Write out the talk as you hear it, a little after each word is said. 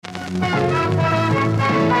Greetings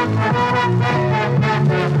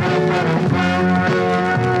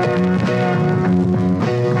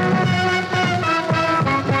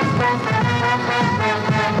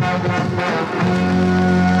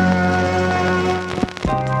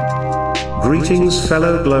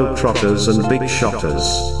fellow globetrotters and big shotters.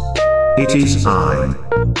 It is I,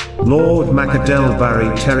 Lord Macadel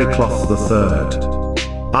Terrycloth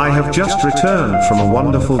III. I have just returned from a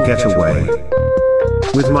wonderful getaway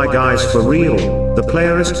with my guys for real, the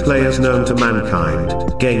playerist players known to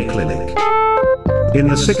mankind, Game Clinic. In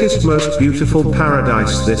the sickest most beautiful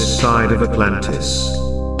paradise this side of Atlantis.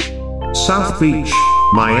 South Beach,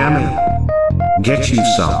 Miami. Get you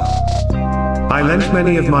some. I lent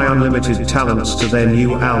many of my unlimited talents to their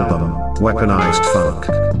new album, Weaponized Funk.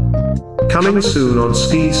 Coming soon on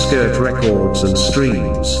Ski Skirt Records and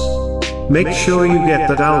streams. Make sure you get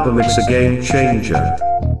that album, it's a game changer.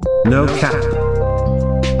 No cap.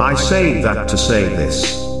 I say that to say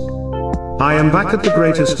this. I am back at the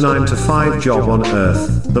greatest 9 to 5 job on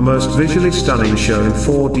earth, the most visually stunning show in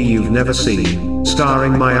 4D you've never seen,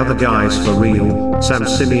 starring my other guys for real, Sam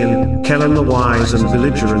Simeon, Kellen the Wise and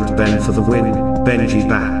belligerent Ben for the win, Benji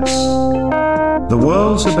Bats. The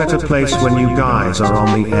world's a better place when you guys are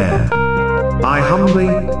on the air. I humbly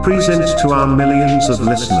present to our millions of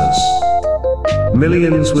listeners.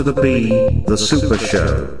 Millions with a B, the Super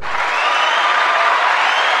Show.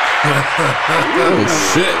 Oh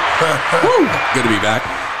shit! Good to be back.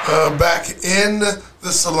 Back in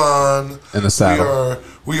the salon. In the saddle.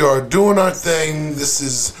 We are doing our thing. This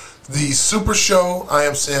is the Super Show. I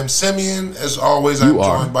am Sam Simeon. As always, I'm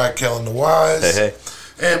joined by Kellen the Wise. Hey.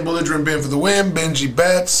 And belligerent Ben for the win, Benji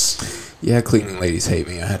Bats. Yeah, cleaning ladies hate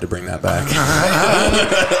me. I had to bring that back.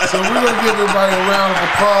 So we're going to give everybody a round of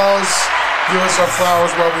applause. Give us our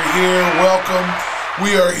flowers while we're here. Welcome.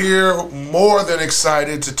 We are here more than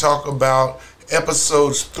excited to talk about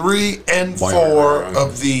episodes 3 and 4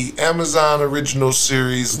 of the Amazon original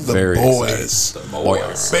series, The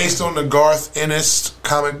Boys. Based on the Garth Ennis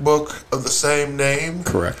comic book of the same name.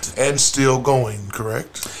 Correct. And still going,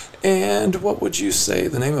 correct? And what would you say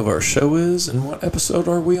the name of our show is, and what episode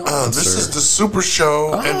are we on, This is the Super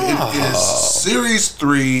Show, and it is Series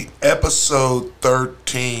 3, Episode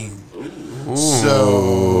 13. Ooh.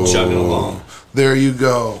 So, chugging along. There you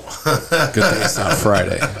go. Good thing it's not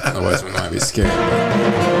Friday, otherwise we might be scared.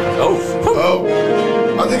 Oh,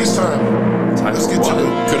 I think it's time. Let's get to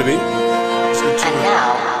it. Could it be? And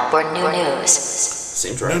now for new news.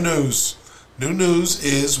 Seems right. New news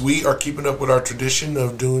is we are keeping up with our tradition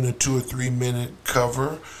of doing a 2 or 3 minute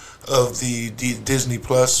cover of the Disney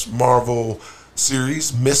Plus Marvel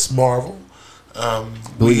series, Miss Marvel. I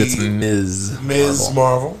believe it's Ms.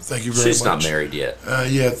 Marvel. Thank you very much. She's not married yet.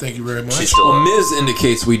 Yeah, thank you very much. She's still Ms.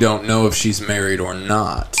 indicates we don't know if she's married or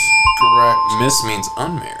not. Correct. Miss means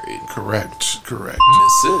unmarried. Correct.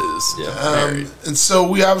 Mrs. married. And so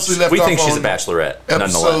we obviously left off We think she's a on bachelorette, episode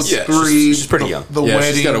nonetheless. 3. She's pretty young. The yeah,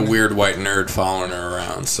 wedding. she's got a weird white nerd following her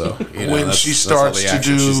around. So when she starts to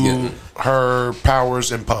do her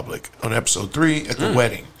powers in public on episode 3 at the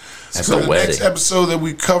wedding. So the next episode that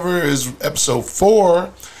we cover is episode 4.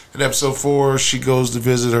 In episode 4, she goes to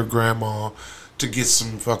visit her grandma to get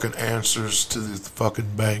some fucking answers to the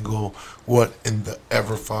fucking bangle. What in the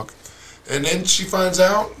ever fuck? And then she finds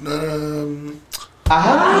out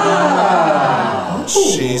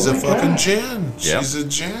she's a fucking djinn. She's a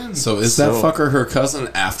djinn. So is that fucker her cousin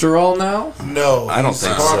after all now? No, I don't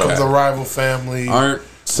think part so. of the rival family.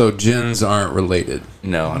 So djinns aren't related?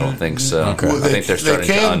 No, I don't think so. Okay. I think they're starting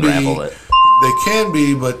to unravel it. They can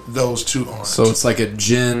be, but those two aren't. So it's like a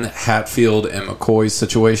Jinn, Hatfield, and McCoy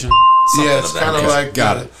situation? Yeah, it's kind of like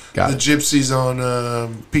the gypsies on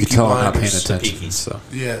Peaky You can tell I'm not Blinders. paying attention. So.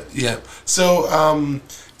 Yeah. So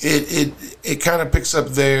it kind of picks up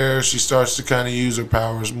there. She starts to kind of use her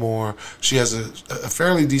powers more. She has a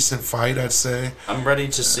fairly decent fight, I'd say. I'm ready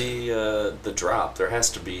to see the drop. There has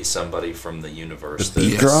to be somebody from the universe. The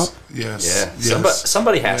beat drop? Yes. Yeah.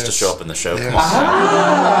 Somebody has to show up in the show. Yes.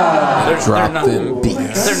 Come on. Them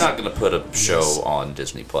beats. They're not going to put a show on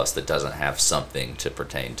Disney Plus that doesn't have something to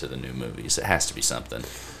pertain to the new movies. It has to be something.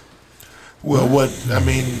 Well,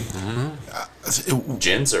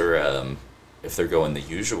 Jinns are, if they're going the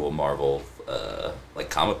usual Marvel, like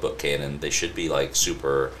comic book canon, they should be like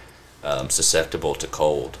super susceptible to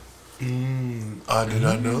cold. I did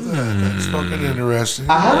not know that. That's fucking interesting.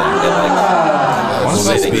 I want to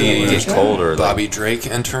say they get colder. Bobby Drake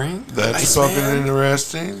entering? That's fucking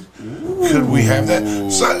interesting. Could we have that?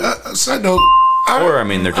 Side note.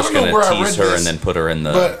 They're just going to tease her and then put her in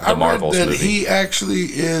the Marvels that movie. He actually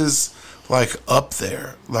is like up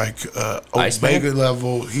there, like Iceman? Omega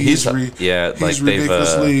level. He's like they've,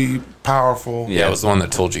 ridiculously powerful. Yeah, I was the one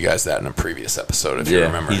that told you guys that in a previous episode, if you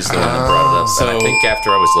remember. He's the one that brought it up. So- And I think after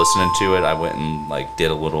I was listening to it, I went and like did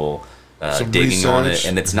a little Some digging on research. it,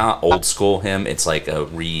 and it's not old school him. It's like a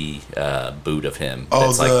reboot of him. Oh,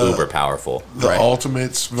 That's like the- uber powerful. The Right.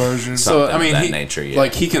 Ultimates version. So Something I mean, of that nature, yeah.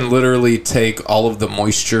 like he can literally take all of the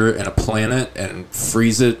moisture in a planet and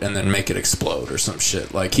freeze it, and then make it explode or some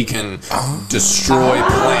shit. Like he can destroy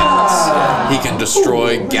planets. He can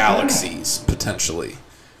destroy galaxies potentially.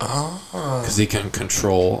 Because he can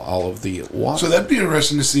control all of the water. So that'd be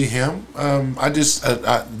interesting to see him.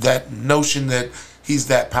 That notion that he's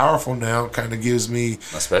that powerful now kind of gives me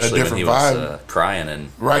Especially a when he different vibe. was crying in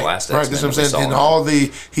Right, the last right. X-Men That's what I'm that we saying. saw And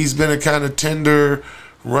him. he's been a kind of tender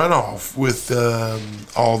runoff with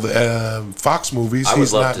all the Fox movies. I would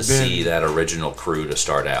He's love not to been, see that original crew to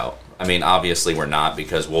start out. I mean, obviously we're not,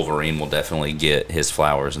 because Wolverine will definitely get his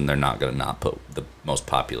flowers, and they're not going to not put the most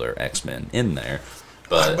popular X-Men in there.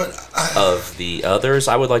 But of the others,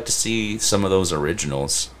 I would like to see some of those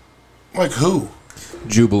originals. Like who?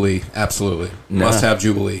 Jubilee, absolutely. Nah. Must have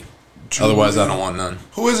Jubilee. Otherwise, I don't want none.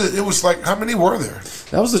 Who is it? It was like, how many were there?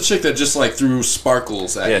 That was the chick that just like threw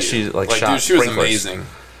sparkles at Yeah, you. she, like, shot dude, she was sprinklers. amazing.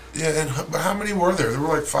 Yeah, but how many were there? There were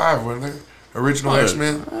like 5, weren't there? Original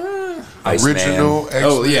X-Men? Iceman. Original X-Men?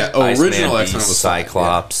 Oh yeah, Iceman, original Beast, X-Men was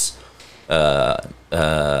Cyclops,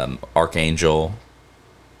 Archangel,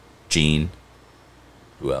 Jean.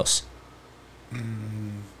 Who else?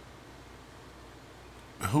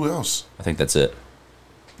 Who else? I think that's it.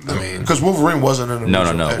 I mean, Because Wolverine wasn't an No.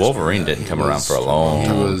 original X-Men. Wolverine didn't come around for a long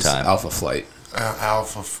he was time. Alpha Flight.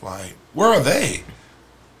 Alpha Flight. Where are they?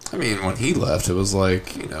 I mean, when he left, it was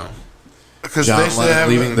like, you know, Because John they still Lennon have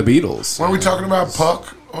leaving the Beatles. Weren't we you know? talking about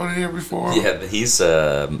Puck on here before? Yeah, but he's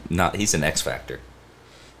not. He's an X Factor.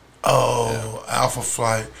 Oh, Alpha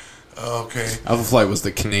Flight. Okay. Alpha Flight was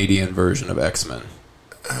the Canadian version of X-Men.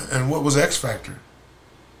 And what was X Factor?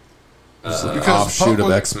 An offshoot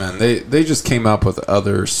of X-Men. They just came up with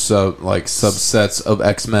other subsets of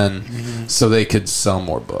X-Men so they could sell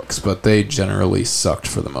more books, but they generally sucked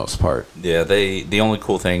for the most part. Yeah, the only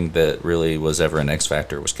cool thing that really was ever an X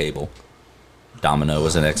Factor was Cable. Domino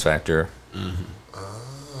was an X Factor.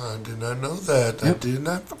 I did not know that. I did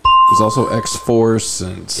not. There's also X-Force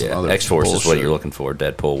and some Yeah, other X Force is what bullshit. you're looking for: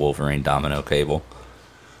 Deadpool, Wolverine, Domino, Cable.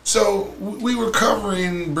 So we were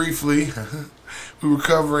covering briefly. We were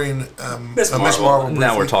covering Miss Marvel. Now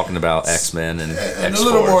briefly. we're talking about X-Men and And X-Force. a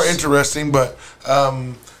little more interesting, but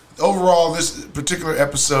overall, this particular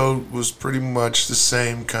episode was pretty much the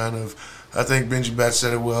same kind of. I think Benji Bat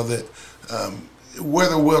said it well, that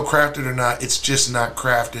whether well crafted or not, it's just not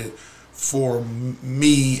crafted for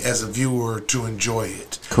me as a viewer to enjoy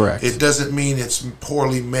it. Correct. It doesn't mean it's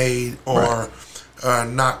poorly made or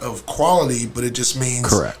not of quality, but it just means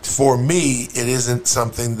Correct. for me, it isn't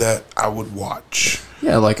something that I would watch.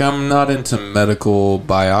 Yeah, like I'm not into medical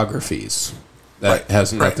biographies. That Right,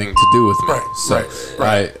 has right. nothing to do with me. Right, So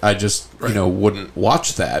right. I just wouldn't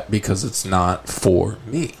watch that because it's not for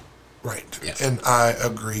me. Right. Yeah. And I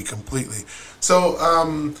agree completely. So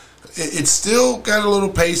it's still got a little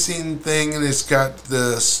pacing thing, and it's got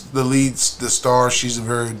the lead, the star. She's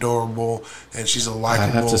very adorable, and she's a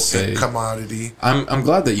likable to say- commodity. I'm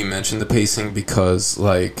glad that you mentioned the pacing because,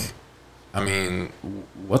 like, I mean,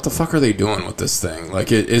 what the fuck are they doing with this thing?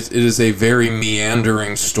 Like, it is a very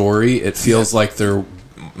meandering story. It feels like they're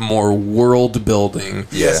more world building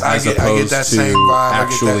Yes, I as get opposed that to same vibe. I get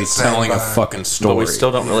that actually same telling a vibe. fucking story. But we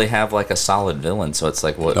still don't really have like a solid villain, so it's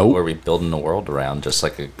like, what Nope. are we building the world around? Just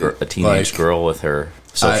like a teenage Like, girl with her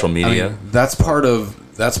social media. I mean, that's part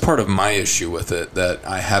of my issue with it, that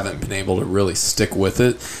I haven't been able to really stick with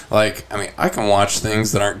it. Like, I mean, I can watch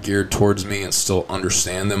things that aren't geared towards me and still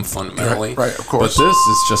understand them fundamentally. Right, of course. But this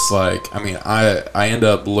is just like, I mean, I end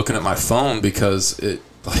up looking at my phone because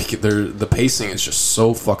the pacing is just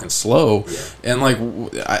so fucking slow, and like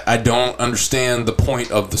I don't understand the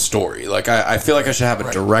point of the story. Like I feel like I should have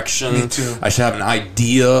a direction. Me too. I should have an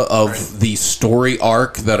idea of the story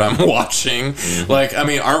arc that I'm watching. Like, I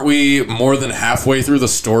mean, aren't we more than halfway through the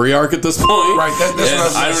story arc at this point? Right. That's And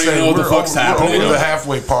what I I was don't going to say. even know what the fuck's happening. We're over the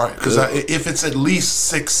halfway part, because if it's at least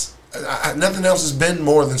 6, nothing else has been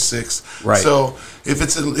more than 6. Right. So if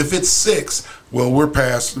it's 6, well, we're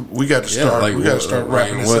past. We got to start. We got to start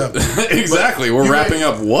wrapping this up. Exactly. We're you wrapping made-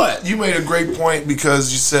 up what? You made a great point,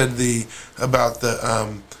 because you said about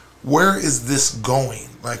the where is this going?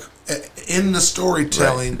 Like in the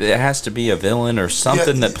storytelling. Right. It has to be a villain or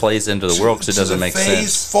something that plays into the world, because it doesn't make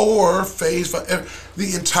sense. Phase 5,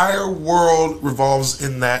 the entire world revolves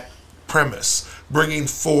in that premise. bringing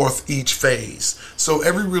forth each phase. So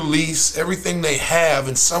every release, everything they have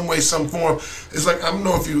in some way, some form, is like, I don't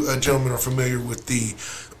know if you gentlemen are familiar with the,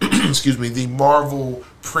 excuse me, the Marvel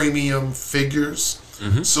premium figures.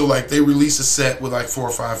 So like they release a set with like 4 or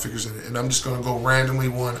 5 figures in it, and I'm just going to go randomly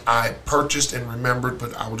one I purchased and remembered,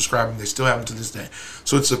 but I will describe them. They still have them to this day.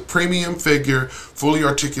 So it's a premium figure, fully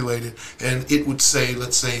articulated, and it would say,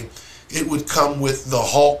 let's say, it would come with the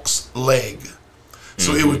Hulk's leg.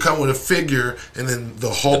 So it would come with a figure and then the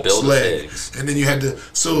Hulk's leg, and then you had to.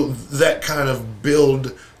 So that kind of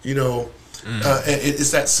build, you know, it's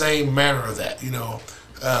that same manner of that, you know.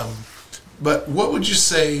 But what would you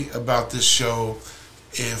say about this show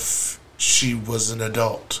if she was an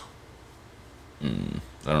adult? I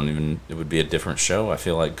don't even. It would be a different show. I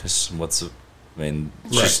feel like because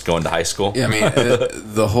she's going to high school. Yeah, I mean,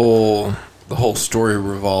 the whole story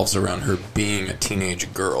revolves around her being a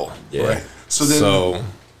teenage girl. Yeah. Right. So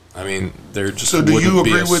I mean, there just so do wouldn't you be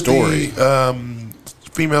agree a with story. the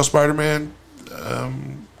female Spider-Man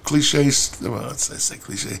cliches? Well, let's say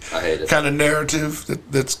cliche. I hate it. Kind of narrative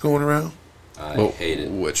that's going around. I hate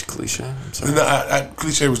it. Which cliche? I'm sorry. No,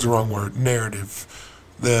 cliche was the wrong word. Narrative.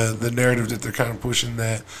 The narrative that they're kind of pushing,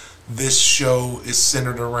 that this show is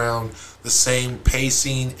centered around the same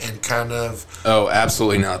pacing and kind of. Oh,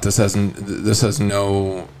 absolutely not. This has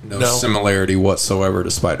no similarity whatsoever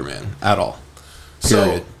to Spider-Man at all.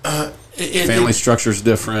 Period. So family structure is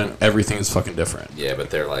different. Everything is fucking different. Yeah,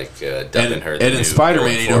 but they're like dubbing her. And in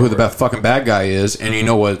Spider-Man, you know who the fucking bad guy is, and you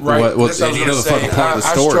know what and you know the fucking point of the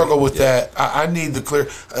story. I struggle with that. I need the clear.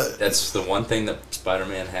 That's the one thing that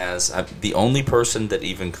Spider-Man has. The only person that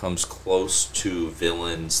even comes close to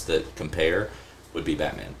villains that compare would be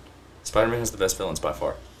Batman. Spider-Man has the best villains by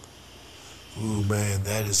far. Ooh, man,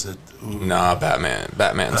 that is a... Nah,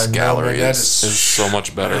 Batman's gallery is so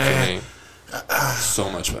much better for me.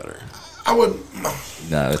 So much better. I would...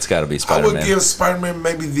 No, it's got to be Spider-Man. I would give Spider-Man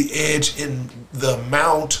maybe the edge in the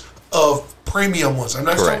amount of premium ones. I'm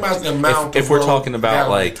not talking about the amount. If we're talking about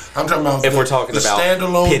gallery. I'm talking about if we're talking about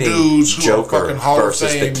standalone dudes who Joker are fucking Hall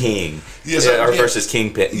versus of Fame. The King, versus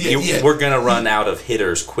Kingpin. We're gonna run out of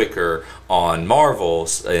hitters quicker on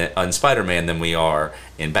Marvel's on Spider-Man than we are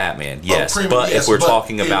in Batman. Yes, but if we're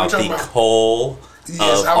talking about the whole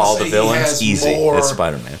of all the villains, easy. It's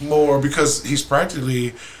Spider-Man. More because he's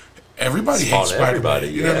practically everybody hates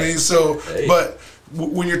Spider-Man. You know what I mean? So, but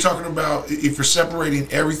when you're talking about, if you're separating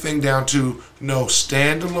everything down to no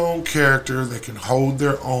standalone character that can hold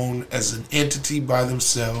their own as an entity by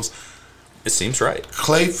themselves, it seems right.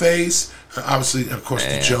 Clayface, obviously, of course,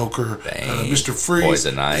 the Joker, Mr. Freeze,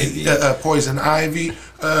 Poison Ivy,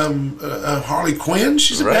 Harley Quinn.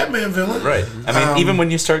 She's a Batman villain, right? I mean, even when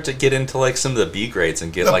you start to get into like some of the B grades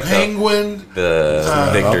and get the like Penguin, the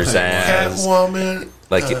Victor Zsasz, Catwoman.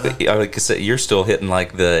 Like I said, you're still hitting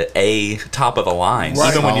like the A top of the line.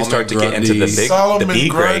 Right. Even when you start to get into the B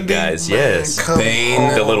grade guys, yes,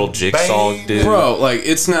 Bane, the little Jigsaw dude, bro. Like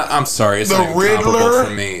it's not. I'm sorry, it's not comparable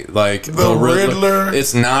for me. Like the Riddler,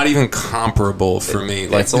 it's not even comparable for me.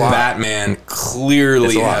 Like Batman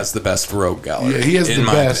clearly has the best rogue gallery. Yeah, he has the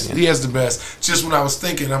best. Opinion. He has the best. Just when I was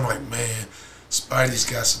thinking, I'm like, man, Spidey's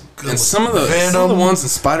got some good. And some of the ones in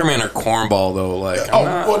Spider-Man are cornball though. Like,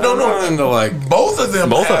 no. Into like both of them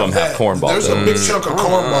have cornball. There's a big chunk of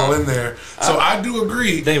cornball in there. So I do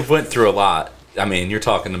agree. They went through a lot. I mean, you're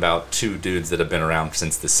talking about two dudes that have been around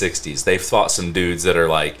since the '60s. They've fought some dudes that are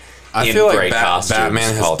like. I feel like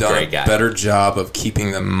Batman has done a better job of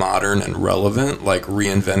keeping them modern and relevant, like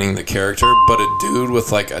reinventing the character. But a dude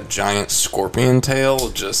with like a giant scorpion tail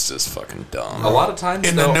just is fucking dumb. A lot of times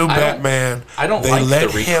in the new Batman, I don't like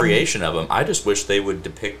the recreation of them. I just wish they would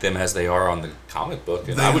depict them as they are on the comic book,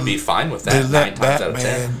 and I would be fine with that. They let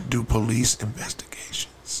Batman do police investigations.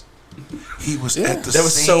 He was at the that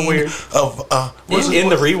was scene so weird. In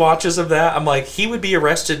the rewatches of that, I'm like, he would be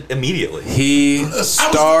arrested immediately. He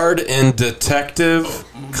starred in Detective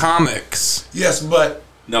Comics. Yes, but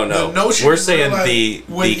no. We're saying the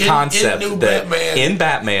concept that in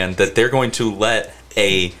Batman that they're going to let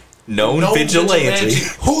a known vigilante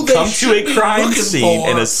come to a crime scene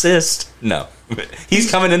and assist. No. He's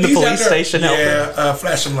coming in the police station helping. Yeah,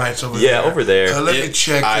 flash some lights over there. Yeah, over there. Let me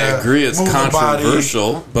check. I agree, it's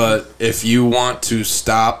controversial, but if you want to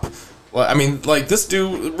stop... Well, I mean, like, this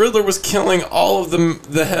dude, Riddler was killing all of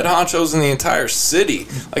the head honchos in the entire city.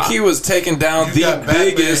 Like, he was taking down the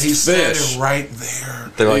biggest fish. Right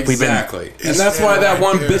there. They're like, exactly. And that's why that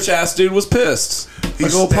one bitch-ass dude was pissed.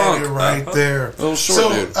 He's like, standing right there. Little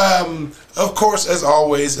short dude. of course, as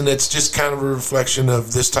always, and it's just kind of a reflection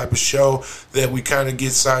of this type of show that we kind of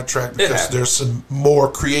get sidetracked because there's some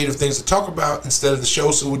more creative things to talk about instead of the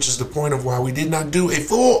show, so which is the point of why we did not do a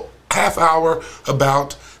full half hour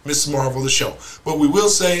about Ms. Marvel, the show. But we will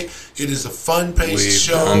say it is a fun-paced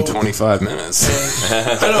show. We've done 25 minutes.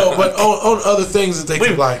 I know, but on other things that they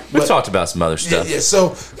could like. We've talked about some other stuff. Yeah,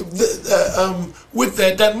 so with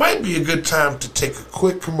that might be a good time to take a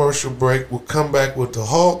quick commercial break. We'll come back with the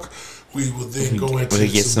Hulk. We will then go into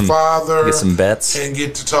some father. Get some bets. And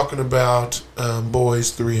get to talking about Boys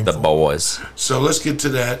 3 and 4. The Boys. So let's get to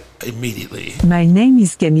that immediately. My name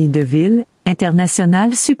is Camille Deville, international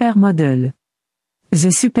supermodel.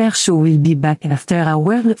 The Super Show will be back after a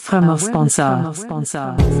word from our sponsor.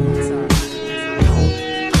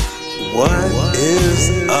 What is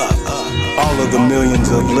up? All of the millions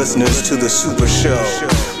of listeners to the Super Show.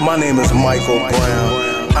 My name is Michael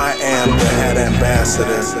Brown. I am the Hat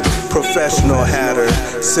Ambassador, professional hatter,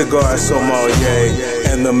 cigar sommelier,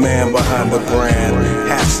 and the man behind the brand,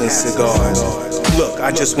 Hats and Cigars. Look,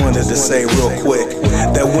 I just wanted to say real quick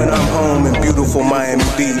that when I'm home in beautiful Miami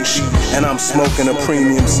Beach and I'm smoking a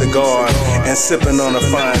premium cigar and sipping on a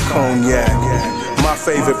fine cognac, my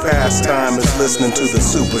favorite pastime is listening to the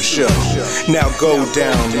Super Show. Now go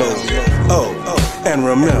download. Oh, and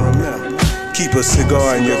remember, keep a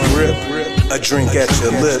cigar in your grip, a drink at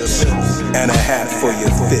your lips, and a hat for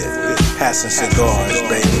your fit. Hats and Cigars,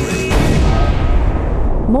 baby.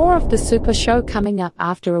 More of the Super Show coming up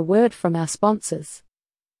after a word from our sponsors.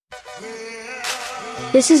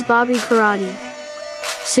 This is Bobby Karate,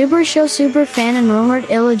 Super Show super fan and rumored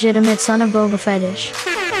illegitimate son of Boba Fetish.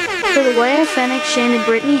 For the way I Fennec shanded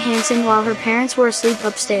Brittany Hansen while her parents were asleep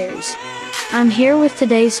upstairs. I'm here with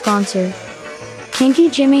today's sponsor, Kinky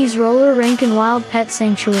Jimmy's Roller Rink and Wild Pet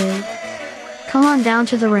Sanctuary. Come on down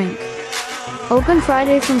to the rink. Open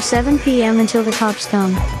Friday from 7 p.m. until the cops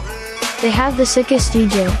come. They have the sickest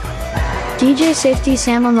DJ Safety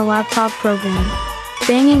Sam on the laptop program,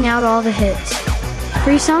 banging out all the hits.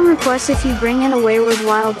 Free song requests if you bring in a wayward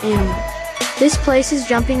wild animal. This place is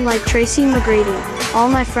jumping like Tracy McGrady. All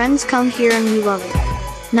my friends come here and we love it.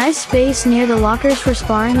 Nice space near the lockers for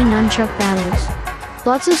sparring and nunchuck battles.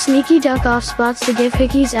 Lots of sneaky duck-off spots to give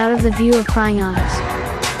hickeys out of the view of prying eyes.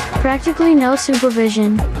 Practically no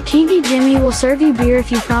supervision. Kinky Jimmy will serve you beer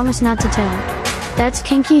if you promise not to tell. That's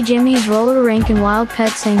Kinky Jimmy's Roller Rink and Wild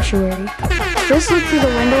Pet Sanctuary. Just look for the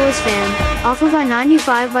windowless van, off of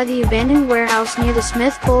I-95 by the abandoned warehouse near the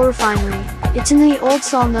Smith Coal Refinery. It's in the old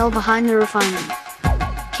sawmill behind the refinery.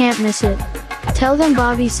 Can't miss it. Tell them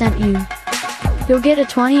Bobby sent you. You'll get a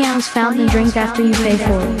 20-ounce fountain drink after you pay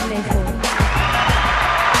for it.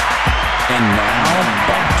 And now,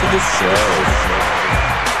 back to the show.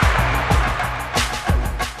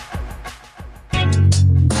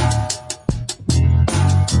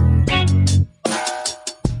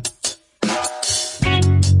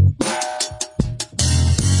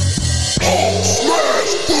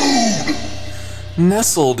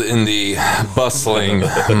 Nestled in the bustling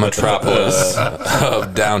metropolis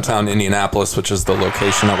of downtown Indianapolis, which is the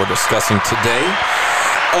location that we're discussing today,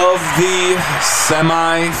 of the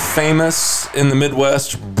semi-famous in the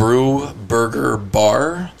Midwest Brew Burger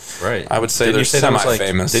Bar. Right. I would say they're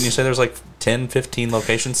semi-famous. Didn't you say there's like 10, 15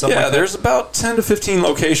 locations? Something like that? There's about 10 to 15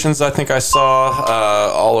 locations I think I saw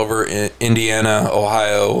all over Indiana,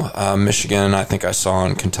 Ohio, Michigan. I think I saw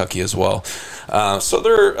in Kentucky as well. So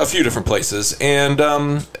there are a few different places. And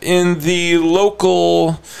in the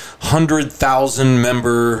local 100,000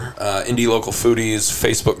 member Indie Local Foodies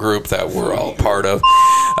Facebook group that we're all part of,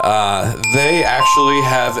 they actually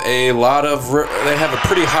have they have a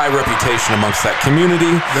pretty high reputation amongst that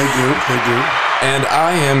community. They do. And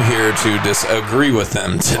I am here to disagree with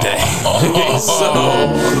them today.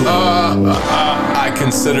 I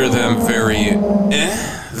consider them very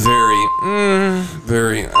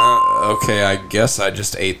okay, I guess I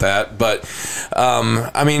just ate that. But,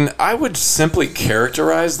 I mean, I would simply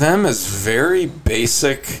characterize them as very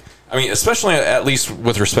basic. I mean, especially at least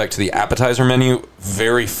with respect to the appetizer menu,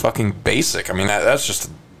 very fucking basic. I mean, that's just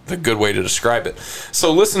the good way to describe it.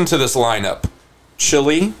 So listen to this lineup.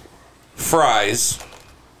 Chili, fries,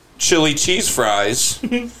 chili cheese fries,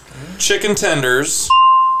 chicken tenders,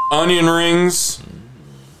 onion rings,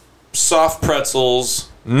 soft pretzels,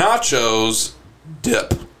 nachos,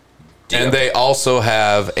 dip. And they also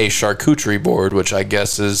have a charcuterie board, which I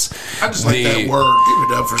guess is I just like that word. Give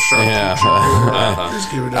it up for charcuterie. Yeah.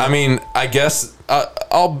 Just give it up. I mean, I guess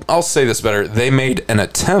I'll say this better. They made an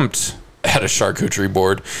attempt at a charcuterie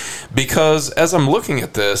board because as I'm looking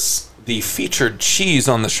at this, the featured cheese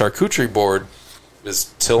on the charcuterie board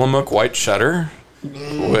is Tillamook white cheddar,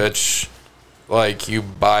 which like you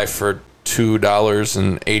buy for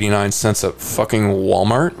 $2.89 at fucking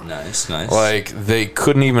Walmart. Nice. Like they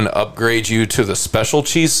couldn't even upgrade you to the special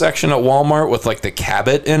cheese section at Walmart with like the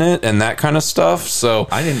Cabot in it and that kind of stuff. So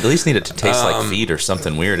I at least need it to taste like feet or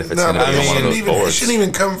something weird if it's going to be on one of those boards.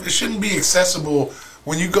 It shouldn't be accessible.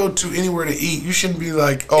 When you go to anywhere to eat, you shouldn't be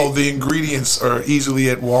like, oh, the ingredients are easily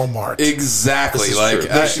at Walmart. Exactly. Like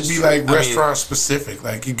they should be like restaurant specific.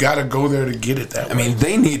 Like you got to go there to get it that way. I mean,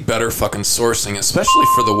 they need better fucking sourcing, especially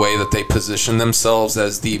for the way that they position themselves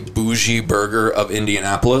as the bougie burger of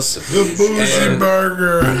Indianapolis. The bougie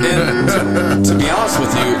burger. And to be honest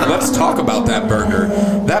with you, let's talk about that burger.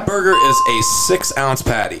 That burger is a 6-ounce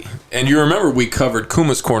patty. And you remember we covered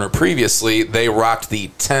Kuma's Corner previously. They rocked the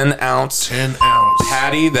 10-ounce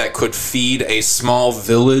patty that could feed a small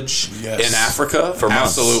village in Africa for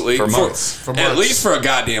months. Absolutely, for months. At least for a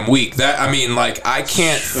goddamn week. That I mean, like I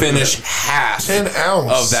can't finish half 10 ounce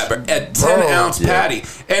of that a 10-ounce patty,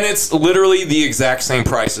 and it's literally the exact same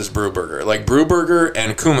price as Brew Burger. Like Brew Burger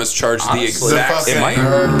and Kuma's charge the exact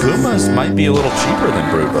same. Kuma's might be a little cheaper than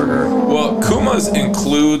Brew Burger. Well, Kuma's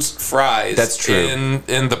includes fries. That's true.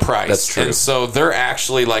 In the price. That's true. And so they're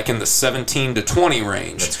actually like in the 17 to 20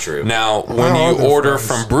 range. That's true. Now, when you order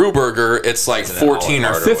from Brew Burger, it's like 14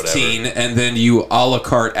 or 15, and then you a la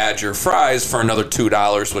carte add your fries for another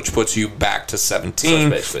 $2, which puts you back to 17. So it's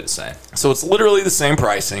basically the same. So it's literally the same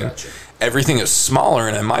pricing. Gotcha. Everything is smaller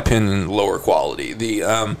and, in my opinion, lower quality.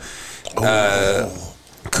 The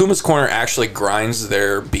Kuma's Corner actually grinds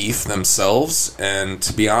their beef themselves, and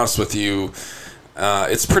to be honest with you,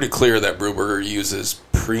 it's pretty clear that Brew Burger uses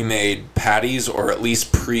pre-made patties or at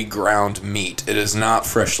least pre-ground meat. It is not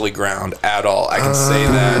freshly ground at all. I can say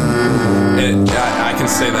that. I can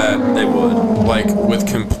say that they would, like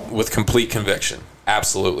with complete conviction.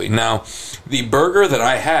 Absolutely. Now, the burger that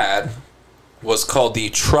I had was called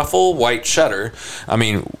the Truffle White Cheddar. I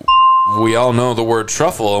mean, we all know the word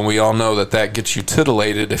truffle, and we all know that gets you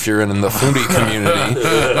titillated if you're in the foodie community.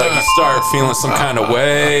 Like you start feeling some kind of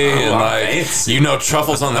way, and like you know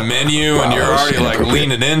truffle's on the menu, and you're already like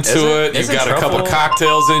leaning into it. You've got a couple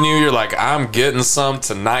cocktails in you. You're like, I'm getting some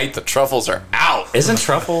tonight. The truffles are out. Isn't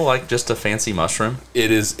truffle like just a fancy mushroom?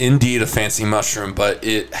 It is indeed a fancy mushroom, but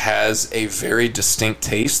it has a very distinct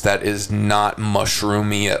taste that is not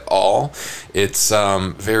mushroomy at all. It's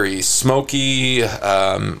very smoky.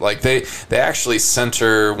 Like they actually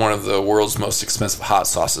center one of the world's most expensive hot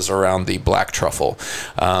sauces around the black truffle,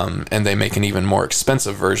 and they make an even more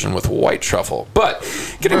expensive version with white truffle. But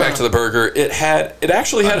getting back to the burger, it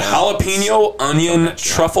actually had jalapeno, onion,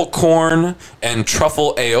 truffle corn, and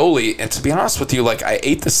truffle aioli. And to be honest with you, like I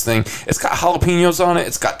ate this thing. It's got jalapenos on it.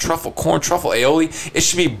 It's got truffle corn, truffle aioli. It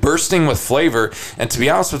should be bursting with flavor. And to be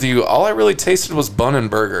honest with you, all I really tasted was bun and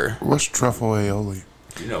burger. What's truffle aioli?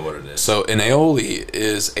 You know what it is. So an aioli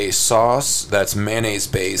is a sauce that's mayonnaise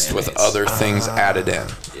based with other things added in.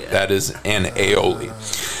 Yeah. That is an aioli.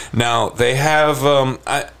 Now they have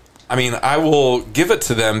I mean, I will give it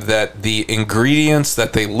to them that the ingredients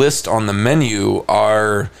that they list on the menu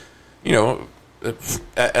are, you know,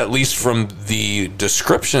 at least from the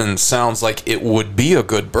description, sounds like it would be a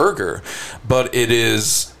good burger, but it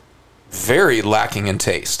is very lacking in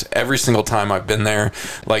taste. Every single time I've been there,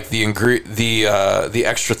 like the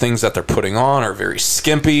extra things that they're putting on are very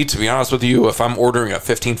skimpy. To be honest with you, if I'm ordering a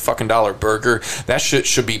 $15 burger, that shit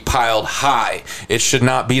should be piled high. It should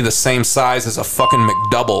not be the same size as a fucking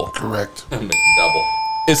McDouble. Correct. McDouble.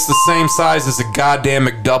 It's the same size as a goddamn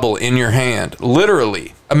McDouble in your hand.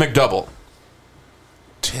 Literally, a McDouble.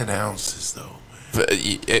 10 ounces, though.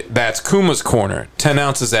 That's Kuma's Corner. 10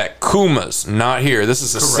 ounces at Kuma's, not here. This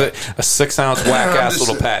is a 6-ounce whack-ass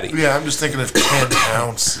little patty. Yeah, I'm just thinking of 10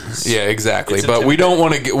 ounces. Yeah, exactly. But we don't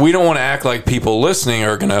want to act like people listening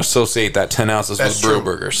are going to associate that 10 ounces with Brew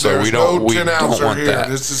Burger. So There's we don't want here. that.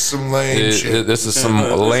 This is some lame shit. This is some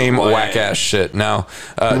lame whack-ass shit. Now,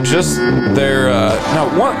 just there.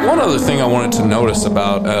 Now, one other thing I wanted to notice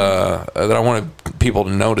about that I wanted people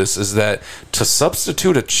to notice is that to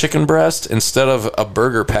substitute a chicken breast instead of a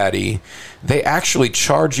burger patty, they actually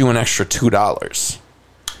charge you an extra $2.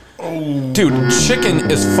 Oh. Dude,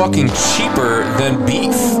 chicken is fucking cheaper than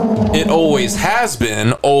beef. It always has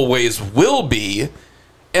been, always will be,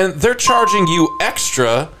 and they're charging you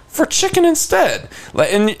extra for chicken instead.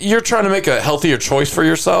 And you're trying to make a healthier choice for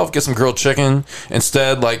yourself, get some grilled chicken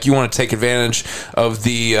instead. Like you want to take advantage of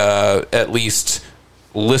the at least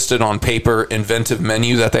listed on paper inventive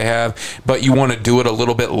menu that they have, but you want to do it a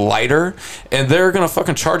little bit lighter, and they're gonna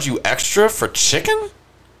fucking charge you extra for chicken?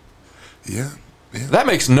 Yeah. That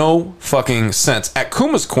makes no fucking sense. At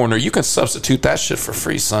Kuma's Corner, you can substitute that shit for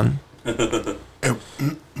free, son.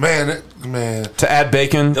 Man. To add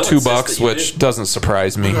bacon, They'll $2, which did. doesn't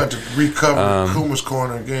surprise me. We're going to have to recover Kuma's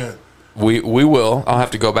Corner again. We will. I'll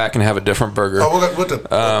have to go back and have a different burger. Oh, with the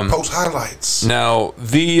post highlights. Now,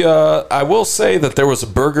 I will say that there was a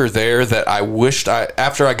burger there that I wished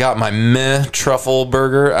after I got my meh truffle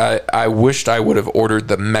burger, I wished I would have ordered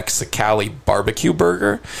the Mexicali barbecue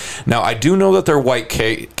burger. Now, I do know that their white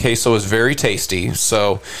queso is very tasty.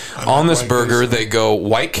 So, on this burger, they go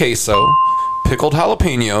white queso, pickled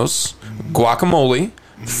jalapenos, guacamole,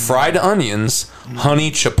 fried onions,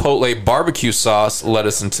 honey chipotle barbecue sauce,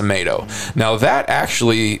 lettuce, and tomato. Now that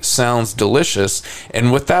actually sounds delicious,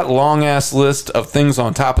 and with that long ass list of things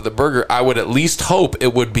on top of the burger, I would at least hope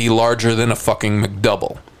it would be larger than a fucking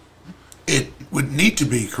McDouble. It would need to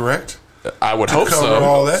be, correct? I would hope so. Cover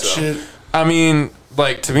all that shit. I mean,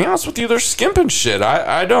 like, to be honest with you, they're skimping shit.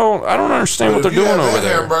 I don't understand what they're doing over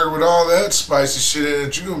there. Hamburger with all that spicy shit in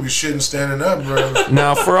it, you're gonna be shitting standing up, bro.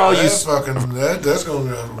 Now, for all you that's gonna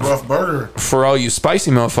be a rough burger. For all you spicy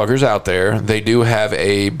motherfuckers out there, they do have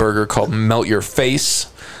a burger called Melt Your Face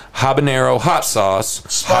habanero hot sauce.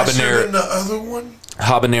 Spicier than the other one?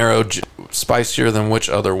 Habanero spicier than which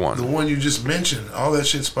other one? The one you just mentioned. All that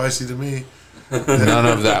shit spicy to me. None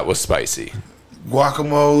of that was spicy.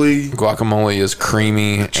 Guacamole is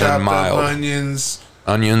creamy and mild.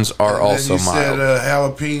 Onions are also mild. Said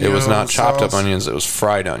jalapeno. It was not chopped up onions. It was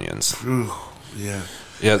fried onions. Ooh, yeah.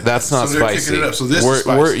 Yeah, that's not spicy. So this is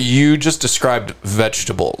spicy. You just described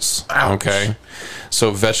vegetables. Ouch. Okay, so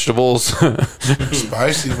vegetables.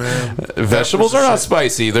 Spicy, man. Vegetables are not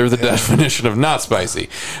spicy. They're the definition of not spicy.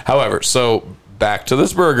 However, so back to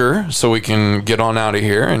this burger so we can get on out of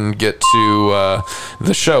here and get to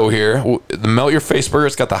the show here. The Melt Your Face burger,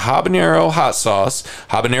 it's got the habanero hot sauce,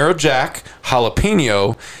 habanero jack,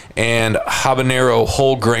 jalapeno, and habanero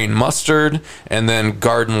whole grain mustard, and then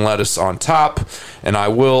garden lettuce on top. And I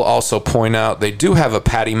will also point out they do have a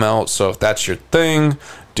patty melt, so if that's your thing,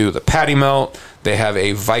 do the patty melt. They have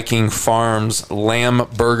a Viking Farms lamb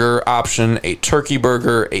burger option, a turkey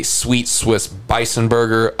burger, a sweet Swiss bison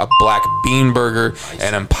burger, a black bean burger,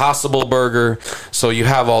 an Impossible burger. So you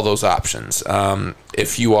have all those options.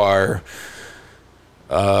 If you are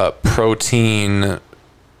protein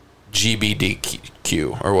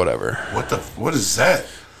GBDQ or whatever. What is that?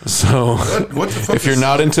 So what the fuck if you're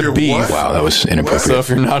not into beef, wow, that was inappropriate. So if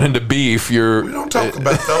you're not into beef, we don't talk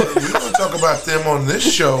about those. We don't talk about them on this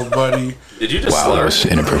show, buddy. Did you just wow, that was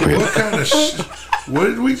inappropriate. What kind of what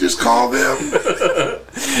did we just call them?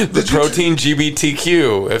 The protein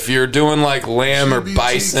GBTQ. If you're doing like lamb GBTQ, or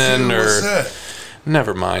bison or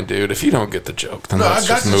never mind, dude. If you don't get the joke, then let's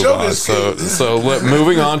just move on.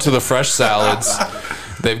 Moving on to the fresh salads.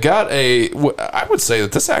 They've got I would say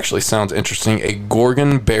that this actually sounds interesting, a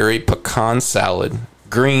Gorgon berry pecan salad,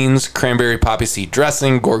 greens, cranberry poppy seed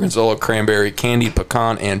dressing, gorgonzola, cranberry, candied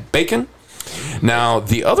pecan, and bacon. Now,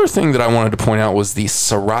 the other thing that I wanted to point out was the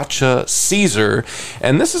Sriracha Caesar,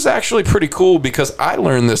 and this is actually pretty cool because I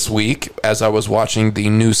learned this week as I was watching the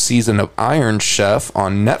new season of Iron Chef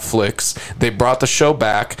on Netflix. They brought the show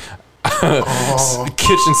back.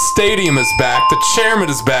 Kitchen Stadium is back. The chairman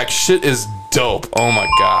is back. Shit is dope. Oh my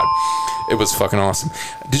god. It was fucking awesome.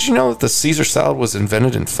 Did you know that the Caesar salad was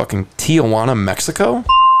invented in fucking Tijuana, Mexico?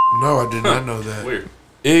 No, I did not know that. Weird.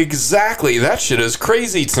 Exactly. That shit is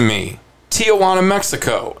crazy to me. Tijuana,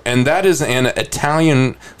 Mexico. And that is an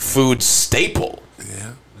Italian food staple.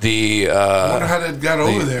 I wonder how that got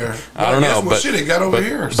over there. I don't know, but it got over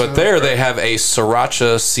here. But there they have a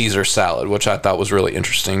Sriracha Caesar salad, which I thought was really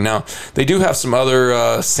interesting. Now they do have some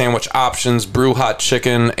other sandwich options: brew hot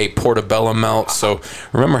chicken, a portobello melt. So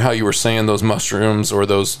remember how you were saying those mushrooms or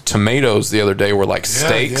those tomatoes the other day were like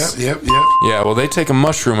steaks? Yep. Yeah, well they take a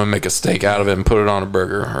mushroom and make a steak out of it and put it on a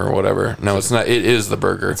burger or whatever. No, it's not. It is the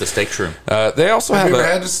burger. It's a steak shroom. They also have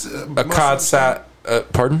a cod salad.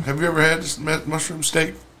 Pardon? Have you ever had this mushroom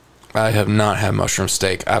steak? I have not had mushroom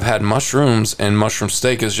steak. I've had mushrooms, and mushroom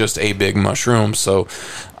steak is just a big mushroom. So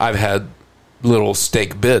I've had little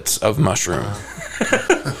steak bits of mushroom.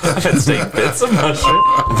 I've had steak bits of mushroom.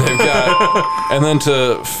 They've got, and then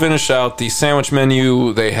to finish out the sandwich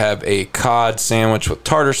menu, they have a cod sandwich with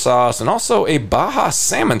tartar sauce, and also a Baja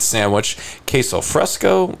salmon sandwich, queso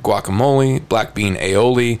fresco, guacamole, black bean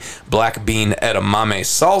aioli, black bean edamame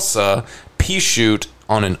salsa, pea shoot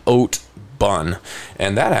on an oat bun.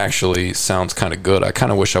 And that actually sounds kind of good. I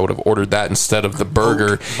kind of wish I would have ordered that instead of the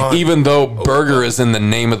burger, even though burger is in the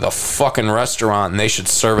name of the fucking restaurant and they should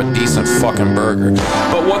serve a decent fucking burger.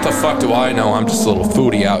 But what the fuck do I know? I'm just a little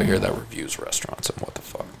foodie out here that reviews restaurants, and what the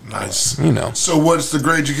fuck. Nice. You know. So what's the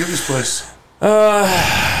grade you give this place?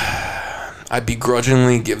 I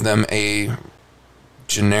begrudgingly give them a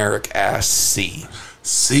generic ass C.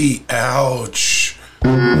 C. Ouch.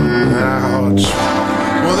 Ouch.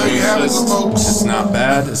 Well, there you have it, folks. It's not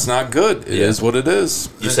bad. It's not good. It is what it is.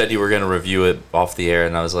 You said you were going to review it off the air,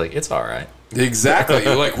 and I was like, it's all right. Exactly.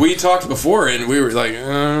 Like, we talked before, and we were like,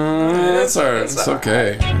 it's all right. It's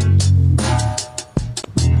okay.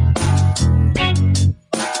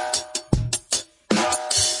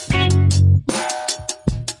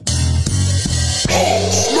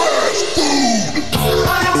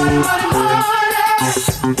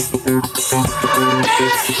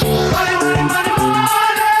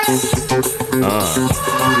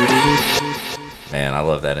 Man, I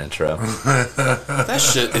love that intro. That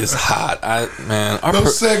shit is hot.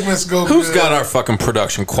 Those segments go Who's good. got our fucking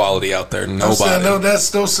production quality out there? Nobody.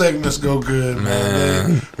 Those segments go good,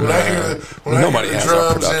 man. When I hear Nobody the has our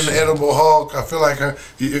drums production. and Edible Hulk, I feel like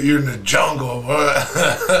you're in the jungle on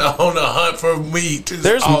the hunt for meat.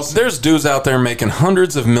 It's awesome. There's dudes out there making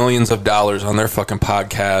hundreds of millions of dollars on their fucking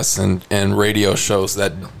podcasts and radio shows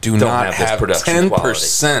that do not have this have production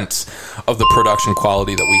 10% of the production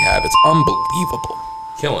quality that we have. It's unbelievable.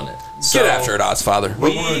 Killing it. Get after it, Oddsfather.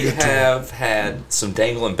 We have had some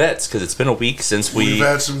dangling bets because it's been a week since We've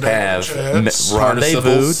had some dangling chats.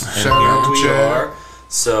 rendezvoused, and Shout out to here we Chad. are.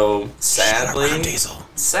 So sadly,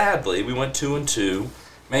 we went 2-2.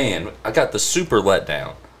 Man, I got the super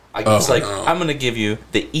letdown. I'm going to give you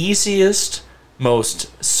the easiest,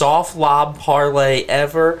 most soft lob parlay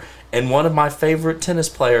ever. And one of my favorite tennis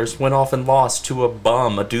players went off and lost to a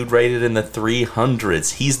bum, a dude rated in the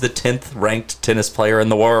 300s. He's the 10th ranked tennis player in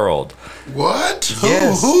the world. What?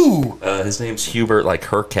 Yes. Who? His name's Hubert, like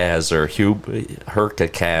Hurkacz or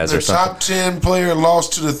Hurkacz The or something. top 10 player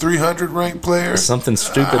lost to the 300 ranked player? Something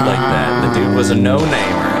stupid like that. The dude was a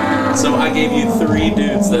no-namer. So I gave you 3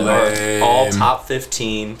 dudes that are all top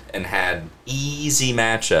 15 and had easy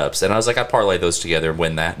matchups. And I was like, I parlay those together and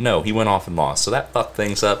win that. No, he went off and lost. So that fucked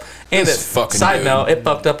things up. And side note, it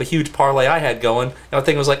fucked up a huge parlay I had going. And I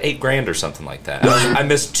think it was like $8,000 or something like that. I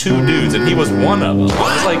missed 2 dudes and he was one of them.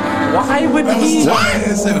 I was like, why would he?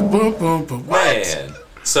 Boom, boom, boom. Man.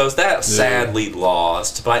 So that sadly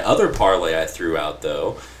lost. My other parlay I threw out,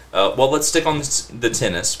 though. Well, let's stick on the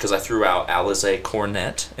tennis because I threw out Alizé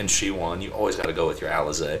Cornet and she won. You always got to go with your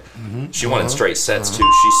Alizé. She won in straight sets too.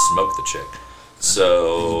 She smoked the chick.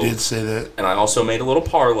 So you did say that. And I also made a little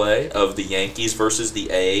parlay of the Yankees versus the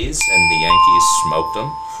A's, and the Yankees smoked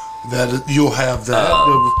them. You'll have that.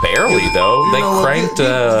 Barely though. They cranked.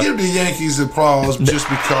 Give the Yankees applause just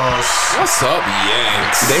because. What's up,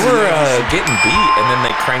 Yanks? They were getting beat, and then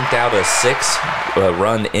they cranked out a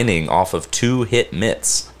 6-run inning off of 2 hit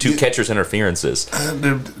mitts, 2 catcher's interferences.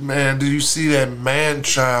 Man, did you see that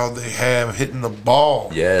man-child they have hitting the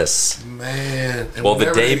ball? Yes. Man. And well,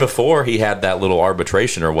 the day before he had that little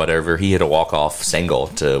arbitration or whatever, he hit a walk-off single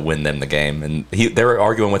to win them the game, and they were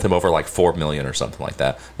arguing with him over like $4 million or something like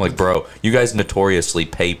that. I'm like, bro, you guys notoriously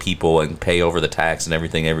pay people and pay over the tax and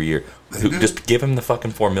everything every year. Just give him the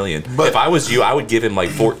fucking $4 million. But if I was you, I would give him like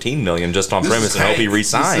 $14 million just on premise and hope he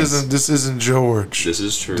resigns. This isn't George. This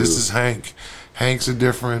is true. This is Hank. Hank's a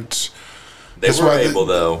different. They were able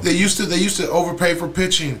though. They used to overpay for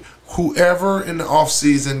pitching. Whoever in the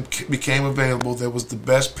offseason became available that was the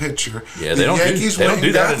best pitcher. Yeah, they don't do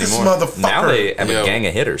that anymore. Now they have a gang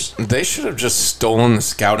of hitters. They should have just stolen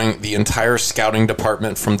the entire scouting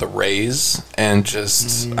department from the Rays and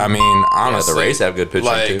just, I mean, honestly. Yeah, the Rays have good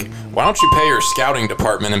pitching too. Why don't you pay your scouting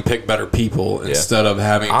department and pick better people instead of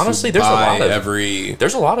having to buy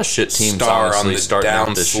there's a lot of shit teams star on the starting out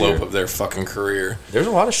down this slope year of their fucking career. There's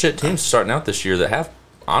a lot of shit teams starting out this year that have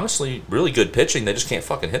honestly really good pitching. They just can't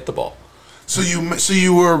fucking hit the ball. So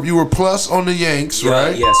you were plus on the Yanks,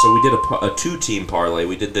 right? Yeah. So we did a 2-team parlay.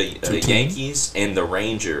 We did the Yankees and the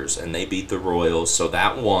Rangers, and they beat the Royals, so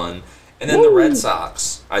that won. And then the Red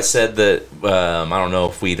Sox. I said that I don't know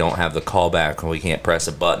if we don't have the callback, or we can't press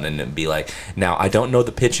a button and it'd be like, now I don't know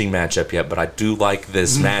the pitching matchup yet, but I do like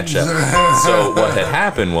this matchup. So what had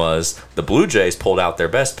happened was the Blue Jays pulled out their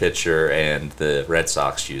best pitcher, and the Red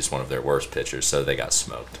Sox used one of their worst pitchers, so they got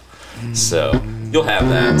smoked. So you'll have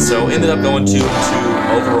that. So ended up going 2-2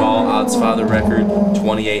 overall. Oddsfather record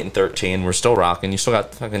 28-13. We're still rocking. You still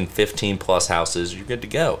got fucking 15 plus houses. You're good to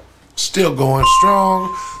go. Still going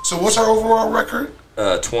strong. So what's our overall record?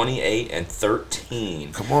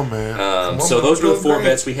 28-13. Come on, man. So those were the 4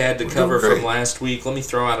 bets we had to cover from last week. Let me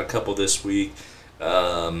throw out a couple this week.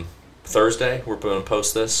 Thursday, we're going to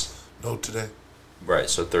post this. No, today. Right.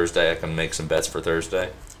 So Thursday, I can make some bets for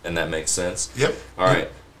Thursday, and that makes sense. Yep. All right.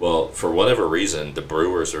 Well, for whatever reason, the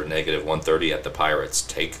Brewers are -130 at the Pirates.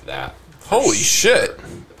 Take that. Holy shit. The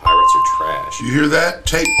Pirates are trash. You hear that?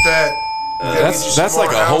 Take that. That's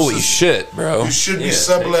like a holy shit, bro. You should be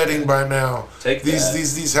subletting by now. Take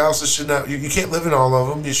these houses should not. You can't live in all of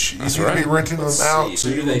them. You should be renting them out, so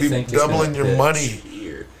you will be doubling your money.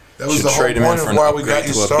 That was the whole point of why we got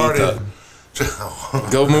you started.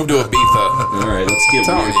 Go move to Ibiza. All right, let's get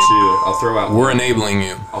weird too. I'll throw out. We're enabling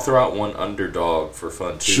you. I'll throw out one underdog for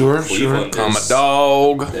fun too. Sure. I'm a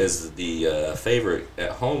dog. Is the favorite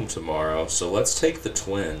at home tomorrow, so let's take the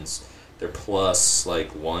Twins. They're plus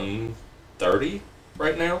like 130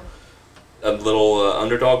 right now. A little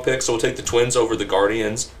underdog pick, so we'll take the Twins over the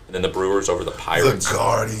Guardians, and then the Brewers over the Pirates. The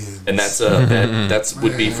Guardians, and that's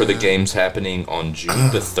would be for the games happening on June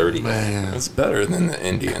the 30th. That's better than the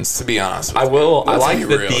Indians, to be honest. I like that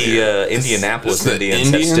the Indianapolis Indians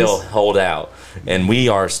have still hold out, and we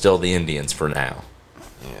are still the Indians for now.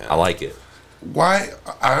 Yeah. I like it. Why?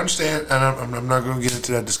 I understand, and I'm not going to get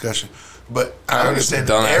into that discussion, but I understand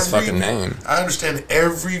fucking name. I understand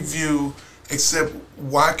every view. Except,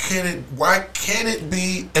 why can't it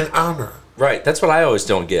be an honor? Right, that's what I always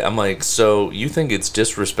don't get. I'm like, so you think it's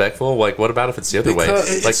disrespectful? Like, what about if it's the other way?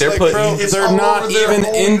 Like they're not even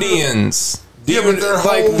Indians.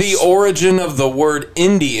 The origin of the word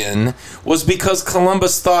Indian was because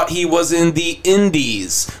Columbus thought he was in the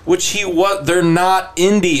Indies, which they're not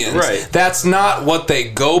Indians. Right. That's not what they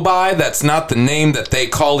go by. That's not the name that they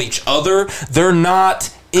call each other. They're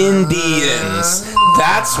not Indians.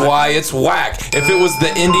 That's why it's whack. If it was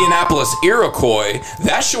the Indianapolis Iroquois,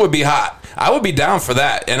 that shit would be hot. I would be down for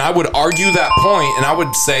that, and I would argue that point, and I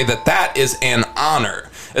would say that is an honor,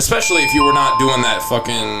 especially if you were not doing that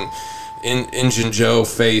fucking Injun Joe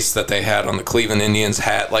face that they had on the Cleveland Indians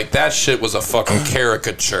hat. Like, that shit was a fucking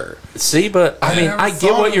caricature. See, but I mean, I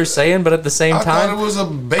get what you're saying, but at the same time, I thought it was a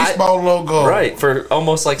baseball logo, right? For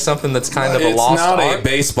almost like something that's kind of a lost art. It's not a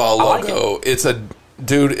baseball logo. It's a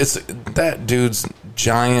dude. It's that dude's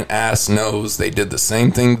giant ass nose. They did the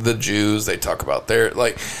same thing to the Jews. They talk about their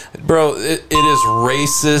bro. It is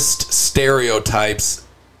racist stereotypes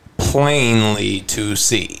plainly to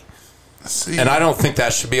see. And I don't think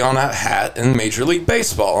that should be on a hat in Major League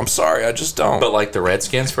Baseball. I'm sorry, I just don't. But like the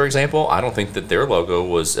Redskins, for example, I don't think that their logo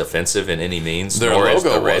was offensive in any means. Their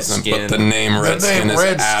logo wasn't, but the name Redskin is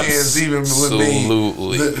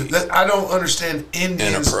absolutely. I don't understand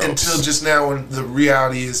Indians until just now, when the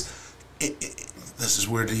reality is, this is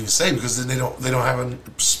weird to even say because then they don't have a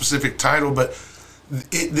specific title, but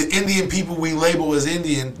the Indian people we label as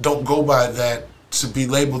Indian don't go by that to be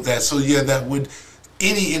labeled that. So yeah, that would.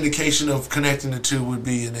 Any indication of connecting the two would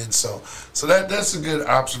be an insult. So that's a good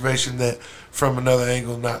observation that from another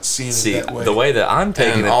angle, not seeing it that way. The way that I'm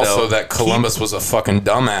taking it, also that Columbus was a fucking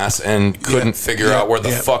dumbass and couldn't figure out where the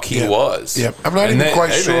fuck he was. Yep. I'm not even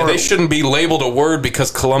quite sure. They shouldn't be labeled a word because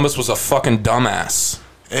Columbus was a fucking dumbass.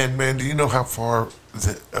 And man, do you know how far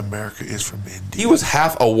America is from India? He was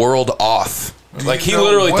half a world off. He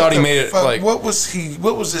literally thought he made it. What was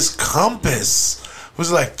his compass? Was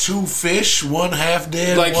it like 2 fish, 1 half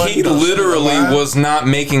dead? He literally was not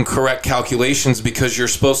making correct calculations because you're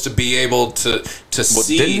supposed to be able to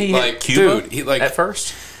see. Didn't he hit Cuba at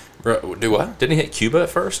first? Do what? Didn't he hit Cuba at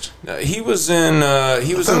first? He was in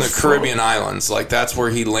the Caribbean islands. That's where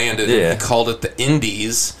he landed. Yeah. And he called it the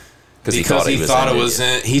Indies. Because he thought he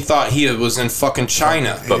was in fucking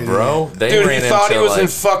China. But bro, he thought he was in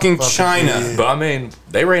fucking China. Yeah. But I mean,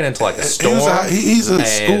 they ran into a storm. He's a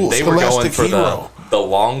they were going for hero. The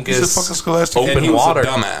longest He's a fucking scholastic open hero. water. He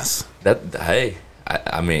was a dumbass.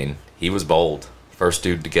 I mean, he was bold. First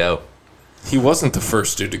dude to go. He wasn't the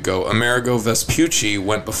first dude to go. Amerigo Vespucci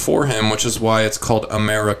went before him, which is why it's called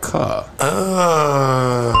America.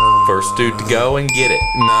 First dude to go and get it.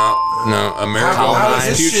 No. Amerigo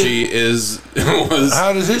Vespucci was.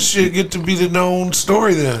 How does his shit get to be the known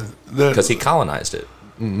story then? Because he colonized it.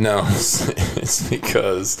 No, it's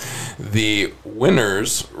because the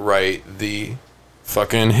winners write the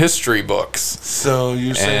fucking history books. So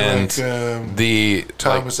you're saying the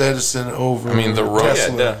Thomas Edison over the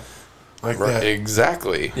Tesla, that.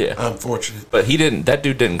 Exactly. Yeah. Unfortunate. But that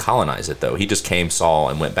dude didn't colonize it though. He just came, saw,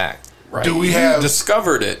 and went back. Right. He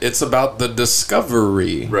discovered it. It's about the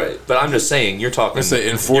discovery. Right. But I'm just saying, you're talking.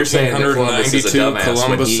 In 1492,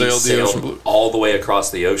 Columbus sailed the ocean blue. All the way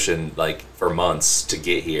across the ocean, for months to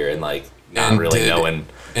get here, and not really knowing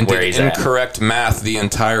where he's at. Incorrect math the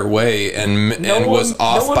entire way, and was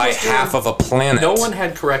off by half of a planet. No one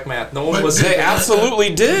had correct math. No one was. They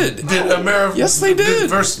absolutely did. Yes, they did.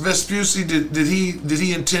 Vespucci did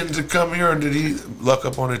he intend to come here, or did he luck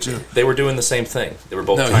up on it too? They were doing the same thing. They were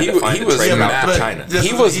both trying to find a trade route to China.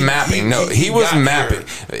 He was mapping. He was mapping.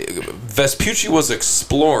 Vespucci was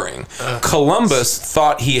exploring. Columbus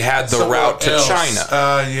thought he had the route to China.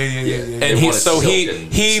 And he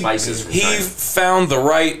found the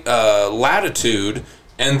right latitude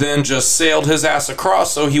and then just sailed his ass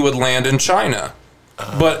across so he would land in China.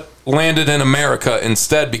 But landed in America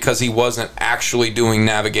instead because he wasn't actually doing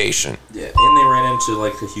navigation. Yeah, and they ran into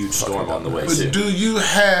like a huge storm on the way too. But do you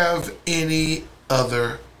have any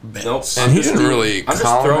other bets? Nope. And he didn't really I'm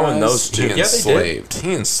just throwing those two. He enslaved.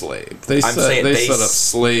 He enslaved. They set up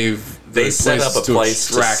slave. They set up a place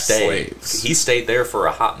to stay. Slaves. He stayed there for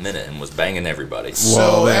a hot minute and was banging everybody.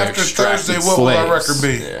 So after Thursday, what will our record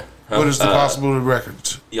be? Yeah. What is the possible record?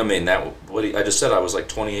 I mean, I just said I was like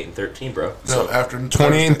 28-13, bro. So after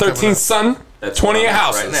 28-13, son. That's 28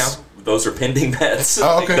 houses right now. Those are pending bets.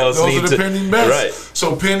 Oh, okay, those are the pending bets. Right.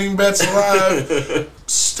 So pending bets live.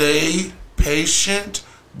 Stay patient.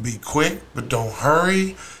 Be quick, but don't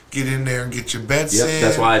hurry. Get in there and get your bets in.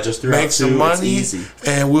 That's why I just threw Make out some two. money, It's easy.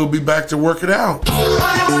 and we'll be back to work it out.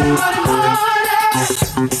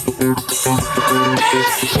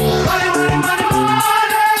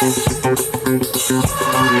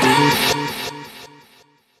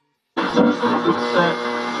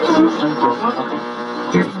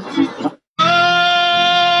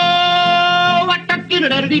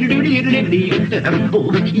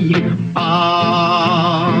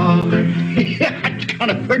 It's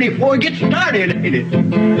kind of pretty before it gets started, ain't it?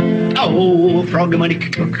 Oh, Froggy Money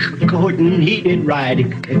Horton, he did ride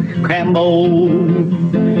Crambo.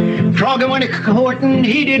 Froggy Money Horton,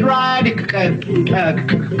 he did ride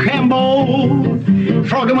Crambo.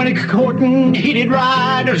 Froggy Money Horton, he did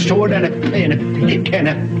ride a sword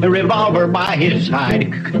and a revolver by his side.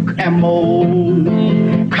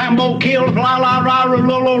 Crambo killed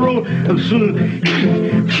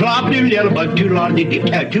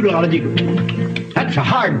That's a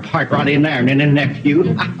hard part right in there, and then the nephew.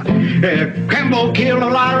 Crambo killed a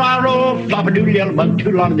flop-a-doodle yellow bug,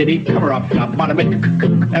 too long did he cover up top bottom it.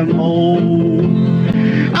 Crambo.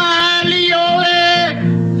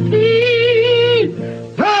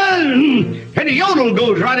 And the yodel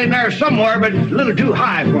goes right in there somewhere, but it's a little too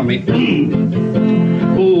high for me.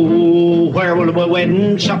 Oh, where will the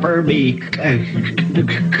wedding supper be?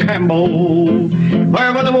 Crambo.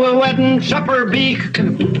 Where will the wedding supper be?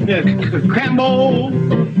 Crambo.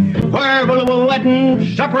 Where will the wedding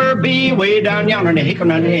supper be? Way down yonder in the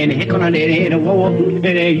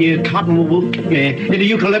cottonwood, in the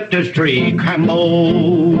eucalyptus tree.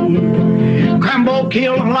 Crambo. Crambo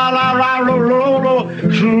killed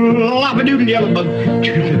flop-a-doodle yellow bug.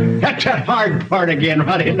 That's that hard part again,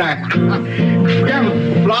 right in there.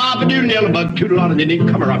 Flop-a-doodle yellow bug, toodle on it, then he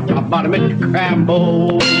come up top bottom it.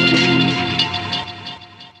 Crambo.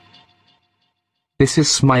 This is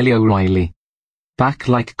Smiley O'Reilly. Back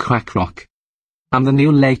like crack rock. I'm the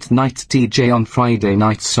new late night DJ on Friday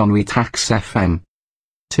nights on Wetax FM.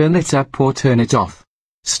 Turn it up or turn it off.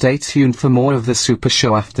 Stay tuned for more of the Super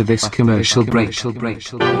Show after this commercial break.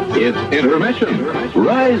 It's intermission.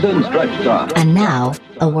 Rise and stretch time. And now,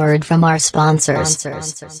 a word from our sponsors.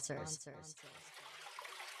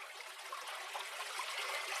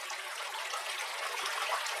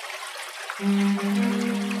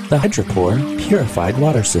 The Hydropore Purified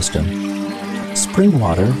Water System. Spring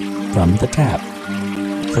water from the tap.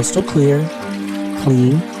 Crystal clear,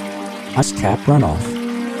 clean, ice cap runoff.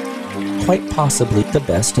 Quite possibly the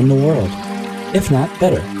best in the world, if not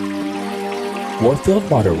better. Warfield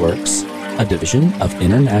Waterworks, a division of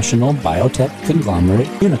international biotech conglomerate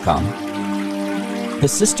Unicom. The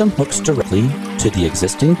system hooks directly to the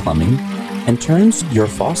existing plumbing and turns your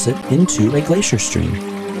faucet into a glacier stream.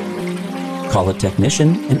 Call a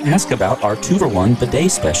technician and ask about our 2-for-1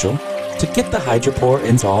 bidet special to get the Hydropore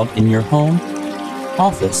installed in your home,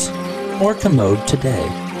 office, or commode today.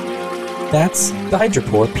 That's the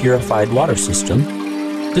Hydropore Purified Water System,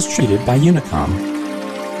 distributed by Unicom.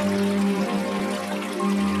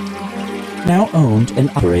 Now owned and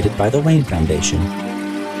operated by the Wayne Foundation.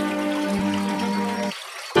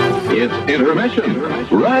 It's intermission.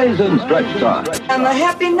 Rise and stretch time. I'm a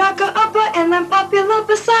happy knocker-upper and I'm popular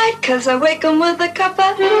beside, 'cause I wake 'em with a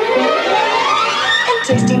cuppa and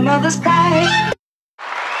tasty mother's pride.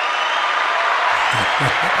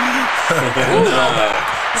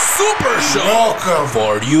 Super Show. Welcome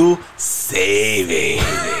for you saving.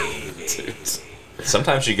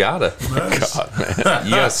 Sometimes you gotta. Nice. God, man.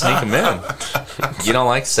 You gotta sneak them in. You don't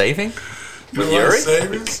like saving? You With don't Yuri? like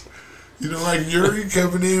savings? You don't like Yuri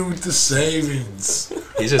coming in with the savings?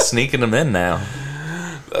 He's just sneaking them in now.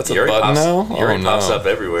 That's a Yuri button pops, now? Yuri Oh, pops no. up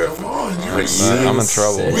everywhere. Come on, I'm in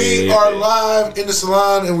trouble. We are live in the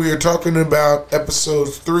salon, and we are talking about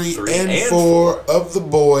episodes 3 and 4 of The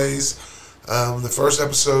Boys. The first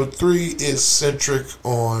episode 3 is centric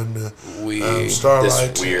on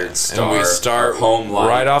Starlight. This weird star. And we start home life.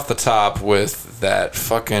 right off the top with that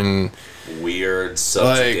fucking weird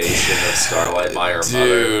subjugation of Starlight by her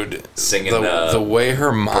mother, singing the way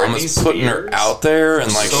her mom Britney is putting her Spears. out there,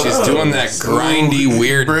 and like she's doing that grindy,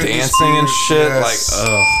 weird Britney dancing and Spears, shit. yes. Like,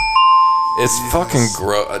 ugh. It's fucking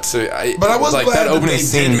gross. But I was like glad that that opening they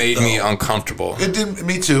scene did it, made me though. uncomfortable. It didn't.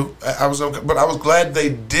 Me too. But I was glad they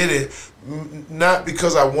did it. Not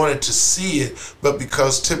because I wanted to see it, but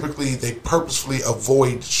because typically they purposefully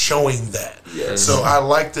avoid showing that. Yes. So I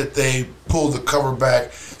like that they pulled the cover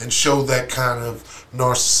back and showed that kind of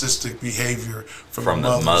narcissistic behavior from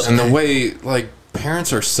the mother. And the way like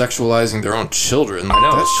parents are sexualizing their own children. Like, I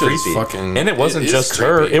know, that it's shit's creepy. fucking. And it wasn't is just creepy.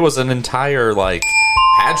 her; it was an entire like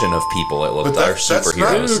pageant of people. It looked like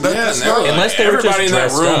superheroes. Unless everybody in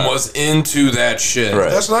that room was into that shit. Right.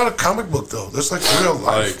 That's not a comic book though. That's like real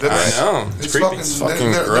life. That's, I know. It's creepy. fucking. It's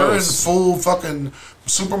fucking they're in gross. full fucking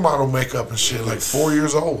supermodel makeup and shit. Like 4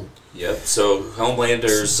 years old. Yep. So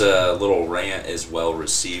Homelander's little rant is well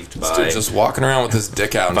received This by dude just walking around with his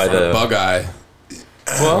dick out in by front of the- Bug Eye.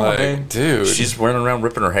 Well, Like, I mean, dude, she's running around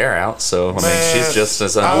ripping her hair out. So I mean, she's just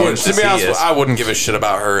as to unhinged as be he honest, is. I wouldn't give a shit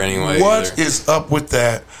about her anyway. What either. is up with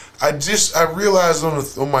that? I realized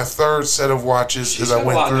on my third set of watches as I got a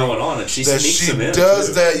went lot through going on, and she that sneaks she them in, does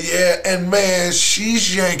too. that. Yeah, and man,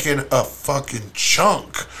 she's yanking a fucking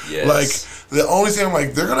chunk. Yes. Like the only thing I'm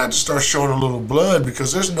like, they're gonna have to start showing a little blood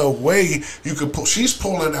because there's no way you could pull. She's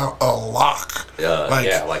pulling out a lock.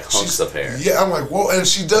 Like hunks of hair. Yeah, I'm like, whoa, and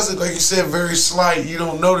she does it like you said, very slight. You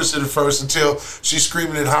don't notice it at first until she's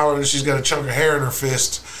screaming and hollering, and she's got a chunk of hair in her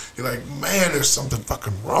fist. You're like, man, there's something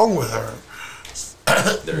fucking wrong with her.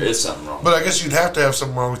 There is something wrong. But I guess you'd have to have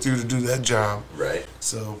something wrong with you to do that job. Right.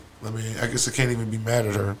 So, I mean, I guess I can't even be mad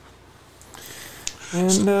at her.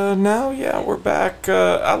 And now, yeah, we're back.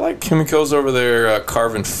 I like Kimiko's over there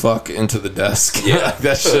carving fuck into the desk. Yeah.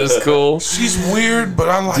 That shit is cool. She's weird, but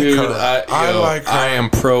I like Dude, her. I like her. I am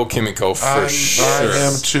pro Kimiko for sure. I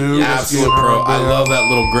am too. Absolute pro. I love that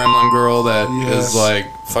little gremlin girl that is like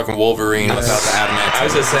fucking Wolverine without the adamant. I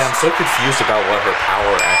was gonna say, I'm so confused about what her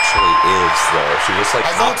power actually is, though. She just like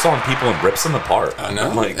hops on people and rips them apart. I know.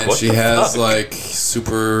 I'm like, and what she the has fuck? like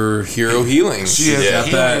superhero healing. She has got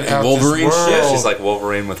healing that out Wolverine this world. shit. Yeah, she's like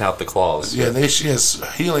Wolverine without the claws. Yeah, she has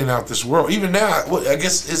healing out this world. Even now, I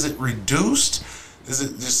guess, is it reduced? Is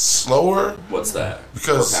it just slower? What's that?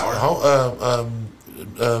 Because Her power?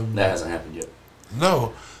 that hasn't happened yet.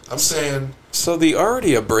 No, I'm saying. So the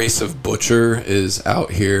already abrasive Butcher is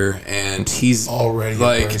out here, and he's already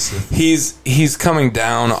like abrasive. he's coming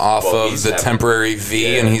down off of he's the having- temporary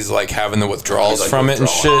V, and he's like having the withdrawals He's, like, from it and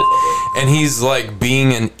withdrawing shit. off And he's like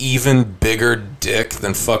being an even bigger dick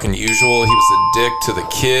than fucking usual. He was a dick to the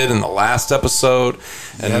kid in the last episode,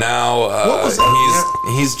 and now What was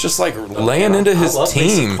that? he's just like laying into his I love me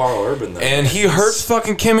some team, Carl Urban, though. and he hurts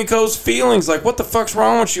fucking Kimiko's feelings. Like, what the fuck's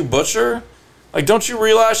wrong with you, Butcher? Like, don't you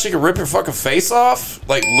realize she could rip your fucking face off?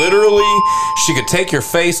 Like, literally, she could take your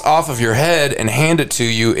face off of your head and hand it to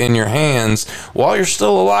you in your hands while you're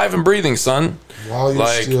still alive and breathing, son. While you're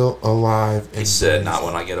still alive. He said, "Not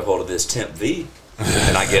when I get a hold of this Temp V,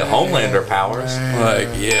 and I get Homelander powers." Like,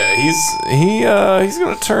 yeah, he's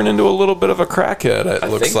gonna turn into a little bit of a crackhead. It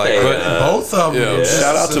looks think like. they, But both of them. yeah,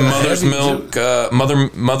 shout out to Mother's Heavy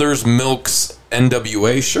Milk, Mother's Milk's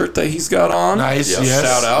NWA shirt that he's got on. Nice, Yeah, yes,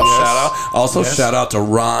 shout out, yes, shout out. Also, yes. shout out to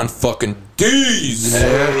Ron fucking Dees.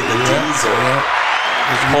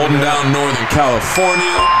 Holding down Northern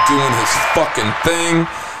California, doing his fucking thing.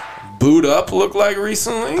 Boot up looked like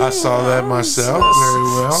recently. I saw that myself very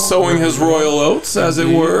well. Sowing his royal oats, as it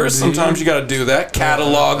were. Indeed. Sometimes you got to do that.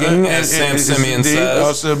 Cataloging, as Sam Simeon Indeed. says.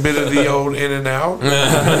 Also a bit of the old In and Out.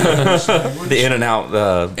 The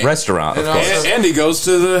In-N-Out restaurant, of and course. also- And he goes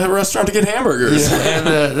to the restaurant to get hamburgers. Yeah, and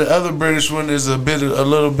the other British one is a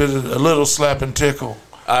little slap and tickle.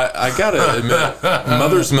 I gotta admit,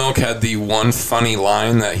 Mother's Milk had the one funny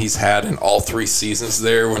line that he's had in all 3 seasons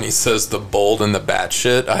there when he says the bold and the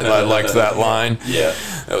batshit. I liked that line. Yeah.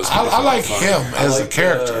 That was I like him as a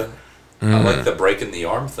character. I like the breaking the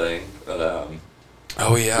arm thing.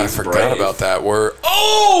 Oh yeah, I He's forgot brave. about that. Where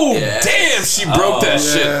damn, she broke that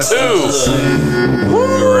shit too.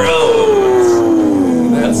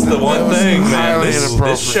 That That's the one thing, man.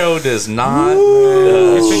 This show does not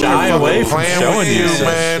shy away from showing you,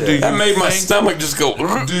 man. That made my stomach just go.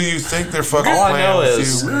 Do you think they're fucking All I playing know with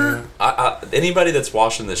is you? anybody that's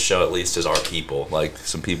watching this show at least is our people. Like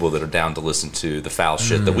some people that are down to listen to the foul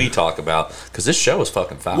shit that we talk about, because this show is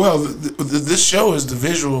fucking foul. Well, this show is the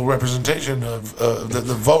visual representation of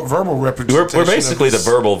the verbal representation. We're basically the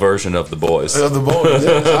verbal version of the boys. Of the boys.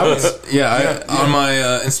 On my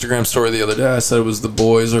Instagram story the other day, I said it was the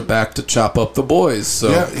boys are back to chop up the boys. So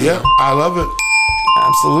yeah, I love it.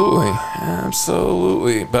 Absolutely.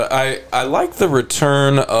 But I like the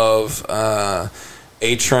return of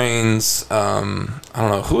A-Train's. I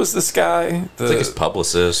don't know, who is this guy? I think his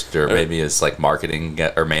publicist or maybe his like marketing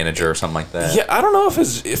or manager or something like that. Yeah, I don't know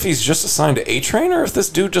if he's just assigned to A-Train or if this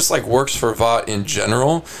dude just like works for Vought in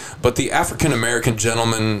general. But the African American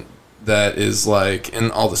gentleman that is like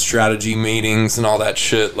in all the strategy meetings and all that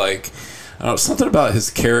shit, like, I don't know, something about his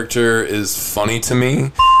character is funny to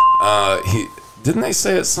me. Didn't they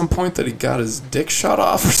say at some point that he got his dick shot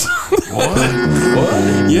off or something?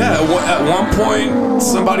 What? Yeah, at one point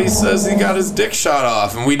somebody says he got his dick shot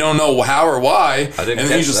off, and we don't know how or why. And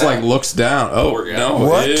then he just like looks down. Oh no!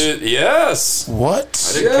 What? Yes.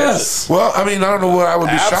 What? Yes. Well, I mean, I don't know what I would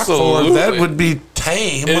be shocked for. That would be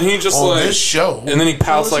tame. And he just on like this show. And then he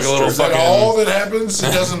pouts like a little fucking. All that happens,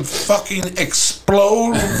 he doesn't fucking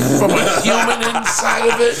explode from a human inside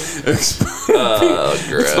of it.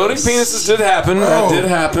 Exploding penises did happen. That did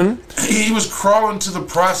happen. He was crawling to the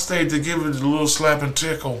prostate to give it a little slap and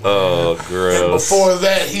tickle. Oh, gross. And before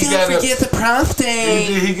that, he Don't forget the prostate.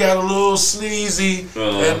 He got a little sneezy.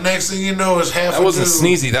 And next thing you know, it's half that a wasn't dude.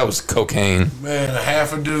 sneezy. That was cocaine. Man, a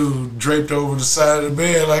half a dude draped over the side of the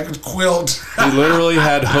bed like a quilt. He literally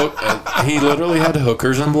had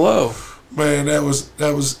hookers and blow. Man, that was.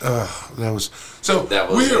 So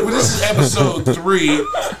this is episode 3.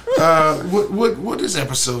 What is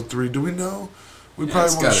episode 3? Do we know? We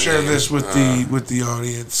probably want to share this with the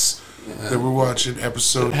audience that we're watching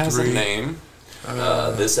episode 3. It has a name.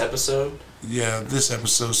 This episode? Yeah, this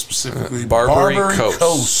episode specifically. Barbary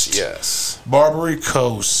Coast. Yes. Barbary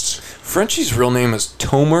Coast. Frenchie's real name is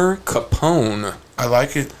Tomer Capone. I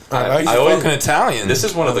like it. He's fucking Italian. This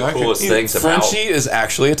is one of the coolest things about... Frenchie is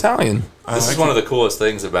actually Italian. This is one of the coolest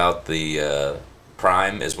things about the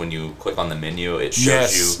Prime is when you click on the menu, it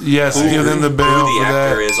shows you give them the bell who the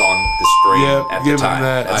actor is on the screen at the time.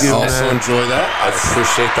 I also enjoy that. I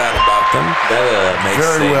appreciate that about them. That makes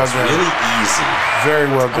things really easy. Very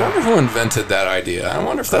well done. I wonder who invented that idea. I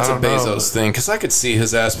wonder if that's a Bezos thing, because I could see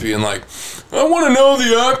his ass being like, I want to know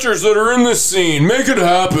the actors that are in this scene. Make it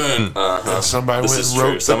happen. Somebody went and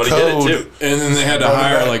wrote Somebody the code. did it too. And then they had to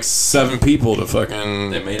hire like 7 people to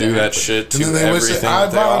fucking do that shit to and then they everything. I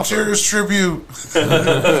volunteer as tribute.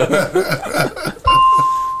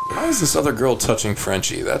 Why is this other girl touching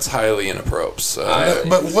Frenchie? That's highly inappropriate.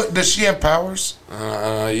 But what does she have powers?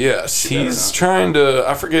 Yes, he's trying to.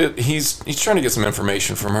 I forget. He's trying to get some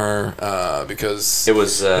information from her because it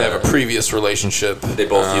was they have a previous relationship. They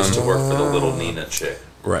both used to work for the little Nina chick.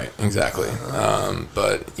 Right. Exactly.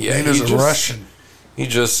 But yeah, Nina's a Russian. He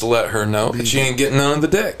just let her know that she ain't getting none of the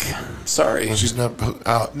dick. Sorry. She's not.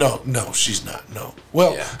 No, she's not. No.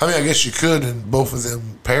 Well, I mean, I guess you could, and both of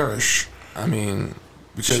them perish. I mean,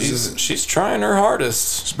 because she's trying her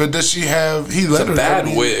hardest. But does she have? It's a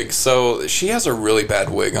bad wig. So she has a really bad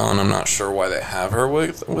wig on. I'm not sure why they have her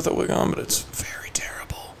with a wig on, but it's very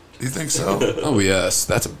terrible. You think so? Oh yes,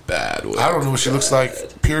 that's a bad wig. I don't know what she looks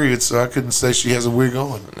like. Period. So I couldn't say she has a wig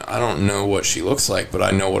on. I don't know what she looks like, but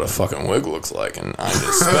I know what a fucking wig looks like, and I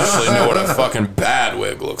especially know what a fucking bad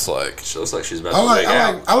wig looks like. She looks like she's about to wig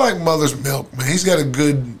out. I like Mother's Milk, man. He's got a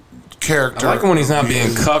good character. I like him when he's not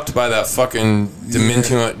being cucked by that fucking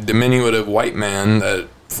diminutive white man that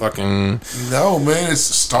fucking no man. It's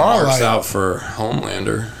Starlight marks out for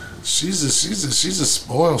Homelander. She's a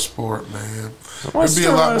spoil sport, man. There'd be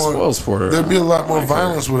a lot more There'd be a lot more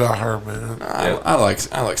violence without her, man. I like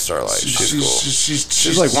Starlight. She's cool.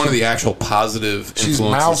 She's like one of the actual positive influences. She's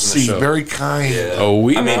mousy, in the show. very kind. Yeah. Oh,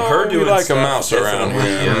 her doing like a mouse around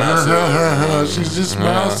here. She's just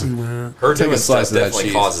mousy, man. Her doing stuff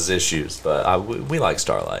definitely causes issues, but we like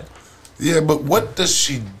Starlight. Yeah, but what does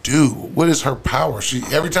she do? What is her power?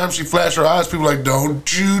 Every time she flashes her eyes, people are like, "Don't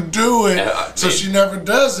you do it!" So she never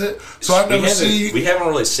does it. So I never see. We haven't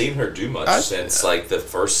really seen her do much since like the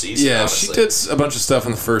first season. Yeah, honestly. she did a bunch of stuff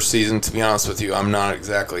in the first season. To be honest with you, I'm not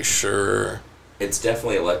exactly sure. It's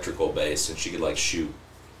definitely electrical based, and she could like shoot.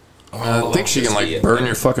 I think she can like burn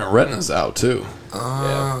your fucking retinas out too.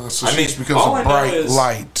 So she's because of bright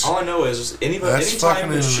light. All I know is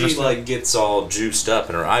anytime that she like gets all juiced up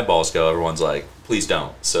and her eyeballs go, everyone's like, please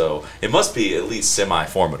don't. So it must be at least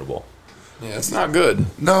semi-formidable. Yeah, it's not good.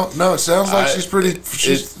 No, it sounds like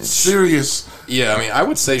she's serious. Yeah, I mean, I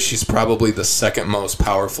would say she's probably the second most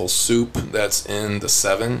powerful soup that's in the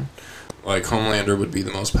 7. Like, Homelander would be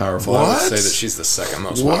the most powerful. What? I would say that she's the second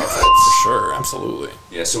most powerful, for sure, absolutely.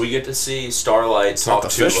 Yeah, so we get to see Starlight It's talk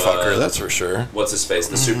not the to fish fucker, that's for sure. What's his face,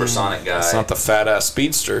 the supersonic guy. It's not the fat-ass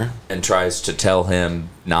speedster. And tries to tell him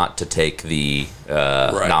not to take the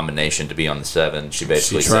nomination to be on the 7. She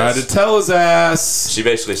basically tried to tell his ass. She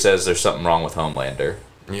basically says there's something wrong with Homelander.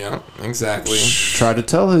 Yeah, exactly. Tried to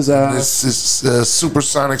tell his ass. This is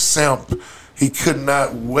supersonic simp. He could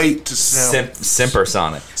not wait to simp.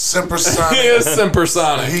 Simpersonic. Simpersonic. He is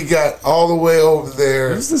Simpersonic. He got all the way over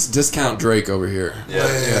there. Who's this Discount Drake over here?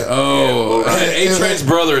 Yeah. Oh, A-Train's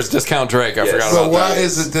brother is Discount Drake. I forgot about that. But why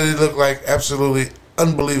is it that they look like absolutely,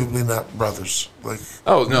 unbelievably not brothers? Like,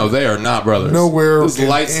 oh no, they are not brothers. Nowhere. This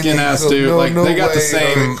light skinned ass dude. They got the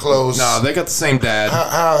same. No, they got the same dad.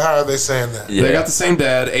 How are they saying that? Yeah. They got the same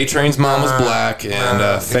dad. A-Train's mom was black,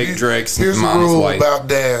 and fake Drake's here's mom the was rule white. about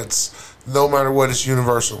dads. No matter what, it's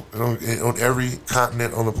universal on every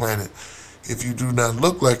continent on the planet. If you do not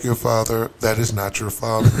look like your father, that is not your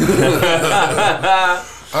father. I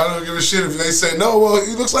don't give a shit if they say, no, well,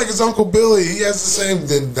 he looks like his Uncle Billy. He has the same.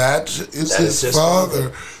 Then that is his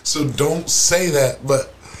father. So don't say that.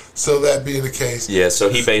 But so that being the case. Yeah, so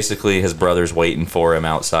he basically, his brother's waiting for him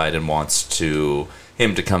outside and wants him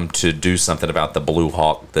to come to do something about the Blue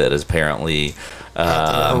Hawk that is apparently...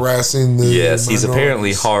 harassing the yes, he's minorities.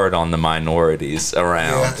 Apparently hard on the minorities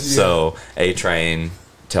around. Yeah. So A-Train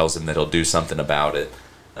tells him that he'll do something about it.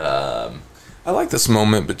 I like this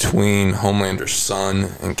moment between Homelander's son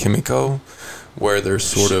and Kimiko, where they're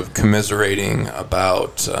sort of commiserating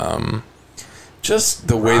about just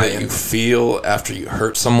the way that you feel after you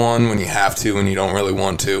hurt someone when you have to and you don't really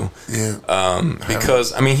want to. Yeah.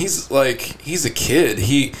 Because I mean, he's a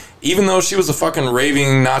kid. Even though she was a fucking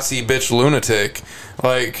raving Nazi bitch lunatic,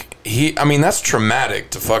 that's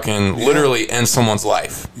traumatic to fucking literally end someone's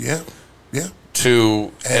life. Yeah. Yeah.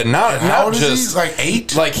 And not just like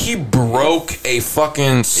 8. Like he broke a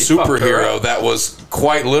fucking superhero that was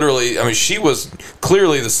quite literally. I mean, she was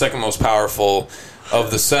clearly the second most powerful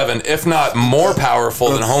of the 7, if not more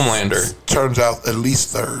powerful than Homelander. Turns out at least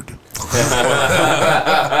third.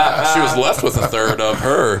 She was left with a third of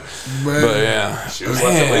her. Man. But yeah, she was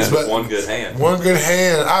left at least with one good hand. One good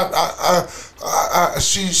hand.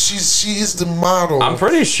 She is the model. I'm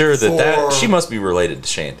pretty sure that she must be related to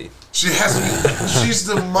Shandy. She has to be. She's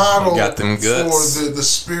the model got them guts. for the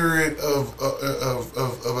spirit of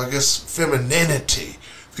I guess femininity.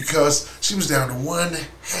 Because she was down to one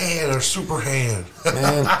hand, or super hand.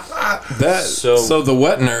 Man, so the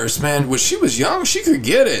wet nurse, man, when she was young, she could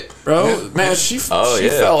get it, bro. Yeah. Man, she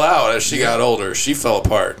fell out as she got older. She fell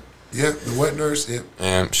apart. Yeah, the wet nurse. Yeah.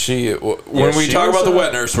 And when we talk about the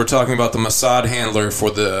wet nurse, we're talking about the Mossad handler for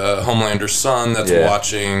the Homelander's son that's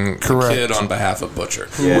watching the kid on behalf of Butcher.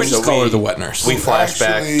 Yeah. We just call her the wet nurse. We flash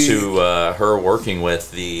back to her working with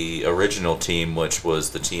the original team, which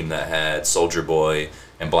was the team that had Soldier Boy.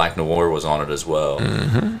 And Black Noir was on it as well.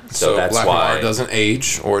 Mm-hmm. So that's Black why Noir doesn't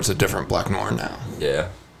age, or it's a different Black Noir now. Yeah.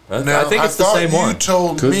 Now, I think it's the same one. You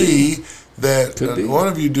told me that one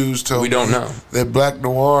of you dudes told me that Black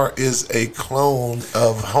Noir is a clone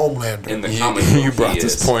of Homelander. In the comic book, you brought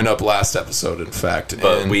this point up last episode, in fact.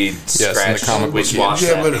 But we scratched in the comic book.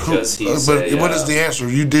 But what is the answer?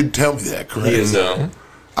 You did tell me that, correct? He is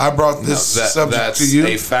I brought this subject to you.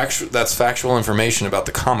 That's factual information about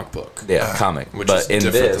the comic book. Yeah, comic. Which but is in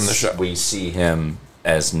different this, than the show. We see him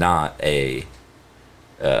as not a.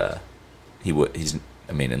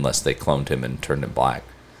 Unless they cloned him and turned him black.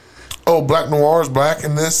 Oh, Black Noir is black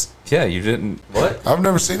in this? Yeah, you didn't. What? I've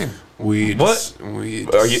never seen him. Are you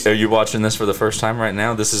watching this for the first time right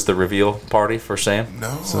now? This is the reveal party for Sam?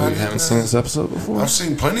 No. So you haven't seen this episode before? I've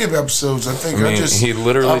seen plenty of episodes. I think he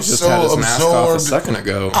literally just had his mask off a second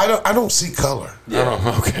ago. I don't see color. Yeah.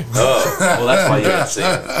 Oh, okay. Oh, well, that's why you haven't seen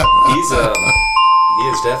him. He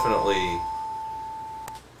is definitely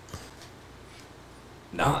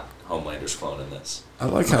not Homelander's clone in this. I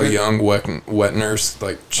like how young wet nurse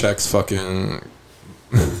checks fucking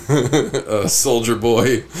Soldier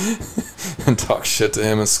Boy and talks shit to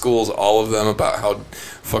him and schools all of them about how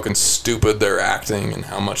fucking stupid they're acting and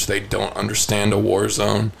how much they don't understand a war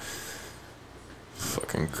zone.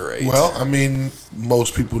 Fucking great. Well, I mean,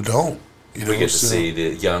 most people don't. You we get to see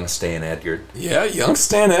the young Stan Edgar. Yeah, young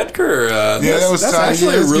Stan Edgar. That's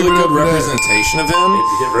actually a really good representation of him.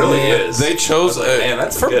 It really is. They chose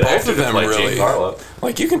that's for a good both of them, really. Giancarlo.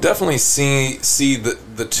 Like, you can definitely see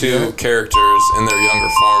the two characters in their younger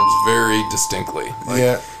forms very distinctly.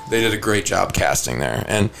 Like, they did a great job casting there.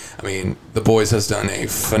 And, I mean, The Boys has done a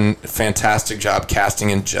fantastic job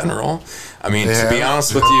casting in general. I mean, to be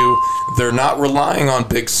honest with you, they're not relying on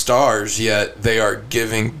big stars, yet they are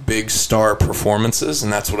giving big star performances,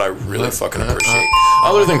 and that's what I really fucking appreciate.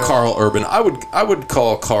 Other than Carl Urban, I would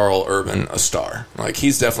call Carl Urban a star. Like,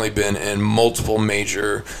 he's definitely been in multiple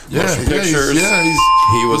major motion pictures.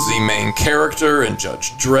 He was the main character in Judge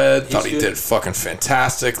Dredd. Thought he did fucking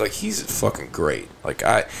fantastic. Like, he's fucking great. Like,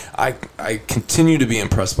 I continue to be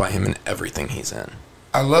impressed by him in everything he's in.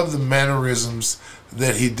 I love the mannerisms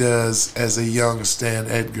that he does as a young Stan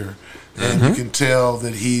Edgar. And you can tell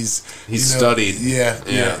that he's studied. Yeah,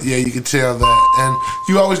 you can tell that. And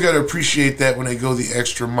you always got to appreciate that when they go the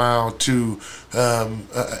extra mile to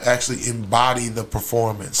actually embody the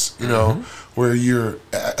performance, you know, where you're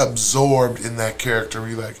absorbed in that character.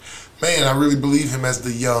 You're like, man, I really believe him as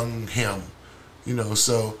the young him, you know.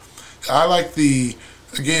 So I like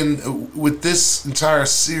again, with this entire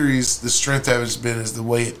series, the strength of it's been is the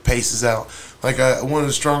way it paces out. Like, one of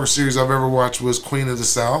the stronger series I've ever watched was Queen of the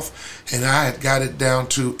South, and I had got it down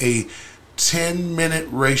to a 10-minute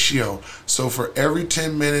ratio. So for every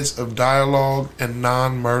 10 minutes of dialogue and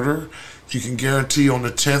non-murder, you can guarantee on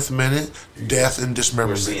the 10th minute, death and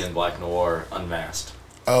dismemberment. We're seeing Black Noir unmasked.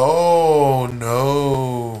 Oh,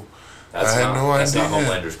 no. That's I had no idea. That's not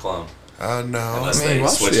Homelander's clone. No. Unless they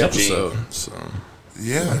switch the episode.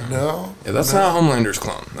 Yeah, no. Yeah, that's not Homelander's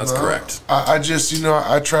clone. That's correct. I just,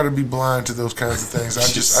 I try to be blind to those kinds of things. I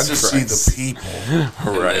just see the people.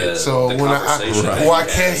 Right. So why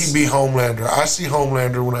can't he be Homelander? I see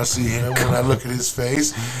Homelander when I see him. When I look at his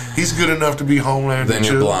face, he's good enough to be Homelander. Then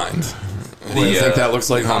you're blind. You think that looks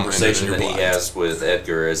like the conversation Homelander, that he has with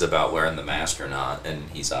Edgar is about wearing the mask or not, and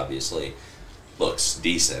he's obviously looks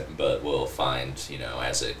decent, but we'll find,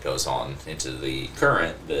 as it goes on into the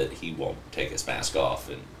current, that he won't take his mask off,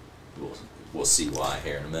 and we'll see why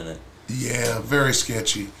here in a minute. Yeah, very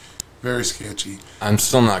sketchy. Very sketchy. I'm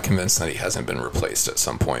still not convinced that he hasn't been replaced at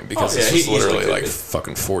some point, because this was literally like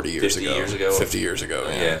fucking 40 years ago. 50 years ago.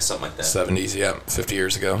 Yeah, something like that. 70s, 50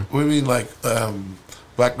 years ago. What do you mean, like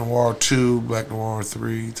Black Noir 2, Black Noir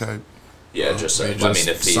 3 type? Yeah, if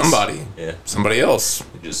he's somebody else.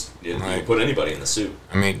 You can put anybody in the suit.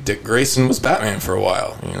 I mean, Dick Grayson was Batman for a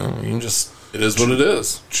while. You can just, it is what it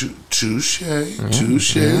is. Touche. Shout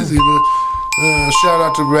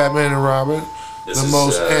out to Batman and Robin. The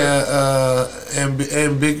most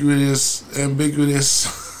ambiguous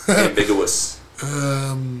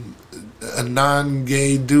a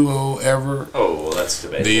non-gay duo ever. Oh, well, that's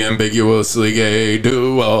debatable. The ambiguously gay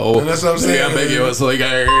duo. And that's what I'm saying. The ambiguously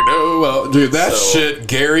gay duo. Dude, that shit,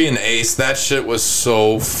 Gary and Ace, that shit was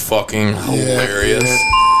so fucking hilarious.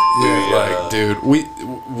 Dude,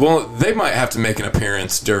 they might have to make an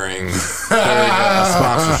appearance during a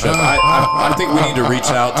sponsorship. I think we need to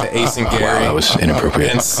reach out to Ace and Gary. That was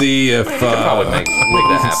inappropriate. And see if we can happen.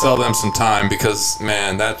 sell them some time, because,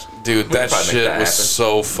 man, that shit was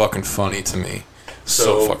so fucking funny to me.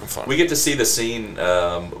 So fucking funny. We get to see the scene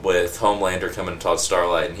with Homelander coming to talk to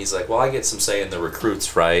Starlight, and he's like, well, I get some say in the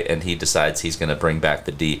recruits, right? And he decides he's going to bring back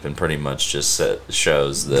the Deep, and pretty much just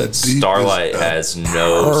shows that Starlight has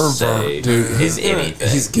no say in anything.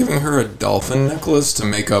 He's giving her a dolphin necklace to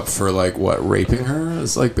make up for, raping her?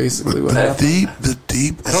 Is, basically what happened. The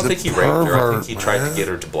Deep is I don't think he raped her. I think he tried to get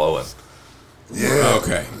her to blow him. Yeah.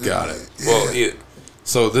 Okay, got it. Well,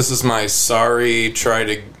 so this is my sorry, try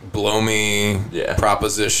to blow me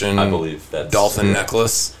proposition. I believe that's dolphin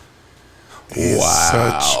necklace. He's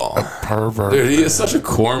such a pervert. Dude, he is such a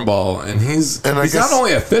cornball, and he's not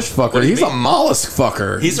only a fish fucker, he's a mollusk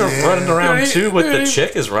fucker. He's running around too with the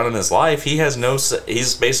chick is running his life. He has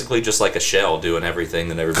he's basically just like a shell doing everything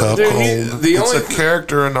that everybody does. It's a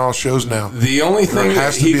character in all shows now. The only thing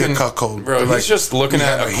has to be a cuckold. Bro, he's just looking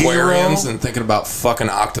at aquariums and thinking about fucking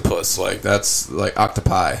octopus. That's like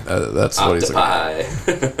octopi. That's what he's looking at.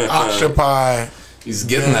 Octopi. He's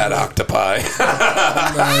getting that octopi.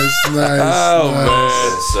 Nice. Oh, man.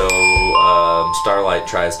 So Starlight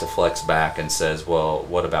tries to flex back and says, well,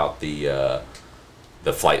 what about the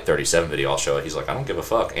Flight 37 video? I'll show it. He's like, I don't give a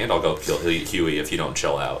fuck, and I'll go kill Huey if you don't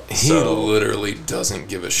chill out. He literally doesn't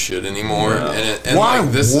give a shit anymore. No. And why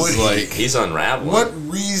this would is he's unraveling. What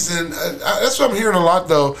reason? That's what I'm hearing a lot,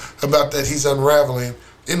 though, about that he's unraveling.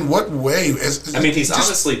 In what way? He's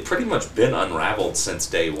honestly pretty much been unraveled since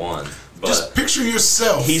day one. just picture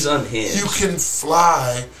yourself. He's unhinged. You can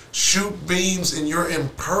fly, shoot beams, and you're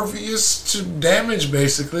impervious to damage,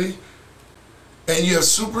 basically. And you have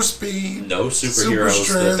super speed. No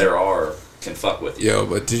superheroes that there are can fuck with you. Yo,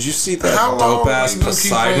 but did you see that dope ass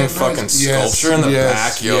Poseidon fucking sculpture in the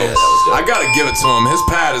back? Yo, I gotta give it to him. His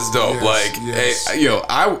pad is dope. Hey, yo,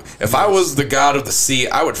 if I was the god of the sea,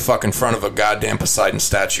 I would fuck in front of a goddamn Poseidon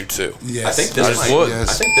statue too. Yes. I think this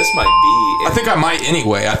might be. I think I might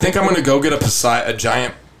anyway. I think I'm gonna go get a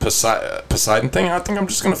giant Poseidon thing. I think I'm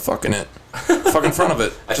just gonna fuck in front of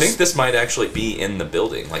it. I think this might actually be in the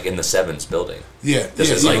building, like in the Sevens building. Yeah, this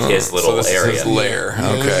is like his little area. His lair.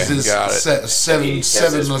 Okay, got it. Seven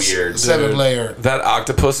layer. That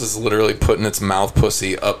octopus is literally putting its mouth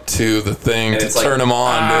pussy up to the thing to turn him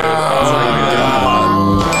on, dude. Oh my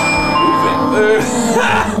god.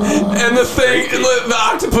 And the thing, the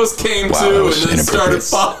octopus came too, and then started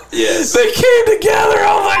falling. Yes, they came together.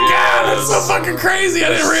 Oh my god, that's so fucking crazy! I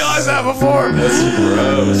didn't realize that before. That's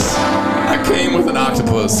gross. I came with an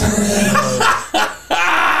octopus.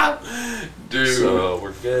 Dude, so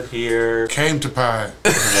we're good here. Came to pie. Man,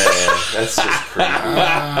 that's just crazy.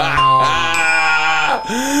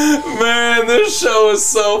 Man, this show is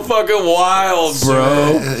so fucking wild,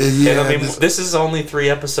 bro. And I mean, this is only 3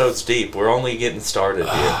 episodes deep. We're only getting started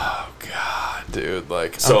here. Oh god, dude!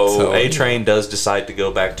 Like, so A-Train does decide to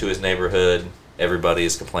go back to his neighborhood. Everybody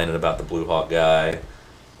is complaining about the Blue Hawk guy.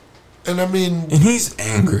 And I mean, and he's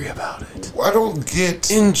angry about it. I don't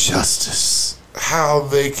get injustice. How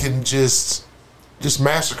they can just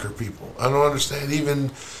massacre people. I don't understand.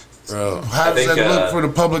 Even how does that look for the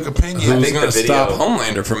public opinion? Who's going to stop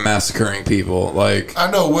Homelander from massacring people? Like, I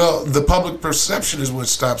know. Well, the public perception is what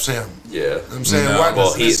stops him. Yeah, I'm saying why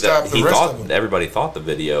does he stop the rest of them? Everybody thought the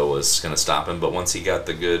video was going to stop him, but once he got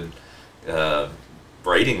the good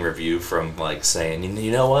rating review from like saying,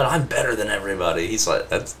 you know what, I'm better than everybody. He's like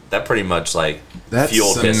that pretty much like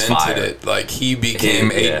fueled his fire. It. Like he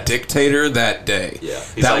became a dictator that day. Yeah,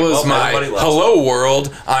 that was my hello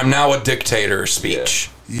world. I'm now a dictator speech.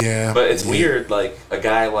 Yeah, but it's weird. Like a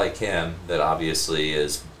guy like him that obviously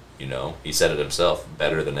is, he said it himself,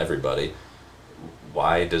 better than everybody.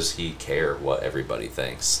 Why does he care what everybody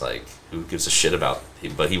thinks? Like, who gives a shit about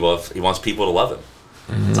him? But he wants people to love him.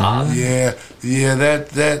 It's odd. Yeah,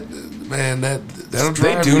 that man, that'll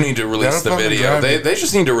drive They do need to release the video. They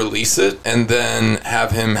just need to release it and then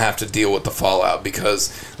have him have to deal with the fallout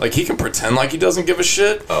because, like, he can pretend like he doesn't give a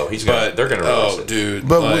shit. Oh, they're gonna release it, dude.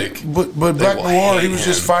 But Black Noir, he was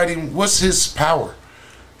just fighting. What's his power?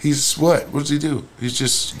 He's what? What does he do? He's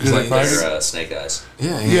just good at fighting. Snake Eyes.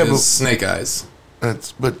 Yeah, but Snake Eyes.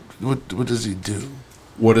 But what does he do?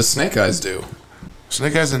 What does Snake Eyes do?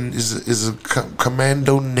 Snake Eyes is a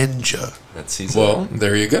commando ninja.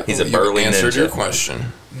 There you go. He's a burly answered ninja. your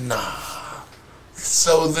question. Nah.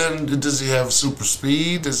 So then, does he have super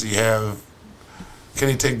speed? Can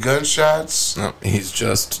he take gunshots? No, he's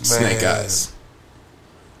just Snake Eyes.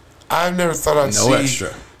 I've never thought I'd see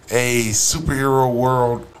a superhero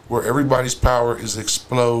world where everybody's power is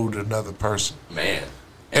explode another person. Man.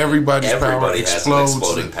 Everybody's power explodes. Has an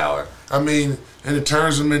exploding power. I mean, and it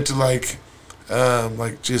turns them into like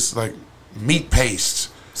meat paste.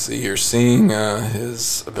 See, you're seeing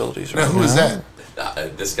his abilities right now. Who is that?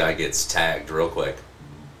 This guy gets tagged real quick.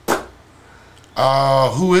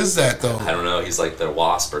 Who is that though? I don't know. He's like the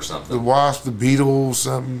Wasp or something. The Wasp, the Beetle,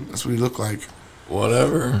 something. That's what he looked like.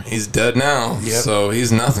 Whatever. He's dead now, so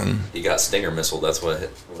he's nothing. He got Stinger missile. That's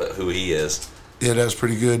who he is. Yeah, that was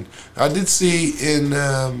pretty good. I did see in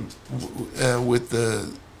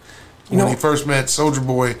when he first met Soldier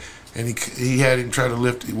Boy, and he had him try to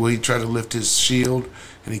lift. Well, he tried to lift his shield,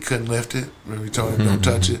 and he couldn't lift it. Remember, he told him don't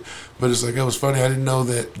touch it. But it's like, it was funny. I didn't know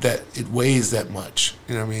that it weighs that much.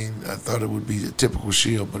 You know what I mean? I thought it would be a typical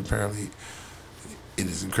shield, but apparently it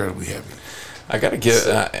is incredibly heavy. I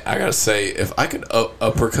gotta say, if I could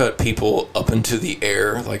uppercut people up into the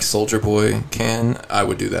air like Soldier Boy can, I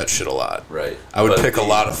would do that shit a lot. Right. I would pick a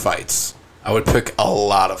lot of fights.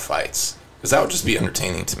 Because that would just be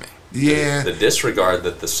entertaining to me. Yeah. The disregard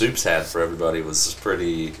that the Supes had for everybody was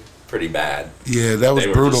pretty bad. Yeah, that was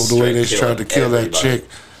brutal. The way they tried to kill that chick,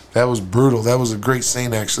 that was brutal. That was a great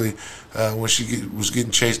scene actually, when she was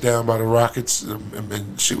getting chased down by the rockets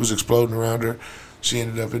and shit was exploding around her. She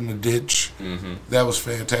ended up in the ditch. Mm-hmm. That was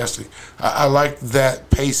fantastic. I liked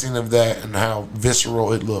that pacing of that and how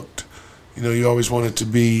visceral it looked. You always want it to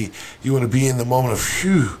be. You want to be in the moment of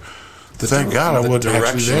phew. Thank God I wasn't actually there.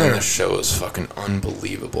 The direction of the show is fucking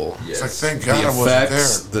unbelievable. Yes. It's like, thank God I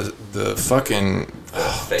wasn't there. The fucking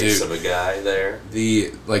face of a guy there.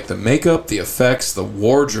 The makeup, the effects, the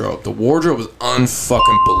wardrobe. The wardrobe was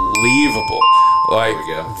unfucking believable. Like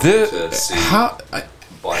this,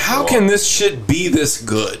 how can this shit be this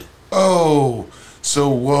good? Oh, so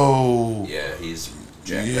whoa. Yeah, he's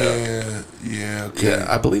jacked up. Yeah, okay. Yeah,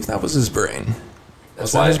 I believe that was his brain.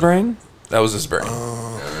 Was that his brain? That was his brain.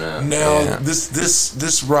 Now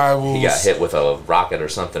this rival, he got hit with a rocket or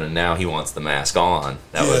something, and now he wants the mask on.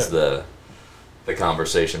 That was the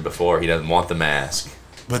conversation before. He doesn't want the mask.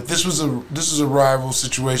 But this is a rival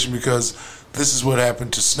situation because this is what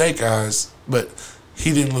happened to Snake Eyes, but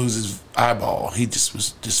he didn't lose his eyeball. He just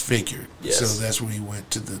was disfigured. Yes. So that's when he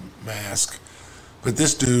went to the mask. But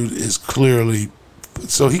this dude is clearly,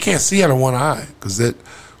 so he can't see out of one eye because that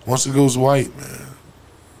once it goes white, man,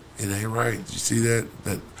 it ain't right. You see that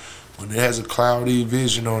when it has a cloudy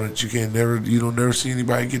vision on it, you don't never see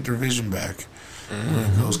anybody get their vision back. When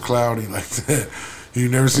it goes cloudy like that. You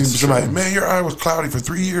never seen somebody, man, your eye was cloudy for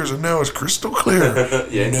 3 years and now it's crystal clear.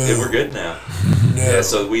 We're good now. Yeah,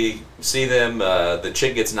 so we see them, the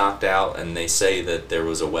chick gets knocked out, and they say that there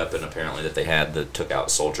was a weapon apparently that they had that took out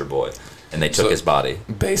Soldier Boy, and they took his body.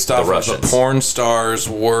 Based off of the porn star's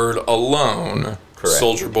word alone, correct.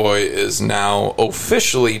 Soldier Boy is now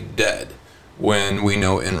officially dead, when we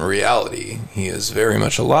know in reality he is very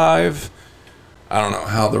much alive. I don't know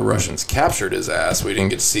how the Russians captured his ass. We didn't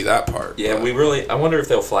get to see that part. Yeah, I wonder if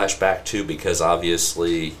they'll flash back too, because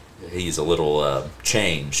obviously he's a little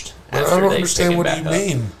changed. But I don't understand what you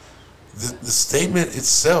mean. The statement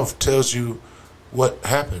itself tells you what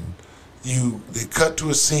happened. They cut to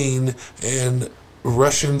a scene and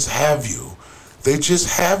Russians have you. They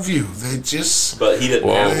just have you. But he didn't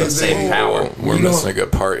have the same power. We're missing a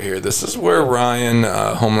good part here. This is where Ryan,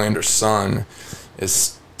 Homelander's son,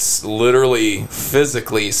 is literally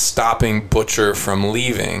physically stopping Butcher from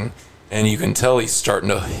leaving, and you can tell he's starting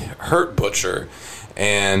to hurt Butcher,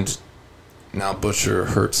 and now Butcher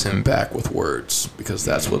hurts him back with words, because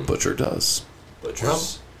that's what Butcher does. Well,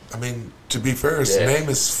 I mean, to be fair, his name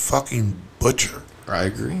is fucking Butcher. I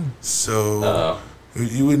agree. So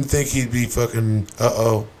you wouldn't think he'd be fucking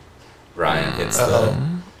Ryan hits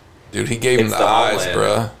dude, he gave him the eyes,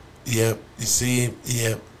 bruh. Yep. You see?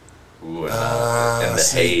 Yep. Ooh, and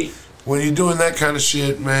the hate. When you're doing that kind of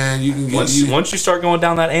shit, man, you can get once you start going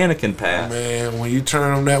down that Anakin path. Man, when you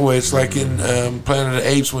turn them that way, it's like in Planet of the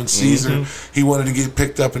Apes when Caesar he wanted to get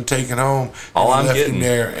picked up and taken home. All I'm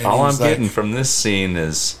getting from this scene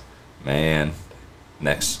is, man,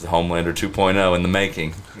 next Homelander 2.0 in the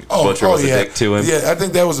making. Butcher was a dick to him. Yeah, I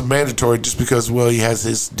think that was mandatory just because, he has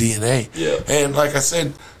his DNA. Yeah. And like I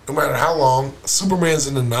said, no matter how long, Superman's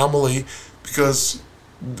an anomaly because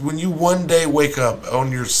when you one day wake up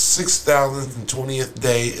on your 6,020th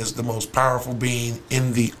day as the most powerful being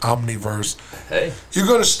in the Omniverse, you're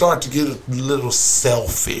going to start to get a little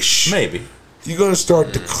selfish. Maybe. You're going to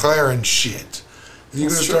start declaring shit. You're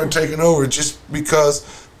going to start taking over just because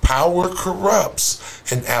power corrupts,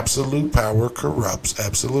 and absolute power corrupts,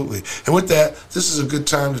 absolutely. And with that, this is a good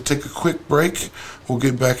time to take a quick break. We'll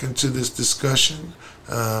get back into this discussion.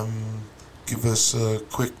 Give us a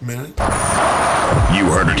quick minute. You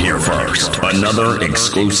heard it here first. Another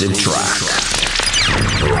exclusive track.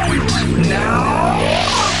 Right now.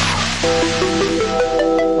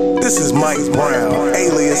 This is Mike Brown,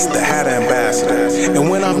 alias the Hat Ambassador. And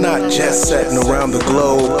when I'm not jet setting around the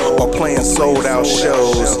globe or playing sold out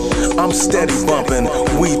shows, I'm steady bumping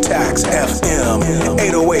WeTax FM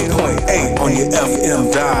 808.8 on your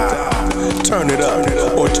FM dial. Turn it up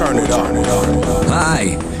or turn it off.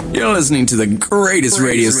 Hi. You're listening to the greatest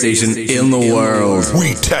radio station in the world.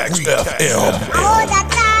 WeTax FM.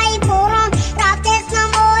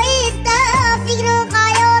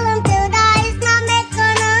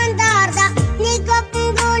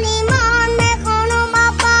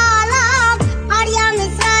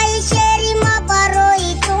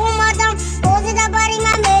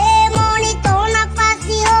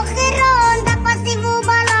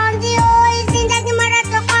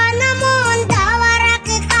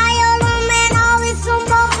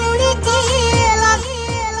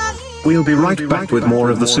 We'll be right back with more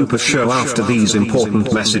of the Super Show after these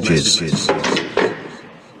important messages.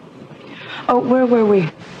 Oh, where were we?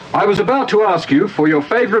 I was about to ask you for your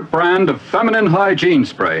favorite brand of feminine hygiene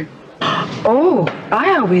spray. Oh,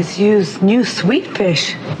 I always use New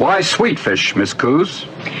Sweetfish. Why Sweetfish, Miss Coos?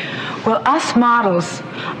 Well, us models,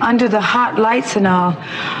 under the hot lights and all,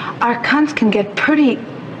 our cunts can get pretty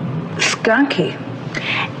skunky.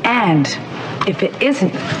 And if it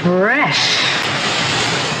isn't fresh,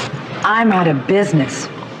 I'm out of business.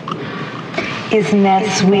 Isn't that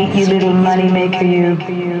sweet, you little moneymaker, you?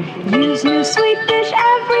 Use new sweet fish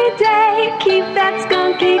every day. Keep that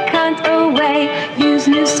skunky cunt away. Use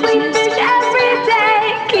new sweet fish every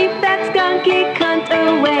day. Keep that skunky cunt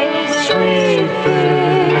away. Sweet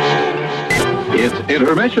fish. It's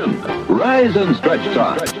intermission. Rise and stretch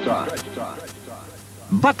time.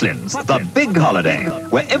 Butlins, the big holiday,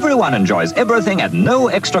 where everyone enjoys everything at no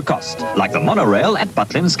extra cost, like the monorail at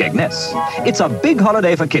Butlins Skegness. It's a big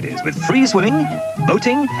holiday for kiddies with free swimming,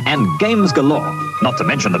 boating, and games galore, not to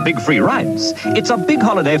mention the big free rides. It's a big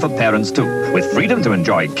holiday for parents too, with freedom to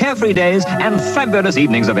enjoy carefree days and fabulous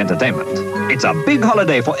evenings of entertainment. It's a big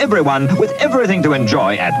holiday for everyone with everything to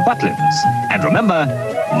enjoy at Butlins. And remember,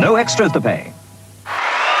 no extras to pay.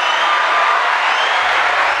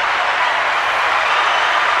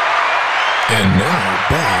 And now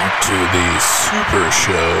back to the Super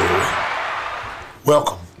Show.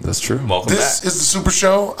 Welcome. That's true. Welcome This back. is the Super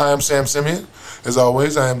Show. I am Sam Simeon. As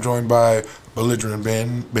always, I am joined by belligerent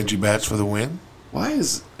Benji Batch for the win. Why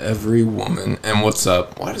is every woman, and what's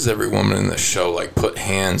up, why does every woman in this show, like, put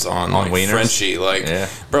hands on like, wieners? Frenchie? Like,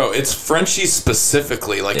 bro, it's Frenchie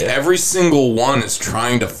specifically. Like, Yeah. every single one is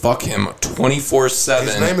trying to fuck him 24/7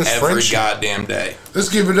 His name is every Frenchie. goddamn day. Let's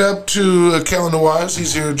give it up to Kellen Wise.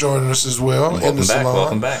 He's here joining us as well in the salon.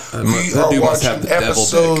 Welcome back. We That are dude must have watching the devil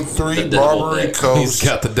episode dick. 3, The devil Barbary dick. Coast He's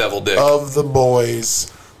got the devil dick. of the Boys,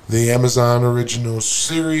 the Amazon original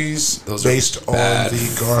series Those are based on bad,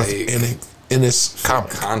 the Garth fake Ennis comic.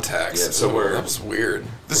 contacts. Yeah, so we're- that was weird.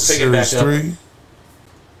 This we're is picking back series up. 3,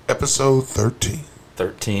 episode 13.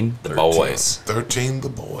 13, the boys. 13, the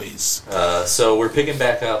Boys. So we're picking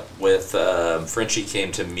back up with Frenchie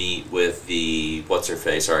came to meet with the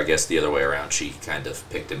what's-her-face, or I guess the other way around. She kind of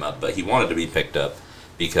picked him up, but he wanted to be picked up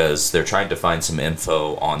because they're trying to find some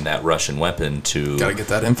info on that Russian weapon to Gotta get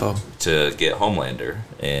that info. to get Homelander,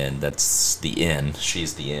 and that's the N.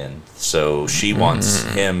 She's the N. So she wants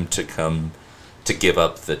him to come to give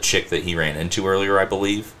up the chick that he ran into earlier, I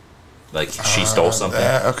believe. Like she stole something.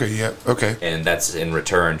 Okay, yeah, okay. And that's in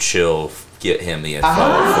return, she'll get him the info for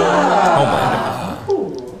Homelander.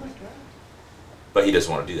 But he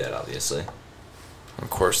doesn't want to do that, obviously. Of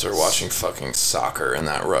course, they're watching fucking soccer in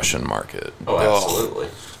that Russian market. Oh, absolutely.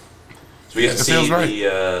 So we get to It feels see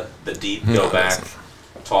right. the Deep go back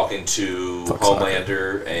talking to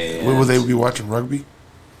Homelander and Where will they be watching rugby?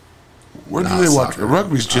 Where do Not they watch? soccer.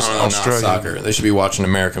 Rugby's just I don't know, not Australia. soccer. They should be watching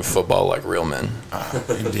American football like real men.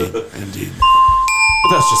 Indeed, indeed. But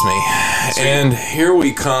that's just me. And here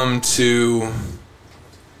we come to,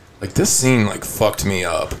 like, this scene like fucked me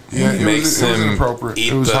up. Yeah, He makes it was him inappropriate.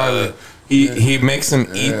 eat It was the. highly- He makes him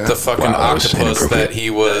eat the fucking Wow, that was octopus inappropriate. that he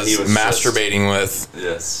was he was masturbating with.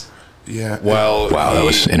 yes. Yeah. Well, Wow, that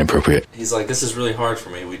was inappropriate. He's like, this is really hard for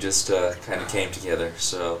me. We just kind of came together,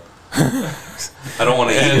 so I don't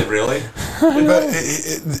want to eat it, really. But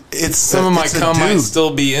it's some of my it's a cum might dude.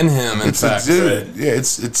 still be in him. In It's fact, a dude. Yeah,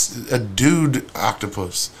 it's a dude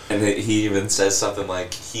octopus. And he even says something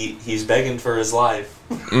like, he's begging for his life.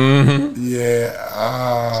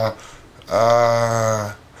 Yeah.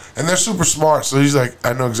 And they're super smart, so he's like,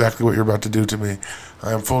 I know exactly what you're about to do to me.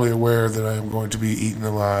 I am fully aware that I am going to be eaten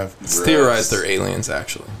alive. It's theorized they're aliens,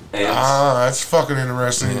 actually. That's fucking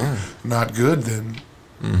interesting. Yeah. Not good, then.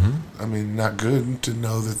 I mean, not good to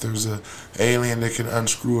know that there's a alien that can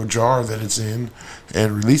unscrew a jar that it's in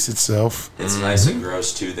and release itself. It's nice and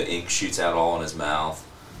gross, too. The ink shoots out all in his mouth.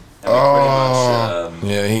 I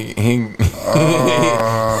mean,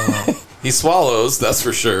 pretty much, He swallows, that's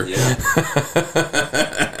for sure. yeah.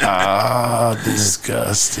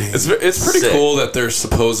 Disgusting. It's pretty Sick. cool that they're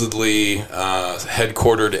supposedly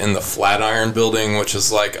headquartered in the Flatiron Building, which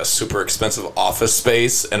is like a super expensive office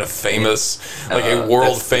space and a famous, like a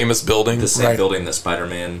world famous building. The same building that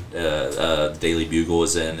Spider-Man, Daily Bugle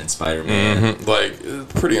was in Spider-Man. Like,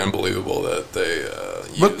 it's pretty unbelievable that they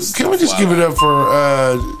But use can the we just give it Flatiron. up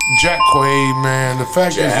for Jack Quaid, man? The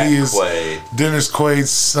fact that Jack he is Quaid. Dennis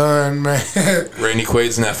Quaid's son, man. Randy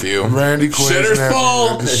Quaid's nephew. Randy Quaid's Shitter's nephew.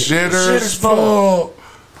 full. The Shitter's full.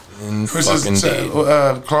 In This fucking is, deed.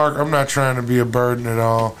 Clark, I'm not trying to be a burden at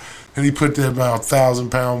all. And he put that about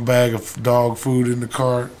 1,000-pound bag of dog food in the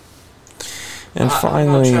cart. And I'm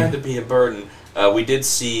finally, not trying to be a burden. We did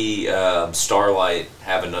see Starlight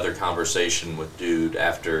have another conversation with Dude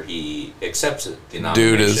after he accepts the nomination.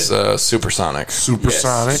 Dude is supersonic.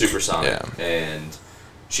 Supersonic. Yes, supersonic. Yeah. And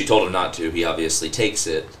she told him not to. He obviously takes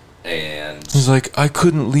it. And he's like, I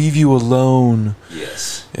couldn't leave you alone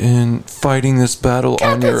yes. in fighting this battle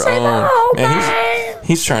on your own. Man,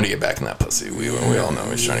 he's trying to get back in that pussy. We all know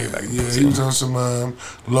he's trying to get back in the Yeah, pussy. he was on some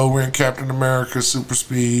low-rent Captain America super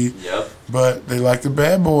speed. Yep. but they like the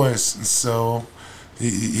bad boys, and so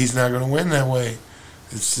he's not going to win that way.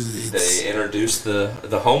 They introduced the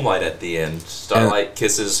Homelight at the end. Starlight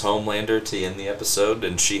kisses Homelander to end the episode,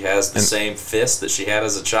 and she has the same fist that she had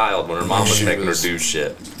as a child when her mom was making her do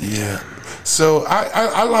shit. Yeah. So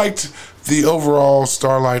I liked the overall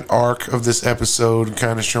Starlight arc of this episode,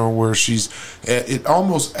 kind of showing where she's. It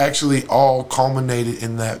almost actually all culminated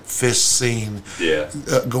in that fist scene. Yeah.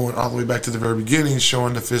 Going all the way back to the very beginning,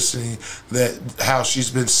 showing the fist scene, that how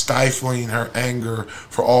she's been stifling her anger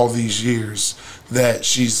for all these years. That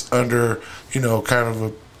she's under, kind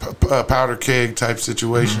of a powder keg type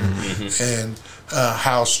situation, and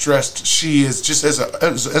how stressed she is just as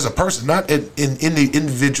a person, not in the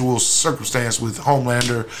individual circumstance with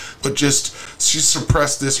Homelander, but just she's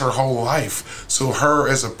suppressed this her whole life. So her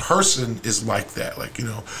as a person is like that,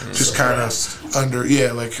 just kind of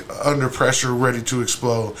under pressure, ready to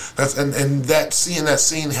explode. And that seeing that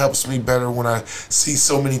scene helps me better when I see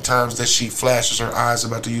so many times that she flashes her eyes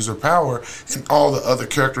about to use her power, and all the other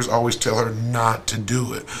characters always tell her not to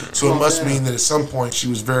do it. So it must mean that at some point she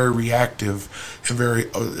was very reactive and very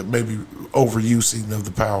maybe overusing of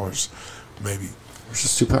the powers, maybe. Which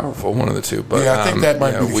is too powerful, one of the two. But I think that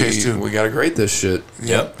might be the case too. We gotta grade this shit.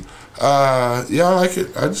 Yep. I like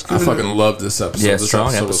it. I fucking love this episode. Yeah, this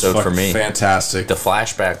strong episode was for me. Fantastic. The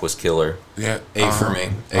flashback was killer. Yeah, A for me.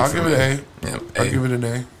 I'll give it an A. Yeah, I'll give it an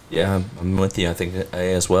A. Yeah, I'm with you. I think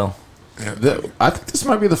A as well. Yeah. I think this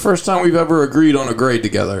might be the first time we've ever agreed on a grade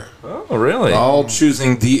together. Oh, really? All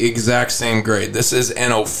choosing the exact same grade. This is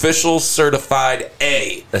an official certified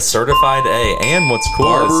A. A certified A. And what's cool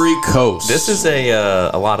Barbary Coast. This is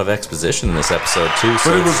a lot of exposition in this episode, too.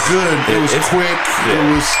 So but it was good. It was quick. Yeah.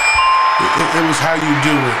 It was how you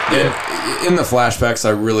do it. Yeah. In the flashbacks,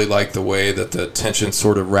 I really liked the way that the tension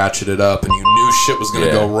sort of ratcheted up, and you knew shit was going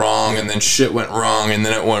to go wrong, and then shit went wrong, and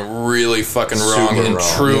then it went really fucking wrong in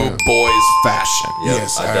true boys fashion. Yep,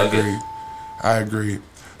 yes, I agree. I agree.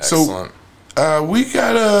 Excellent. So, we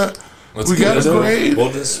got a grade.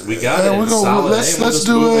 We got it.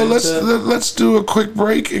 Let's do a quick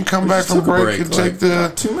break and come back from break and take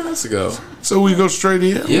the 2 minutes ago. So we go straight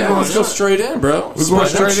in. Yeah, let's go straight in, bro. We're going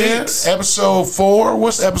straight in. Episode 4.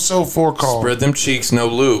 What's episode 4 called? Spread them cheeks, no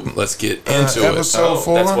lube. Let's get into it. Episode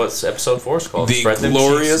 4. That's what episode 4 is called. The Spread them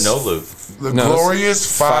glorious, cheeks, no lube. The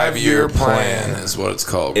glorious 5-year plan is what it's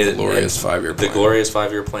called. Glorious 5-year plan. The glorious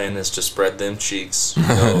 5-year plan is to spread them cheeks,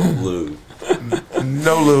 no lube.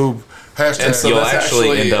 No lube. And so you'll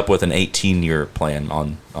actually end up with an 18-year plan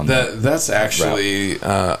on that. That's actually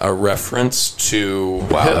a reference to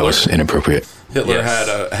Hitler. That was inappropriate. Hitler had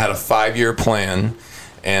a 5-year plan,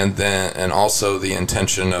 and also the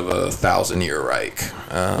intention of a 1,000-year Reich.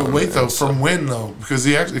 But wait though, from when though? Because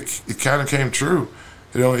it kind of came true.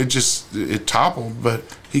 It toppled, but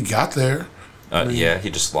he got there. He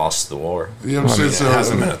just lost the war. You know what I'm saying? It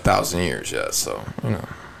hasn't been 1,000 years yet, so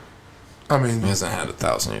I mean, he hasn't had a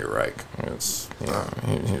 1,000-year Reich. He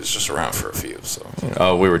was just around for a few. So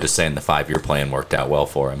oh, we were just saying the 5-year plan worked out well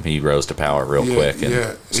for him. He rose to power real quick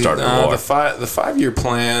and started the war. The 5-year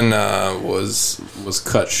plan was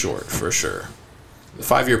cut short for sure. The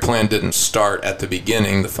 5-year plan didn't start at the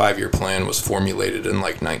beginning. The 5-year plan was formulated in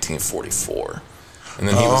 1944, and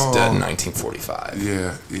then he was dead in 1945.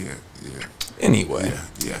 Yeah. Anyway,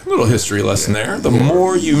 little history lesson there. The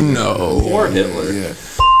more you know. Poor Hitler. Yeah.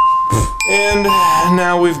 And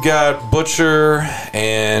now we've got Butcher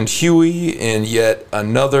and Huey in yet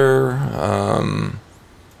another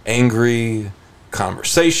angry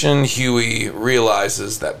conversation. Huey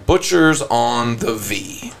realizes that Butcher's on the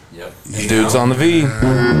V. Yep. Dude's on the V.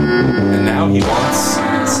 And now he wants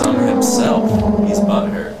some himself. He's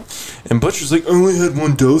butthurt. And Butcher's like, I only had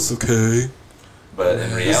one dose, okay? But in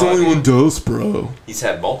reality, it's only one dose, bro. He's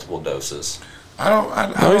had multiple doses. No,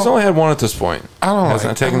 he's only had one at this point.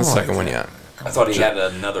 Hasn't taken the second one yet. I thought he had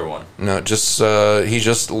another one. No, he just eye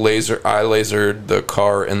lasered the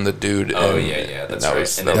car and the dude. Oh yeah, that's right.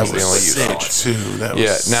 That was the only usage.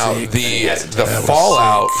 Now the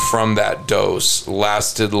fallout from that dose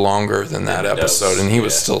lasted longer than that episode, and he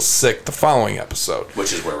was still sick the following episode,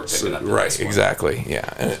 which is where we're picking up. Right, exactly.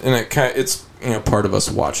 Yeah, and it's part of us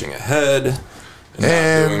watching ahead.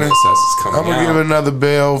 And I'm gonna give another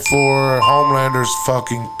bell for Homelander's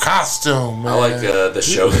fucking costume, man. I like the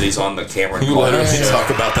show that he's on, the Cameron. You literally talk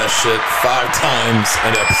about that shit 5 times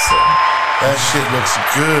an episode. That shit looks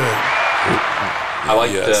good.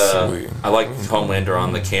 I like Homelander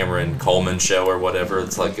on the Cameron Coleman show or whatever.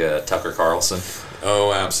 It's like Tucker Carlson.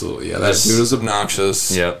 Oh, absolutely. Yeah, that dude is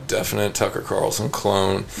obnoxious. Yep. Definite Tucker Carlson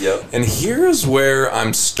clone. Yep. And here's where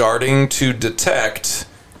I'm starting to detect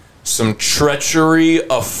some treachery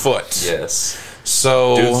afoot. Yes.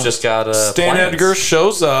 So dude's just got Stan plans. Edgar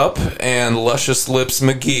shows up, and Luscious Lips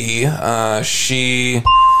McGee,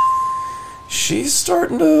 she's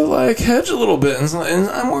starting to like hedge a little bit, and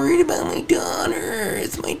I'm worried about my daughter.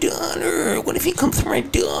 It's my daughter. What if he comes for my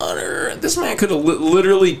daughter? This man could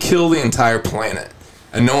literally kill the entire planet,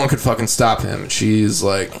 and no one could fucking stop him. She's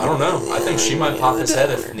like, I don't know. I think she might pop his head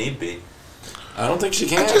if need be. I don't think she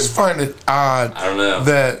can. I just find it odd I don't know.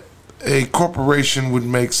 that a corporation would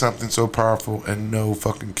make something so powerful and no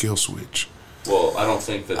fucking kill switch. Well, I don't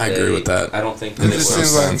think that I agree with that. I don't think that It just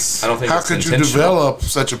seems like, I don't think how it's could you intentional. develop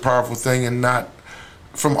such a powerful thing and not,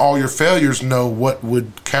 from all your failures, know what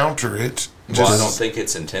would counter it? Well, I don't think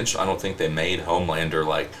it's intentional. I don't think they made Homelander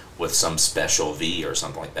like with some special V or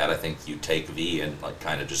something like that. I think you take V and like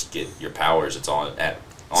kind of just get your powers. It's on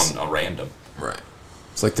a random. Right.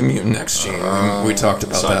 It's like the mutant X gene. We talked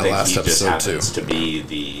about So that I think last he just episode too. happens to be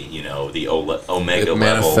the Omega It level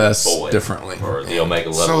manifests boy differently. or the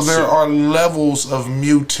Omega So level. there are levels of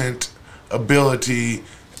mutant ability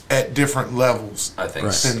at different levels. I think.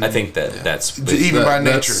 Right. I think that's even by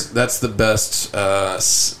nature. That's the best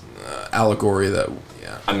allegory that.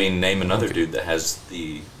 Yeah. I mean, name another dude that has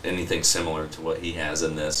anything similar to what he has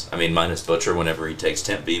in this. I mean, minus Butcher whenever he takes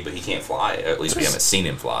Temp V, but he can't fly. At least we haven't seen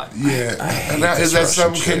him fly. Yeah. Now, is that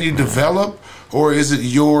something can you develop, or is it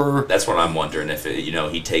your? That's what I'm wondering if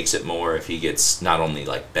he takes it more, if he gets not only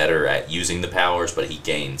like better at using the powers, but he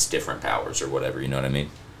gains different powers or whatever. You know what I mean?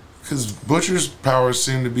 Because Butcher's powers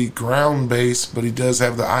seem to be ground based, but he does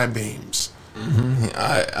have the eye beams. Mm-hmm.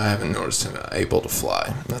 I haven't noticed him able to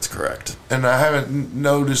fly. That's correct. And I haven't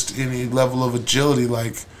noticed any level of agility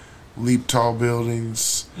like leap tall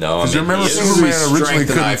buildings. No, because remember he has Superman originally strength and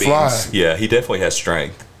couldn't eye-beams. fly. Yeah, he definitely has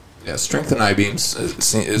strength. Yeah, strength and eye beams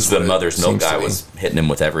is The what it mother's milk seems to guy be. was hitting him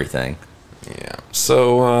with everything. Yeah.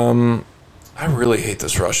 So I really hate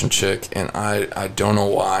this Russian chick, and I don't know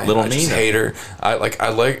why. Little I just Nina. hate her.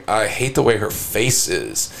 I hate the way her face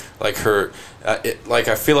is. Like her, I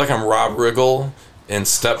feel like I'm Rob Riggle in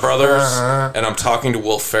Step Brothers, and I'm talking to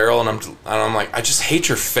Will Ferrell, and I'm like, I just hate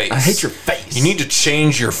your face. I hate your face. You need to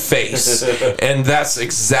change your face. And that's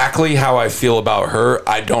exactly how I feel about her.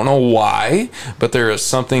 I don't know why, but there is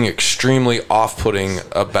something extremely off-putting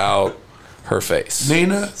about her face.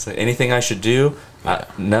 Nina? So anything I should do?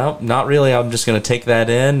 No, not really. I'm just going to take that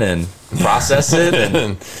in and process it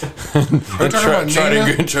and try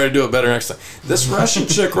to do it better next time. This Russian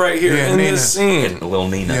chick right here in Nina. this scene, little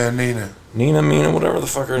Nina. Yeah, Nina. Mina, whatever the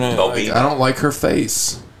fuck her name. Velveeta. I don't like her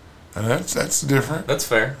face. That's different. That's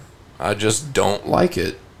fair. I just don't like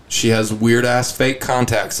it. She has weird ass fake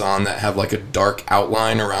contacts on that have like a dark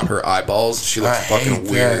outline around her eyeballs. She looks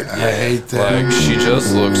fucking weird. I hate that. Like she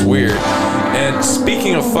just looks weird. And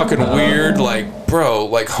speaking of fucking weird, like bro,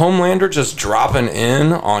 like Homelander just dropping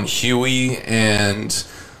in on Huey and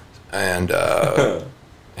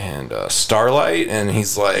Starlight, and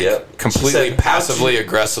he's like completely said, passively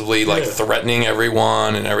aggressively like threatening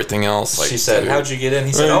everyone and everything else. Like She said, dude, "How'd you get in?"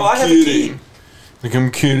 He said, I'm "Oh, I have a key." kidding. Like,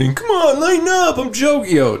 I'm kidding. Come on, lighten up. I'm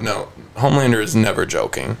joking. Yo, no. Homelander is never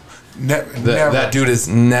joking. Never. That dude is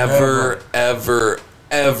never, ever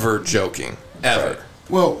joking. Ever.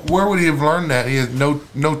 Well, where would he have learned that? He has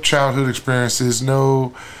no childhood experiences,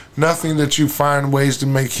 nothing that you find ways to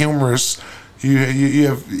make humorous. You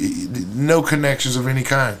have no connections of any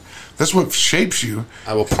kind. That's what shapes you.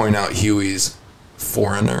 I will point out Huey's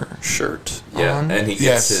foreigner shirt. Yeah, on. and he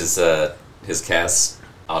gets his cast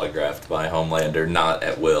autographed by Homelander, not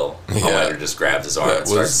at will. Homelander just grabs his arm That and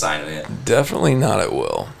starts was signing it. Definitely not at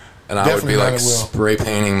will. And I would Definitely be not like at will. spray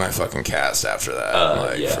painting my fucking cast after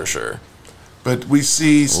that. For sure. But we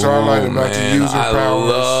see Starlight Ooh, about man, to use her I powers.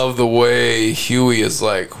 love the way Huey is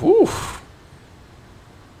like, whew.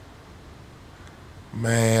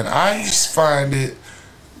 Man, I just find it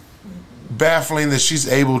baffling that she's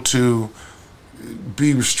able to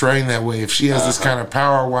be restrained that way. If she has this kind of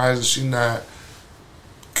power, why is she not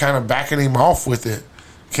kind of backing him off with it?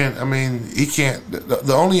 He can't.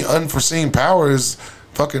 The only unforeseen power is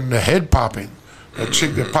fucking the head popping. That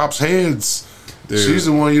chick that pops heads. Dude. She's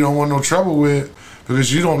the one you don't want no trouble with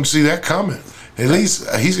because you don't see that coming. At least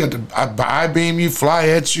he's got the eye beam you, fly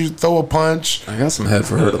at you, throw a punch. I got some head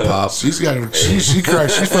for her to pop. She's got she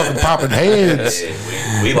cracks. She's fucking popping heads.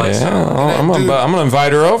 We like I'm gonna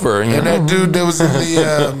invite her over. And that dude that was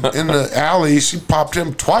in the alley, she popped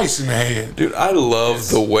him twice in the head. Dude, I love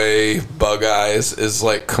the way Bug Eyes is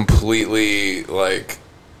like completely like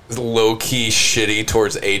low-key shitty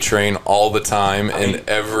towards A-Train all the time in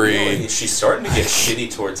every... Really, she's starting to get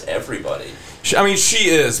shitty towards everybody. I mean, she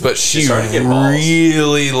is, but she starting to get balls.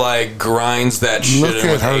 really, like, grinds that shit Look in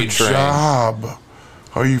at with her A-Train. job.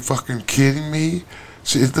 Are you fucking kidding me?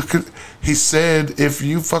 He said if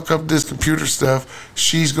you fuck up this computer stuff,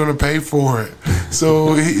 she's gonna pay for it.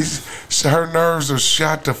 So her nerves are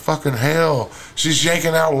shot to fucking hell. She's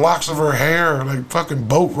yanking out locks of her hair like fucking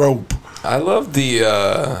boat rope. I love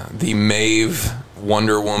the Maeve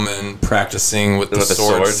Wonder Woman practicing with the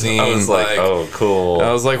sword scene. I was like, oh, cool.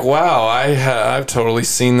 I was like, wow, I've totally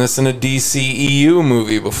seen this in a DCEU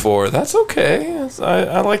movie before. That's okay.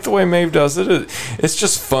 I like the way Maeve does it. It's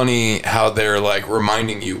just funny how they're like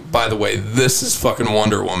reminding you, by the way, this is fucking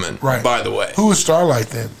Wonder Woman. Right. By the way. Who is Starlight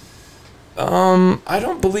then? I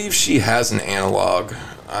don't believe she has an analog.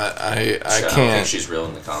 I don't can't. think she's real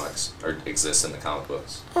in the comics or exists in the comic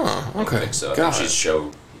books. Oh, okay. I think so. I God. think she's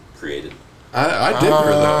show created. I dig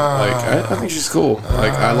her though. Like I think she's cool.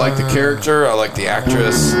 Like I like the character. I like the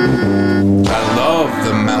actress. I love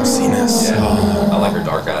the mousiness. Yeah. I like her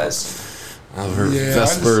dark eyes. I love her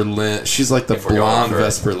Vesper Lynn. She's like the blonde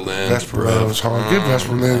Vesper Lynn. Vesper Lynn was hard. Give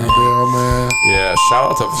Vesper Lynn a bell, man. Yeah,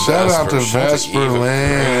 shout out to Vesper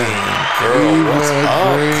Lynn. Girl, what's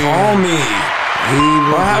up? Call me.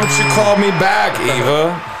 Why haven't you called me back,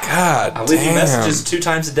 Eva? God I leave you messages 2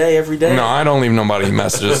 times a day, every day. No, I don't leave nobody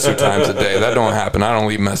messages 2 times a day. That don't happen. I don't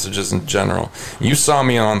leave messages in general. You saw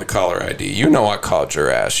me on the caller ID. You know I called your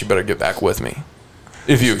ass. You better get back with me.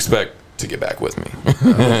 If you expect to get back with me.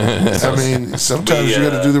 I mean, sometimes you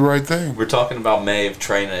got to do the right thing. We're talking about Maeve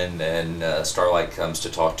training, and Starlight comes to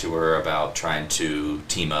talk to her about trying to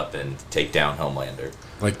team up and take down Homelander.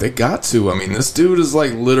 Like, they got to. I mean, this dude is,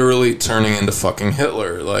 like, literally turning into fucking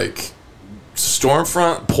Hitler. Like,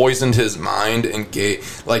 Stormfront poisoned his mind and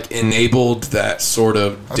enabled that sort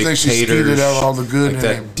of dictator. I think she skeeted out all the good like in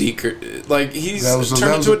that him. He's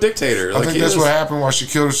turned into a dictator. I think that's what happened while she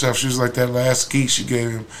killed herself. She was like, that last skeet she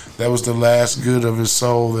gave him, that was the last good of his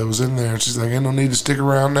soul that was in there. And she's like, ain't no need to stick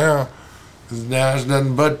around now. Now it's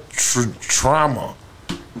nothing but trauma.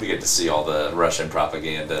 We get to see all the Russian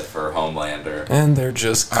propaganda for Homelander. And they're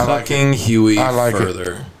just cucking Huey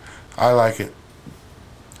further. I like it.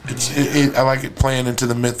 I like it playing into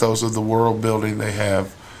the mythos of the world building they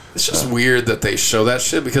have. It's just weird that they show that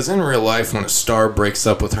shit, because in real life, when a star breaks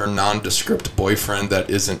up with her nondescript boyfriend that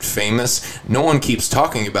isn't famous, no one keeps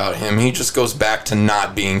talking about him. He just goes back to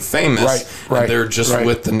not being famous. Right. And they're just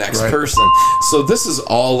with the next person. So this is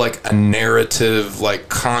all like a narrative, like,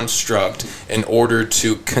 construct in order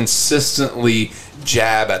to consistently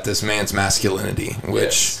jab at this man's masculinity,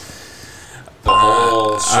 which...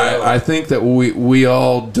 I think that we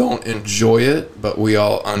all don't enjoy it, but we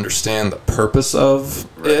all understand the purpose of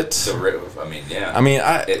it. I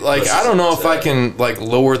don't know if I can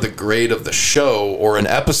lower the grade of the show or an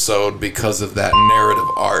episode because of that narrative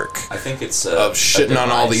arc. I think it's of shitting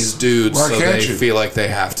on all these dudes so they feel like they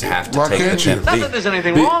have to. Why can't you? Not that there's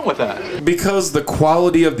anything wrong with that. Because the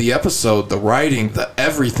quality of the episode, the writing,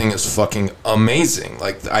 everything is fucking amazing.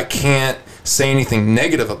 Like, I can't say anything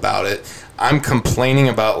negative about it. I'm complaining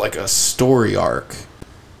about like a story arc,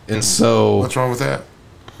 and so what's wrong with that?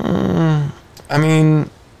 I mean,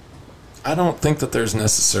 I don't think that there's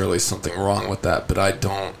necessarily something wrong with that, but I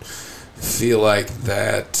don't feel like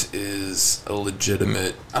that is a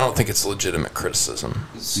legitimate. I don't think it's a legitimate criticism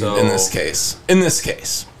in this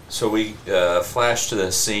case. So we flash to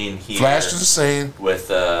the scene here. With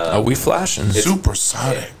we flashing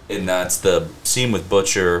supersonic, and that's the scene with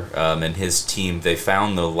Butcher and his team. They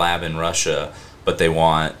found the lab in Russia, but they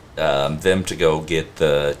want them to go get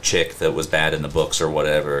the chick that was bad in the books or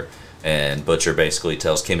whatever. And Butcher basically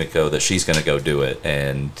tells Kimiko that she's going to go do it,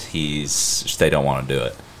 and they don't want to do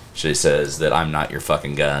it. She says that I'm not your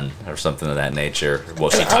fucking gun or something of that nature. Well,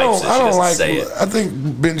 she types it. She doesn't say it. I think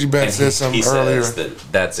Benji Bat said something earlier. Says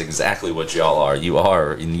that's exactly what y'all are. You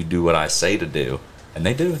are, and you do what I say to do. And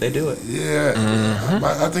they do. They do it. Yeah. Mm-hmm.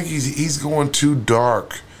 I think he's going too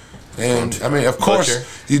dark. And, I mean, of course,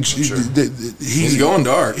 he's going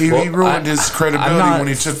dark. He ruined his credibility when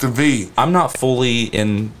he took the V. I'm not fully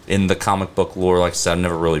in the comic book lore. Like I said, I've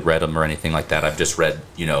never really read them or anything like that. I've just read,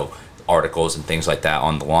 articles and things like that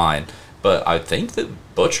on the line, but I think that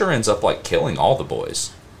Butcher ends up killing all the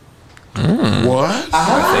boys. What?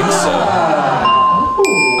 I think so.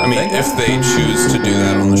 I mean, if they choose to do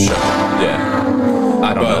that on the show,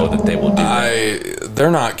 I don't know that they will do that.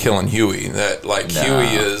 They're not killing Huey. Huey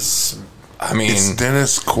is. I mean, it's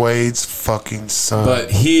Dennis Quaid's fucking son. But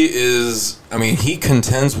he is. I mean, he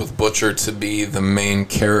contends with Butcher to be the main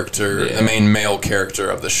character, the main male character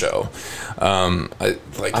of the show.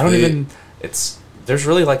 There's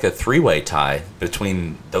really like a three-way tie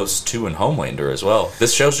between those two and Homelander as well.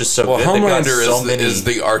 This show's just so good. Homelander is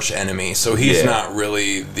the arch enemy, so he's not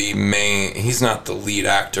really the main. He's not the lead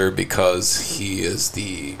actor because he is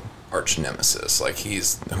the arch nemesis. Like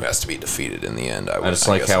he's who has to be defeated in the end. I just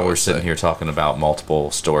like how we're sitting here talking about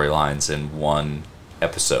multiple storylines in one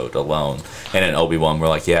episode alone, and in Obi-Wan we're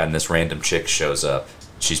like, yeah, and this random chick shows up.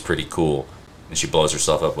 She's pretty cool, and she blows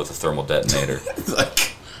herself up with a thermal detonator.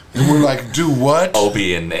 And we're like, do what?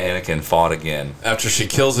 Obi and Anakin fought again. After she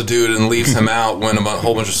kills a dude and leaves him out when a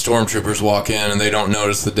whole bunch of stormtroopers walk in and they don't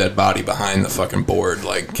notice the dead body behind the fucking board.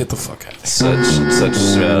 Like, get the fuck out of here.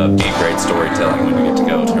 Such B-grade storytelling when you get to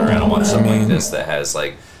go to her. I don't want something like this that has,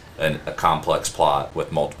 like, a complex plot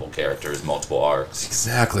with multiple characters, multiple arcs.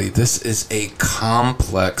 Exactly. This is a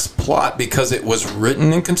complex plot because it was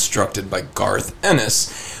written and constructed by Garth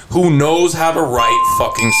Ennis, who knows how to write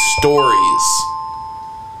fucking stories.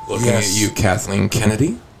 Looking at you, Kathleen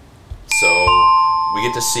Kennedy. So we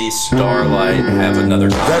get to see Starlight have another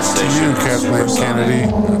conversation. That's to you, Kathleen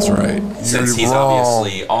Kennedy. That's right. Since he's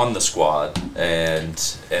obviously on the squad, and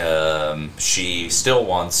she still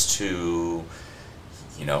wants to,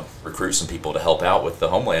 recruit some people to help out with the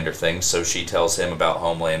Homelander thing. So she tells him about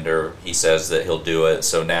Homelander. He says that he'll do it.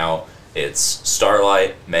 So now it's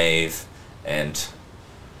Starlight, Maeve, and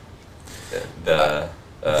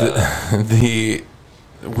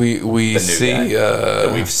we see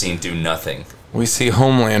that we've seen do nothing. We see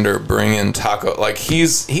Homelander bring in Taco. Like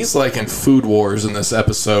he's like in Food Wars in this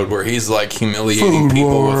episode where he's like humiliating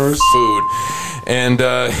people with food, and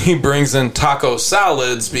he brings in taco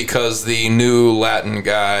salads because the new Latin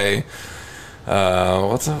guy,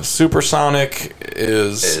 Supersonic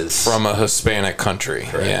is from a Hispanic country.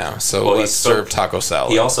 Correct. Yeah, so let's serve taco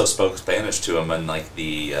salad. He also spoke Spanish to him in like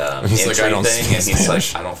the he's entry like, I don't thing, speak and he's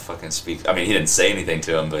Spanish. like, I don't fucking speak. I mean, he didn't say anything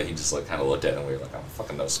to him, but he just like kind of looked at him weird, like, I don't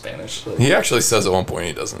fucking know Spanish. He actually says at one point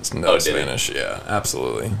he doesn't know Spanish. Yeah,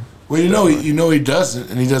 absolutely. Well, he doesn't,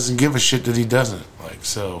 and he doesn't give a shit that he doesn't. Like,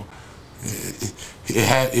 so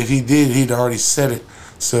if he did, he'd already said it.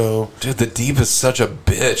 So, dude, the Deep is such a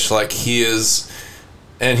bitch. Like he is,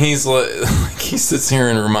 and he's like he sits here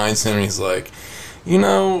and reminds him. He's like,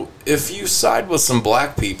 if you side with some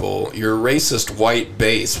black people, your racist white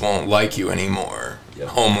base won't like you anymore. Yep.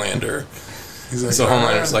 Homelander. He's like, so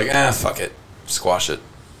Homelander's like, fuck it, squash it.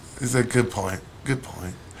 He's like, good point,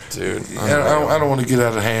 dude. I don't want to get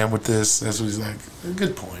out of hand with this. That's what he's like.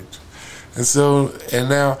 Good point. And so,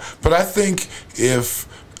 but I think if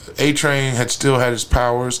A-Train had still had his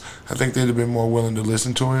powers, I think they'd have been more willing to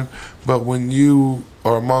listen to him. But when you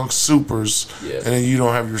are amongst supers and then you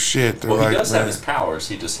don't have your shit, they're like, he does have his powers.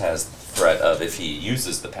 He just has the threat of if he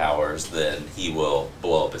uses the powers, then he will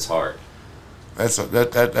blow up his heart. That's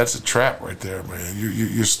a trap right there, man.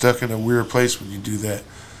 You're stuck in a weird place when you do that.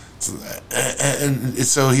 And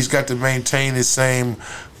so he's got to maintain his same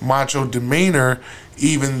macho demeanor,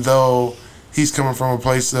 even though he's coming from a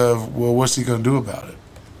place of, well, what's he going to do about it?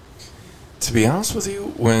 To be honest with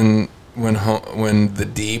you, when the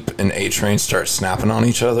Deep and A-Train start snapping on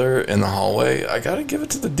each other in the hallway, I gotta give it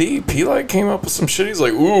to the Deep. He came up with some shit. He's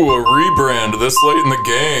like, ooh, a rebrand this late in the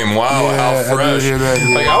game. Wow, how fresh.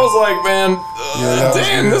 I was like, man,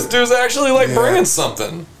 damn, this dude's actually bringing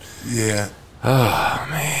something. Yeah. Oh,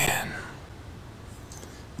 man.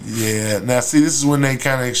 Yeah. Now, see, this is when they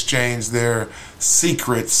kind of exchange their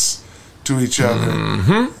secrets to each other.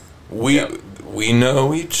 Mm-hmm. We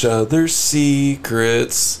know each other's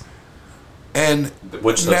secrets. And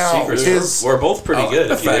which those secrets were both pretty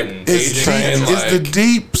good. If you didn't is the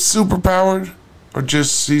Deep superpowered, or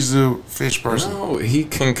just he's a fish person? No, he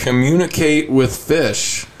can communicate with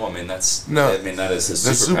fish. Well, I mean that is his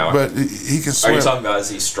superpower. But he can swim. Are you talking about is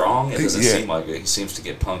he strong? It doesn't seem like it. He seems to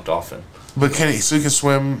get punked often. But can he? So he can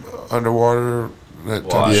swim underwater.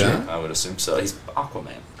 I would assume so. He's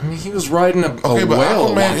Aquaman. I mean, he was riding a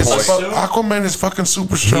whale at one point. Aquaman is fucking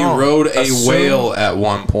super strong. He rode a whale at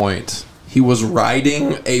one point. He was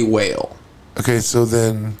riding a whale. Okay, so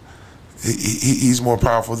then he's more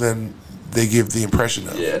powerful than they give the impression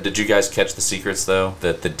of. Yeah. Did you guys catch the secrets though?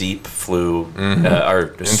 That the Deep flew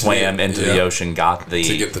or swam into the ocean, got to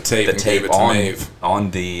get the tape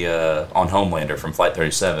on Homelander from Flight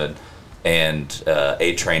 37, and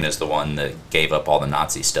A-Train is the one that gave up all the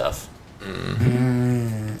Nazi stuff.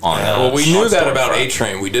 Mm-hmm. on Well, we knew that about Stormfront.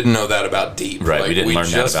 A-Train. We didn't know that about Deep. Right, we didn't learn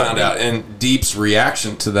that just about found Deep. out. And Deep's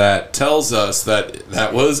reaction to that tells us that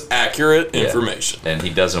that was accurate Yeah. information. And he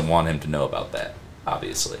doesn't want him to know about that,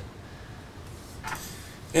 obviously.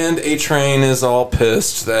 And A-Train is all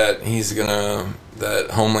pissed that that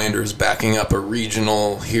Homelander is backing up a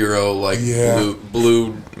regional hero like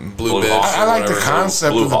Blue Bitch. Hawk. I like the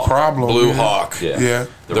concept of the problem. Blue man. Hawk. Yeah.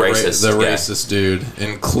 The racist dude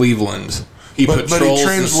in Cleveland. He patrols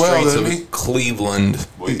the streets of Cleveland.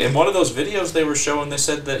 In one of those videos they were showing, they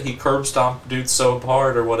said that he curb stomped dudes so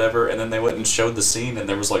hard or whatever, and then they went and showed the scene, and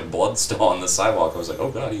there was like blood still on the sidewalk. I was like,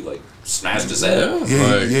 oh god, he like smashed his head.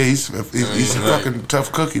 He's a fucking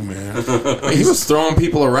tough cookie, man. He was throwing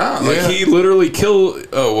people around. Like he literally killed.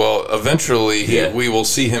 Oh well, eventually we will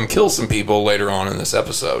see him kill some people later on in this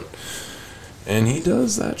episode. And he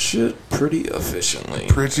does that shit pretty efficiently.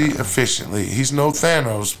 He's no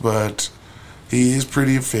Thanos, but he is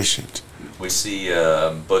pretty efficient. We see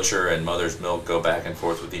Butcher and Mother's Milk go back and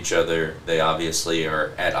forth with each other. They obviously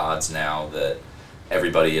are at odds now that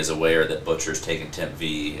everybody is aware that Butcher's taking Temp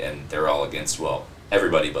V, and they're all against, well,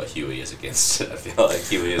 everybody but Huey is against it. I feel like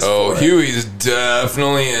Huey is for it. Huey's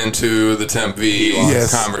definitely into the Temp V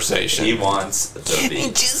conversation. He wants the V.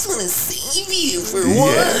 I just want to save you for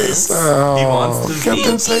Yes. once. Oh, He wants the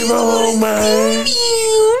Captain Save All, man.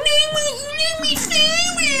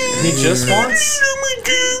 He just wants...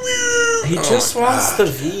 He just wants the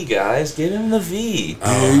V, guys. Give him the V.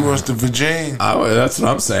 Yeah, he wants the vagine. That's what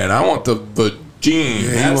I'm saying. I want the vagine.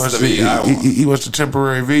 Yeah, he wants the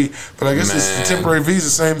temporary V, but I guess the temporary V is the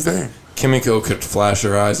same thing. Kimiko could flash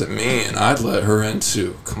her eyes at me, and I'd let her in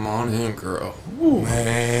too. Come on in, girl. Ooh.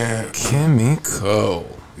 Man, Kimiko.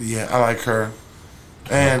 Yeah, I like her,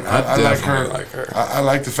 and I like her. I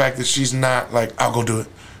like the fact that she's not like, I'll go do it.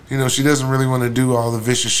 You know, she doesn't really want to do all the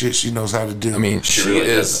vicious shit she knows how to do. I mean, she really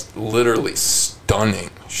is literally stunning.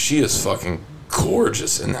 She is fucking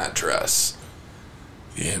gorgeous in that dress.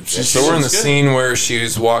 Yeah, so we're in the scene where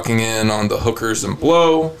she's walking in on the hookers and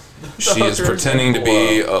blow. She is pretending to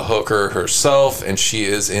be a hooker herself, and she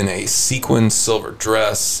is in a sequin silver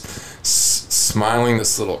dress, smiling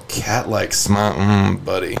this little cat-like smile.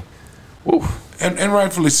 Buddy. Woo. And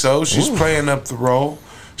rightfully so. She's playing up the role.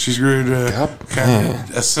 She's ready to kind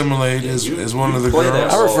of assimilate as one of the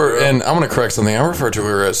girls. And I'm going to correct something. I referred to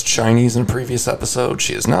her as Chinese in a previous episode.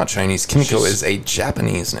 She is not Chinese. Kimiko is a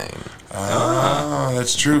Japanese name. Ah,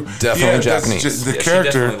 that's true. Definitely Japanese. The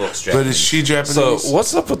character, but is she Japanese? So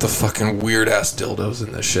what's up with the fucking weird ass dildos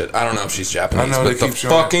in this shit? I don't know if she's Japanese, I know but they the keep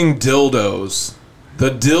showing fucking dildos, the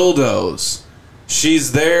dildos.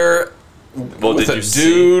 She's there. Well, with did a you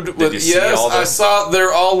dude see, with I saw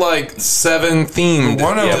they're all like 7 themed.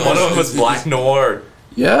 One of them was Black Noir.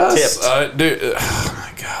 Yes, dude. Oh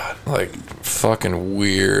my god, like fucking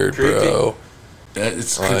weird, bro.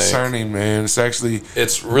 It's concerning, man.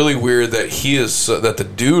 It's really weird that that the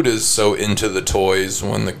dude is so into the toys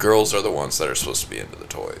when the girls are the ones that are supposed to be into the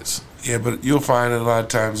toys. Yeah, but you'll find that a lot of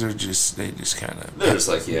times they just kind of They're just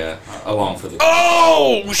like along for the.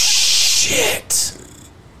 Oh shit.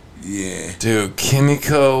 Yeah, dude,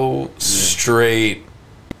 Kimiko straight.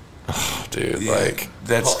 Oh, dude, like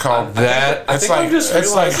that's called that. That's like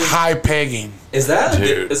high pegging. Is that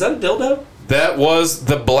is that a dildo? That was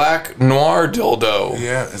the Black Noir dildo.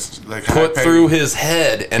 Yeah, it's like put through his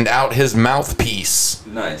head and out his mouthpiece.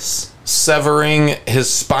 Nice. Severing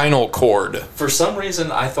his spinal cord. For some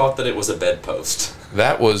reason, I thought that it was a bedpost.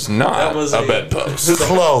 That was not a bedpost.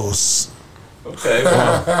 Close. Okay.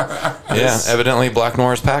 Well, yeah, evidently Black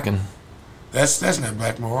Noir's packing. That's not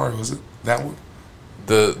Black Noir, was it? That one?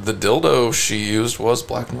 The dildo she used was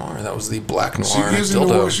Black Noir. That was the Black Noir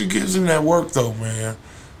dildo. She gives him that work, though, man.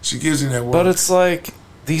 She gives him that work. But it's like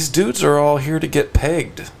these dudes are all here to get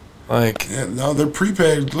pegged. Like, no, they're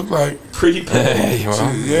pre-pegged. Look like pre-pegged. Hey,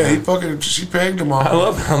 well, she pegged them all. I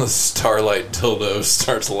love how the Starlight dildo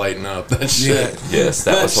starts lighting up. That shit. Yes,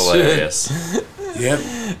 that was hilarious.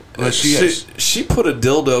 Yep. But she put a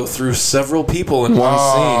dildo through several people in one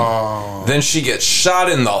scene. Then she gets shot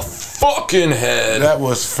in the fucking head. That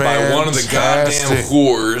was fantastic. By one of the goddamn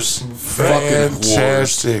whores.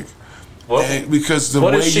 Fantastic. Fucking whores. Because the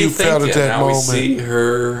way you felt at that moment, we see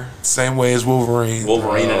her same way as Wolverine.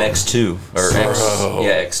 Wolverine in X2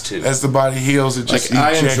 X2. As the body heals, it just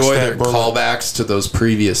I enjoy their bullet. callbacks to those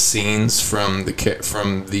previous scenes from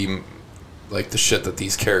the like the shit that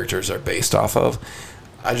these characters are based off of.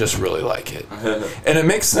 I just really like it, and it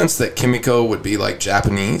makes sense that Kimiko would be like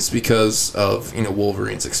Japanese because of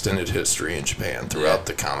Wolverine's extended history in Japan throughout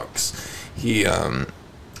the comics. He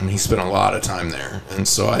spent a lot of time there, and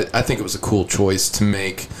so I think it was a cool choice to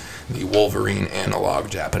make the Wolverine analog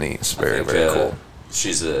Japanese. Very, very cool.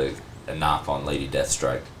 She's a knock on Lady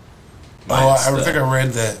Deathstrike. I think I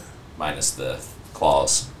read that. Minus the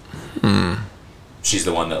claws. She's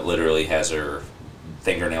the one that literally has her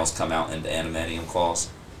fingernails come out into adamantium claws.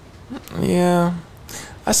 Yeah.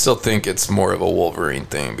 I still think it's more of a Wolverine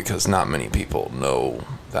thing because not many people know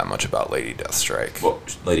that much about Lady Deathstrike. Well,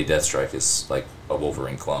 Lady Deathstrike is like a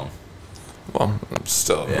Wolverine clone. Well,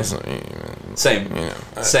 still,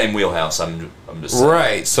 same wheelhouse. I'm just saying.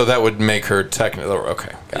 Right. So that would make her technically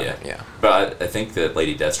okay. Got it, yeah. But I think that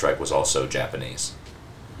Lady Deathstrike was also Japanese.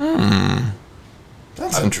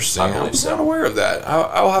 That's interesting. I was not aware of that.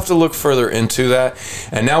 I'll have to look further into that.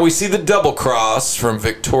 And now we see the double cross from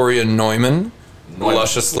Victoria Neumann.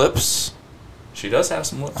 Luscious lips. She does have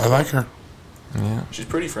some lips. I like her. Yeah. She's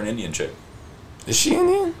pretty for an Indian chick. Is she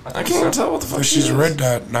Indian? I can't even tell what the fuck she is. She's red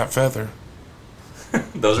dot, not feather.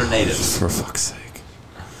 Those are natives. For fuck's sake.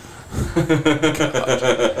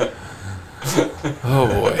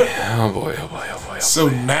 Oh boy. So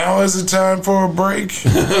now is the time for a break?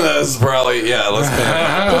 That's probably, let's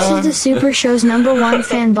This is the Super Show's #1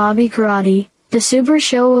 fan, Bobby Karate. The Super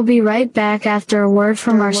Show will be right back after a word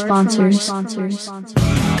from our sponsors.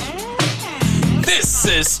 This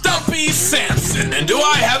is Stumpy Sampson, and do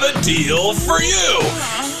I have a deal for you?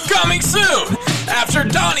 Coming soon! After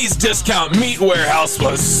Donnie's Discount Meat Warehouse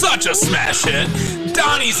was such a smash hit,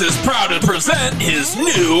 Donnie's is proud to present his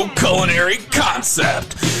new culinary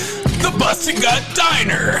concept. The Busted Gut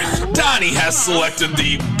Diner. Donnie has selected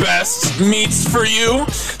the best meats for you.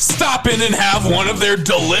 Stop in and have one of their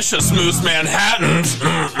delicious Moose Manhattans.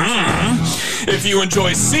 If you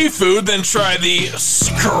enjoy seafood, then try the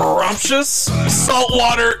scrumptious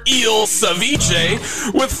saltwater eel ceviche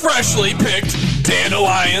with freshly picked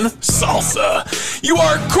dandelion salsa. You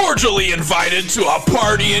are cordially invited to a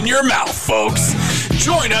party in your mouth, folks.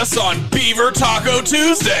 Join us on Beaver Taco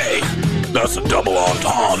Tuesday. That's a double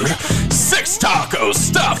entendre. 6 tacos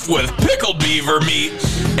stuffed with pickled beaver meat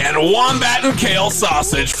and wombat and kale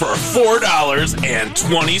sausage for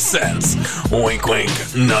 $4.20. Wink, wink,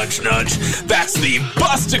 nudge, nudge. That's the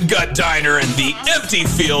Busted Gut Diner in the empty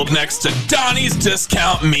field next to Donnie's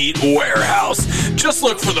Discount Meat Warehouse. Just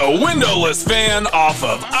look for the windowless van off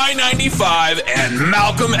of I-95 and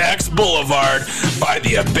Malcolm X Boulevard by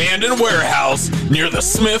the abandoned warehouse near the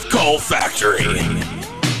Smith Coal Factory.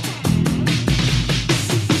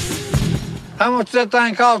 How much that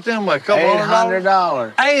thing cost them? A couple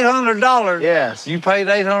 $800. $800? Yes. You paid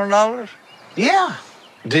 $800? Yeah.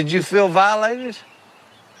 Did you feel violated?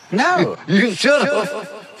 No. You should have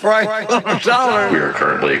for $800. We are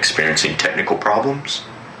currently experiencing technical problems.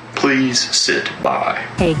 Please sit by.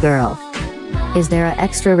 Hey girl. Is there an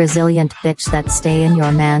extra resilient bitch that stay in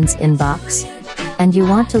your man's inbox? And you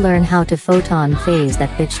want to learn how to photon phase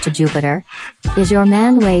that bitch to Jupiter? Is your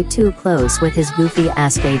man way too close with his goofy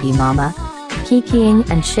ass baby mama? Kikiing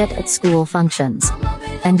and shit at school functions.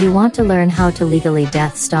 And you want to learn how to legally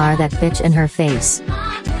Death Star that bitch in her face.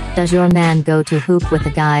 Does your man go to hoop with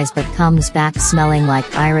the guys but comes back smelling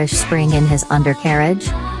like Irish Spring in his undercarriage?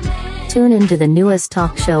 Tune into the newest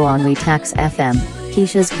talk show on WeTax FM,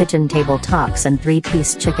 Keisha's Kitchen Table Talks and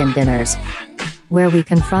 3-piece chicken dinners. Where we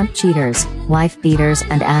confront cheaters, wife beaters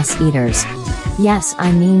and ass eaters. Yes,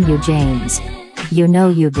 I mean you, James. You know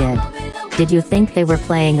you did. Did you think they were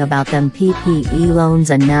playing about them PPE loans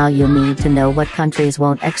and now you need to know what countries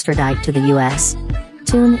won't extradite to the US?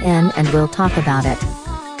 Tune in and we'll talk about it.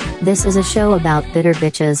 This is a show about bitter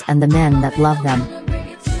bitches and the men that love them.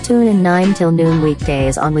 Tune in 9 till noon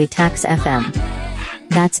weekdays on WeTax FM.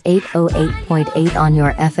 That's 808.8 on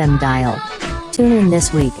your FM dial. Tune in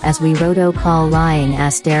this week as we roto-call lying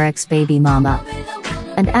ass Derek's baby mama.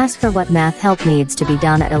 And ask her what math help needs to be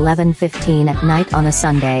done at 11:15 at night on a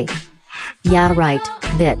Sunday. Yeah right,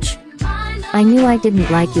 bitch. I knew I didn't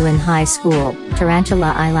like you in high school,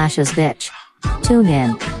 tarantula eyelashes bitch. Tune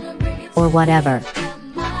in. Or whatever.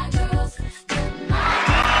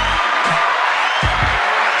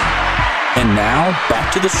 And now,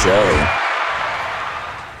 back to the show.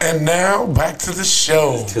 And now, back to the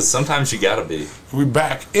show. Because sometimes you gotta be. We're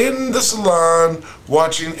back in the salon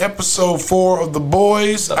watching episode 4 of The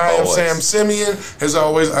Boys. I am Sam Simeon. As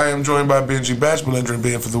always, I am joined by Benji Batch, Belinda and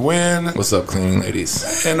Ben for the win. What's up, cleaning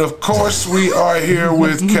ladies? And of course, we are here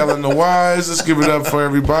with Kellen the Wise. Let's give it up for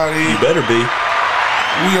everybody. You better be.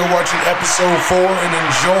 We are watching episode 4 and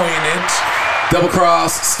enjoing it. Double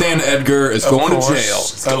cross, Stan Edgar is going to jail.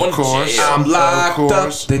 Of course. I'm locked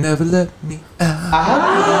up. They never let me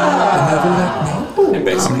out. They never let me out. And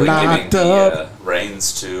basically giving the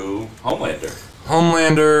reins to Homelander.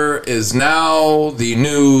 Homelander is now the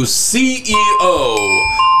new CEO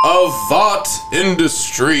of of Vought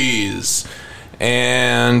Industries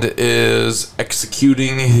and is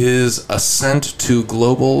executing his ascent to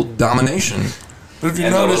global domination. But if you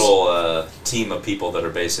and notice, the little team of people that are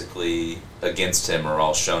basically against him are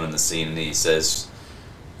all shown in the scene, and he says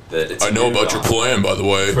that it's. I know about your plan, by the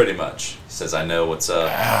way. Pretty much. He says, "I know what's up."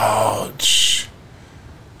 Ouch.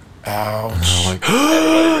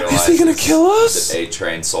 Is he gonna kill us? That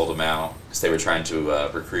A-Train sold him out because they were trying to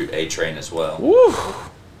recruit A-Train as well. Woo.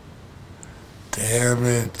 Damn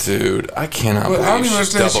it, dude! I cannot But I don't believe even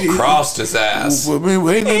she understand. double crossed his ass. Well, I mean,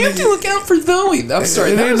 ain't Hey, you have to look out for Zoe. I'm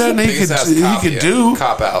sorry, that ain't was the nothing he biggest ass could do.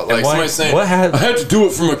 Cop out. Like And why- somebody saying, what had- I had to do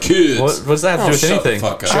it for my kids. What does that have to do with shut the anything?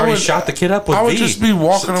 fuck up. She already shot the kid up with I would V. just be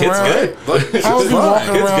walking The kid's around. good. I would be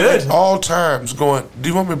walking Kid's around good. at all times going, do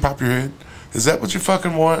you want me to pop your head? Is that what you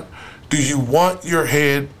fucking want? Do you want your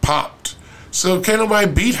head popped? So can't nobody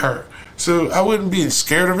beat her. So I wouldn't be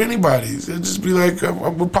scared of anybody. It'd just be like,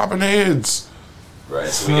 we're popping heads. Right,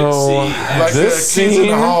 so we get to see Like this Kids in the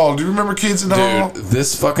scene- Hall. Do you remember Kids in the Hall? Dude,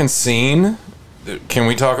 this fucking scene. Can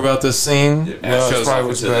we talk about this scene? No, it's Because probably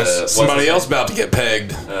what's best. somebody else about to get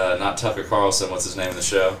pegged. Not Tucker Carlson. What's his name in the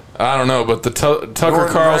show? I don't know, but the Tucker Gordon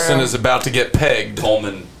Carlson Graham. is about to get pegged.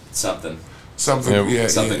 Coleman something. Something, yeah.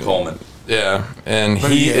 Something Coleman. Yeah, and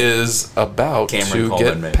But he yeah. is about Cameron to Coleman,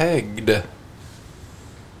 get maybe. pegged.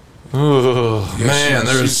 Ooh, Yeah, man,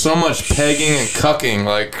 there's she's- so much pegging and cucking.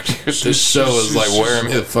 Like this show is like wearing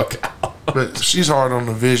me the fuck out. But she's hard on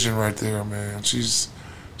the vision right there, man. She's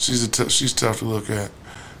tough to look at.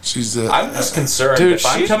 She's I'm just concerned. Dude, if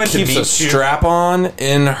I'm she coming to keeps meet a you, strap on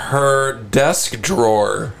in her desk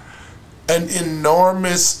drawer. an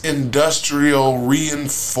enormous industrial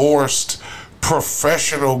reinforced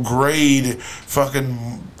professional grade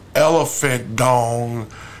fucking elephant dong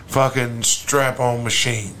fucking strap on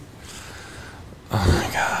machine. Oh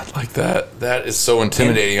my god, like that is so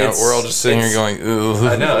intimidating. We're all just sitting here going, ooh.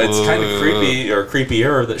 I know it's kind of creepy or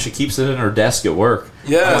creepier that she keeps it in her desk at work.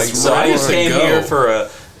 Yes, like, so I just right. came Go. here for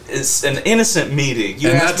it's an innocent meeting. You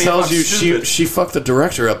And asked that me if tells I'm you stupid. she fucked the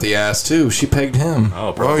director up the ass too. She pegged him.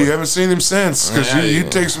 Oh, Bro, you haven't seen him since because Yeah, you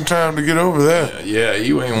take some time to get over that. Yeah,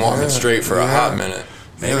 you ain't walking straight for a hot minute.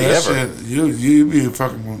 Maybe that ever. shit, you be a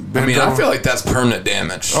fucking. I mean, I feel like that's permanent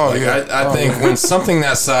damage. Oh, like, yeah. I Oh, think yeah. when something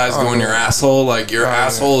that size go in your asshole, like your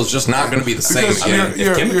asshole is just not going to be the same Because again.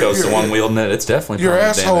 If Kimiko's the one wielding it, it's definitely Your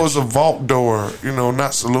permanent asshole damage. is a vault door,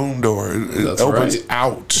 not saloon door. It That's opens right.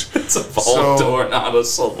 out. It's a vault door, not a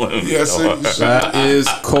saloon Yes, door. That is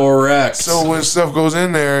correct. So when stuff goes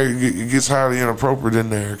in there, it gets highly inappropriate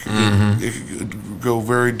in there. It could go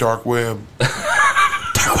very dark web.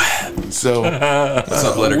 So What's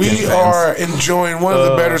up, Letterkenny we fans? are enjoying one of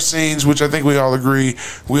the better scenes, which I think we all agree.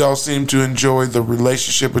 We all seem to enjoy the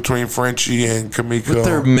relationship between Frenchie and Kimiko. With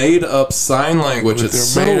their made-up sign language, With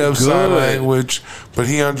it's their so made-up good. sign language, but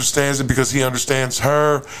he understands it because he understands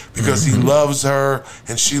her, because he loves her,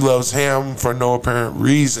 and she loves him for no apparent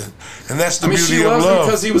reason. And that's the I mean, beauty she of loves love. him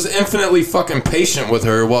because he was infinitely fucking patient with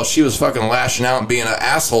her while she was fucking lashing out and being an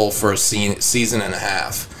asshole for a season and a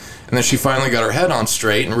half. And then she finally got her head on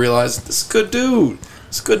straight and realized this is a good dude.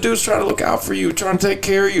 This good dude's trying to look out for you, trying to take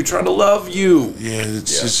care of you, trying to love you. Yeah,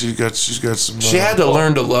 she's got some. She had to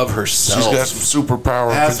learn to love herself. She's got some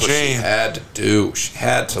superpower That's for what she Jane. had to do. She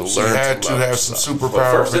had to She learn had to to love have some herself.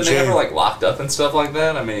 superpower First, for didn't they Jane. ever like locked up and stuff like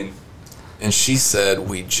that? I mean, And she said,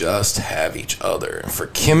 "We just have each other." And for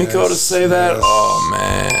Kimiko to Yes, say that, yes. oh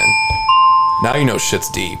man. Now you know shit's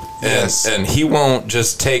deep. Yes. And he won't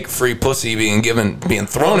just take free pussy being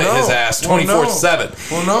thrown at his ass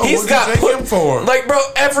 24/7. Well, no. He's What'd got you take him for? like, bro,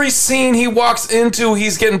 every scene he walks into,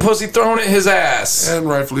 he's getting pussy thrown at his ass. And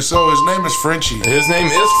rightfully so. His name is Frenchie. His name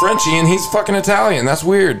is Frenchie, and he's fucking Italian. That's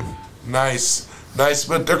weird. Nice,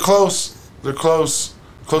 but they're close. They're close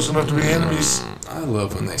enough to be enemies. I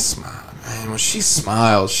love when they smile, man. When she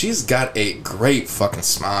smiles, she's got a great fucking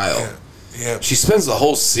smile. Yeah. She spends the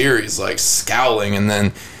whole series like scowling, and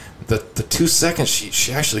then the 2 seconds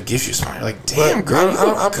she actually gives you a smile. You're like, damn, But girl, you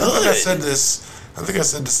look I think I good. said this. I think I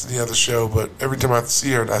said this in the other show, but every time I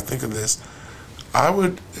see her, I think of this. I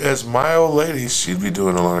would, as my old lady, she'd be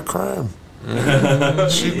doing a lot of crime.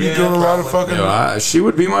 She'd be doing a lot of fucking. She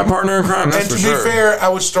would be my partner in crime. That's And to for be sure. fair, I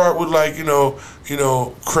would start with like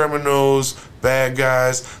criminals, bad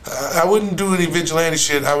guys. I wouldn't do any vigilante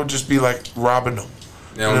shit. I would just be like robbing them.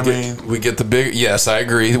 You know, we get the big. Yes, I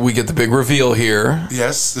agree. We get the big reveal here.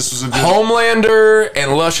 Yes, this was a good. Homelander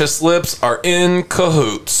and Luscious Lips are in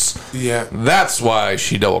cahoots. Yeah, that's why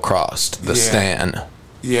she double crossed the Yeah. Stan.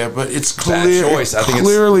 Yeah, but it's Bad clear. choice. I think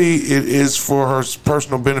Clearly, it is for her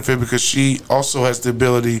personal benefit because she also has the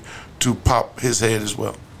ability to pop his head as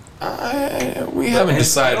well. We haven't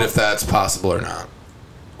decided if that's possible or not.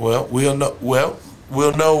 Well, we'll know. Well,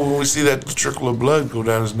 we'll know when we see that trickle of blood go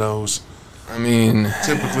down his nose. I mean,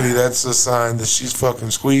 typically that's a sign that she's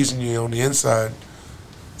fucking squeezing you on the inside.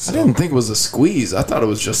 I didn't think it was a squeeze. I thought it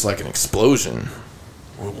was just like an explosion.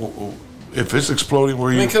 If it's exploding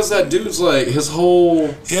where you... because that dude's like, his whole...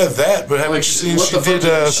 Yeah, that, but haven't you seen she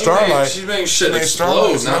did Starlight? She made shit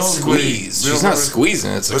explode, not squeeze. She's not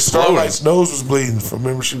squeezing, it's exploding. Starlight's nose was bleeding.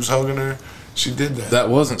 Remember she was hugging her? She did that. That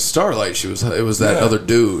wasn't Starlight. It was that other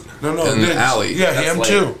dude in the alley. Yeah, him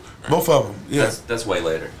too. Both of them. Yeah, that's way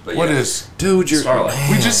later. But what is? Dude, you're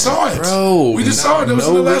Starlight. We just saw it, bro. We just saw it. That was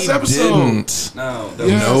in the last episode.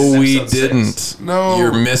 No, we didn't. No,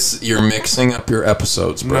 you're mixing up your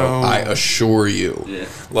episodes, bro. No. I assure you. Yeah.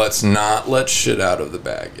 Let's not let shit out of the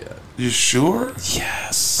bag yet. You sure?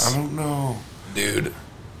 Yes. I don't know, dude.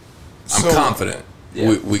 I'm confident.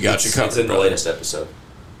 Yeah. We got you covered. It's in the latest episode.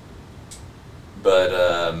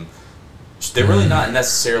 But they're really not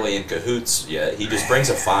necessarily in cahoots yet. He just brings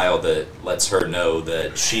a file that lets her know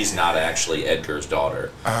that she's not actually Edgar's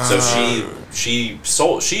daughter. So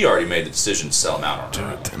she already made the decision to sell him out on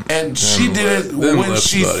her own. And she did it when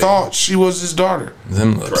she thought she was his daughter.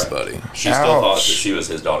 Them lips, buddy. She still thought that she was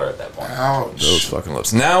his daughter at that point. Ouch. Those fucking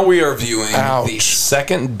lips. Now we are viewing the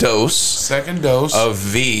second dose of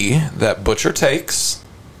V that Butcher takes.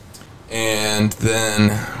 And then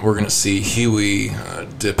we're going to see Huey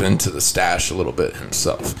dip into the stash a little bit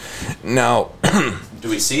himself. Now, do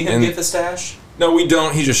we see him get the stash? No, we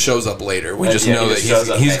don't. He just shows up later. We just know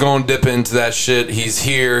that he's going to dip into that shit. He's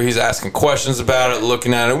here. He's asking questions about it,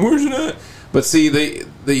 looking at it. Where's it at? But see,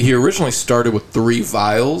 he originally started with 3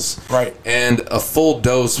 vials. Right. And a full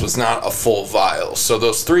dose was not a full vial. So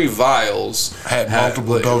those 3 vials had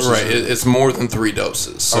multiple doses. Right. It's more than 3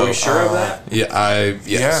 doses. So are we sure of that? Yeah,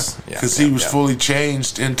 yes. Yeah, because he was fully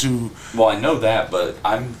changed into... Well, I know that, but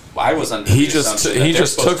I was under he the just assumption that he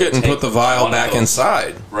just took it and put the vial back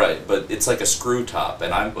inside. Right, but it's like a screw top,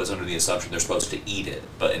 and I was under the assumption they're supposed to eat it,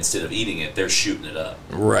 but instead of eating it, they're shooting it up.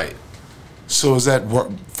 Right. So is that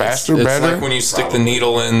faster, it's better? It's like when you stick the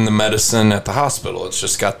needle in the medicine at the hospital. It's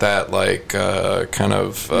just got that like kind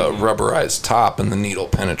of rubberized top, and the needle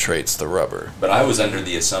penetrates the rubber. But I was under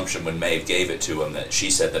the assumption when Maeve gave it to him that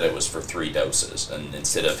she said that it was for 3 doses, and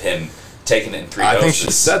instead of him taking it in 3 doses, I think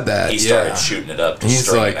she said that. He started shooting it up.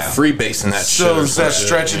 He's like freebasing that shit. So is that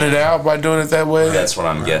stretching it out by doing it that way? That's what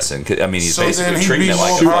I'm guessing. I mean, he's so basically then he'd treating be it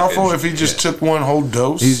like more a powerful fucking, if he just took one whole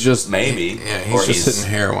dose. He's just maybe. He's just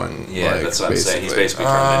hitting heroin. Yeah, like, that's what I'm saying. He's basically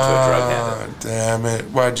turning into a drug habit. Damn it!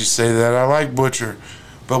 Why'd you say that? I like Butcher,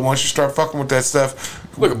 but once you start fucking with that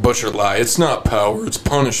stuff, look at Butcher lie. It's not power. It's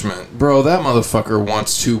punishment, bro. That motherfucker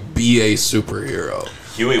wants to be a superhero.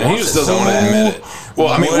 Huey and he just doesn't want to admit it. Well,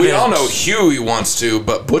 I mean, we all know Huey wants to,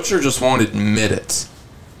 but Butcher just won't admit it.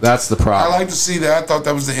 That's the problem. I like to see that. I thought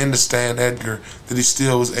that was the end of Stan Edgar, that he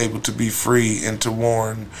still was able to be free and to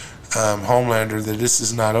warn Homelander that this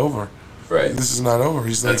is not over. Right. This is not over.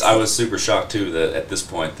 He's like, I was super shocked too that at this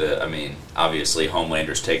point that, I mean, obviously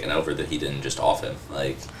Homelander's taken over, that he didn't just off him.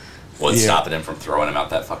 Like, what's stopping him from throwing him out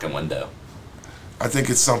that fucking window? I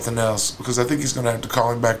think it's something else, because I think he's going to have to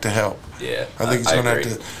call him back to help. Yeah, I think he's going to have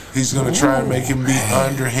to. He's going to try and make him be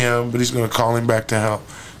under him, but he's going to call him back to help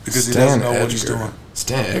because he doesn't know what he's doing.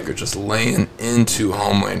 Stan Edgar just laying into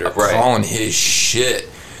Homelander, calling his shit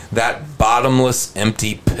that bottomless,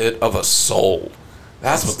 empty pit of a soul.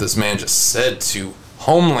 That's what this man just said to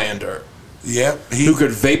Homelander. Yep, who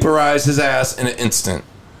could vaporize his ass in an instant.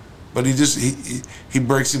 But he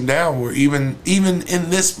breaks him down where even in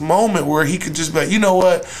this moment where he could just be like, you know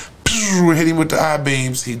what, hit him with the eye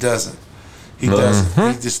beams. He doesn't. He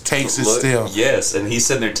doesn't. He just takes it still. Yes, and he's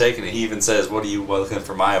sitting there taking it. He even says, "What are you looking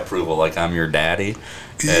for my approval? Like I'm your daddy."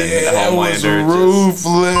 And that was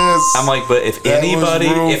ruthless. I'm like, but if anybody,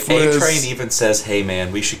 if A-Train even says, "Hey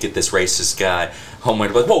man, we should get this racist guy,"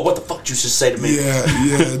 Homelander like, "Whoa, what the fuck did you just say to me?" Yeah,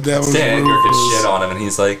 that was Stan Edgar ruthless. could shit on him, and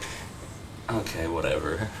he's like, "Okay,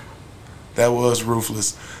 whatever." That was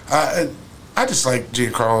ruthless. I just like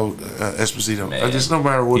Giancarlo Esposito. Man, I just no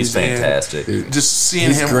matter what he's fantastic. Just seeing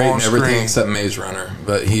he's him great on in everything screen. except Maze Runner,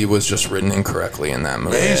 but he was just written incorrectly in that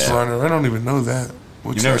movie. Maze Runner, I don't even know that.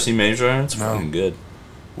 You never seen Maze Runner? It's fucking good.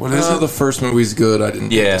 What is it? The first movie's good. I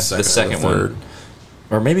didn't. Yeah, think the second one,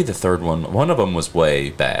 or maybe the third one. One of them was way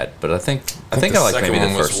bad, but I think I like maybe the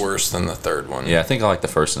first. Was worse than the third one. Yeah, I think I like the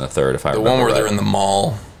first and the third. If I the remember one where right. they're in the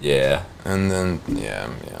mall. Yeah, and then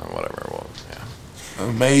whatever. Well,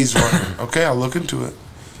 Maze Runner. Okay, I'll look into it.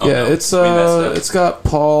 Yeah, it's got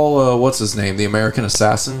Paul. What's his name? The American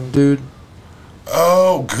Assassin dude.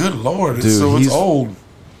 Oh, good lord! Dude, so it's old.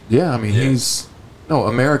 Yeah, I mean he's No,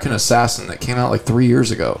 American Assassin that came out like 3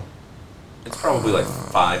 years ago. It's probably like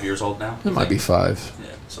 5 years old now. It might be 5.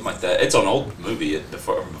 Yeah, something like that. It's an old movie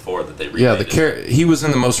before that they remade Yeah, he was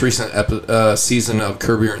in the most recent season of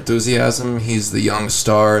Curb Your Enthusiasm. He's the young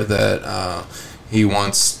star that he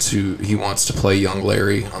wants to play young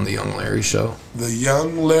Larry on the Young Larry Show. The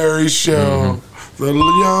Young Larry Show. Mm-hmm. The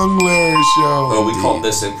Young Larry Show. Well, we called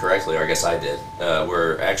this incorrectly, or I guess I did.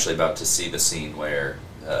 We're actually about to see the scene where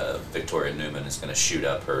Victoria Newman is going to shoot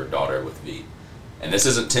up her daughter with V. And this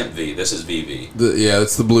isn't Temp V, this is VV.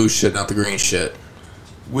 It's the blue shit, not the green shit.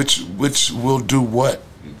 Which will do what?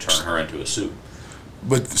 Turn her into a soup.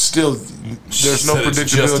 But still, there's no predictability.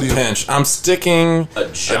 It's just a pinch. I'm sticking a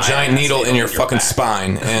giant needle in your fucking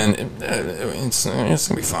spine, and it's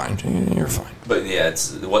gonna be fine. You're fine. But yeah,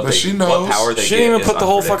 it's what she knows. What power they she didn't even put the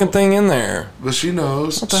whole fucking thing in there. But she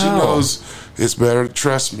knows. What the hell? Knows it's better.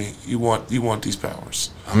 Trust me. You want these powers.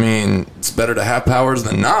 I mean, it's better to have powers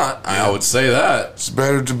than not. I would say that. It's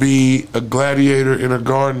better to be a gladiator in a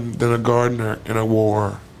garden than a gardener in a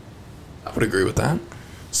war. I would agree with that.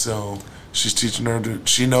 So she's teaching her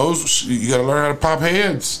she knows you got to learn how to pop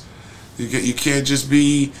heads. You can't just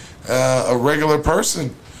be a regular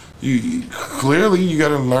person. You clearly you got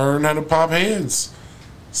to learn how to pop heads.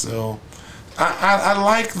 So I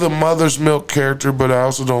like the mother's milk character, but I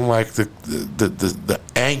also don't like the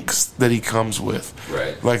angst that he comes with.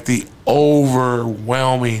 Right. Like the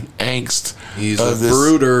overwhelming angst. He's a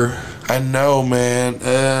brooder. I know, man.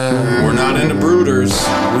 We're not into brooders.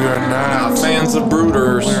 We are not fans of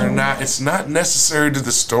brooders. We're not. It's not necessary to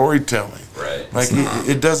the storytelling. Right. Like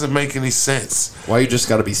it doesn't make any sense. Why you just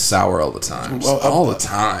got to be sour all the time? All the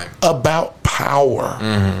time. About power.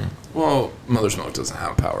 Mm-hmm. Well, Mother's Milk doesn't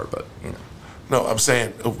have power, but you know. No, I'm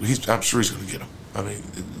saying I'm sure he's going to get him. I mean,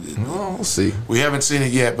 we'll see. We haven't seen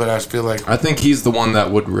it yet, but I feel like I think he's the one that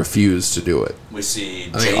would refuse to do it. We see.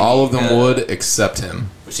 I think all of them would except him.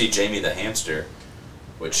 We see Jamie the hamster,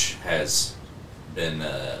 which has been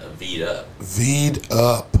V'd up. V'd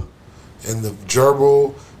up, and the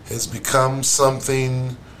gerbil has become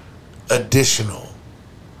something additional.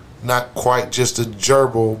 Not quite just a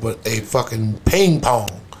gerbil, but a fucking ping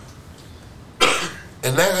pong.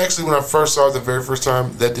 And that actually, when I first saw it the very first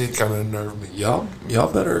time, that did kind of unnerve me. Y'all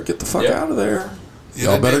better get the fuck out of there.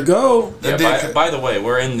 Y'all better go. Yeah, by the way,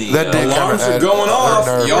 we're in the alarms are going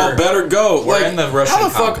off. Y'all better go. We're in the Russian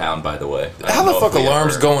compound, by the way. How the fuck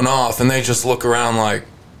alarms going off and they just look around like,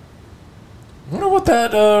 I wonder what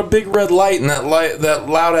that big red light and that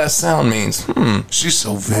loud ass sound means. She's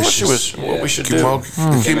so vicious. What we should do.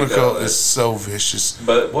 Kimiko is so vicious.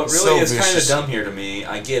 But what really is kind of dumb here to me,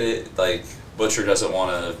 I get it, like, Butcher doesn't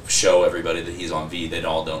want to show everybody that he's on V. They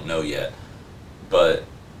all don't know yet. But,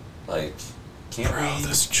 like, can't we...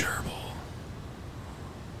 this gerbil.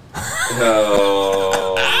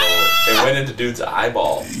 No. It went into dude's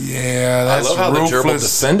eyeball. Yeah, that's I love how ruthless. the gerbil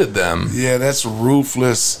descended them. Yeah, that's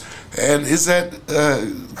ruthless. And is that...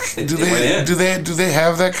 do they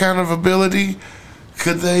have that kind of ability?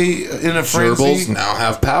 Could they, in a frenzy... Gerbils now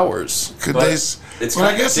have powers. Could they... Well,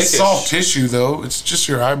 I guess it's soft tissue, though. It's just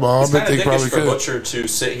your eyeball. It's I bet they probably for could. Butcher to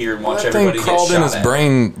sit here and watch That everybody thing get crawled shot in his at.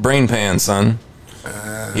 brain pan, son.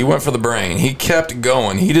 He went for the brain. He kept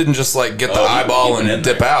going. He didn't just like get the eyeball and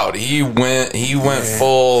dip out. He went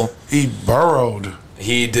full. He burrowed.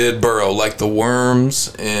 He did burrow like the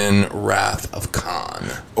worms in Wrath of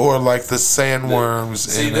Khan, or like the sandworms.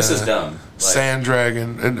 See, in, this is dumb. Sand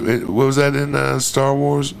Dragon. And what was that in Star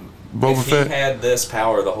Wars? Boba Fett. He had this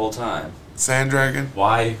power the whole time. Sand Dragon.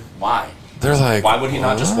 Why? They're like, why would he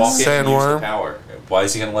not just walk in and use Sandworm. the power? Why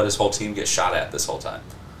is he going to let his whole team get shot at this whole time?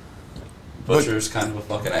 Butcher's kind of a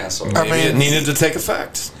fucking asshole. Maybe it needed to take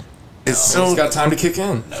effect. He's got time to kick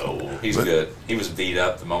in. No, he's good. He was beat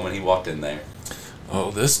up the moment he walked in there. Oh,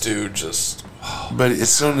 this dude just... But as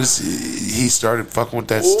soon as he started fucking with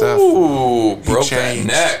that stuff... Ooh, broke that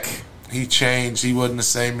neck. He changed. He wasn't the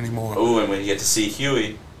same anymore. Ooh, and when you get to see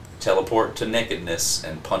Huey teleport to nakedness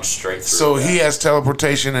and punch straight through. So he has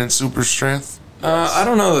teleportation and super strength? I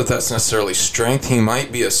don't know that that's necessarily strength. He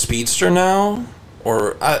might be a speedster now.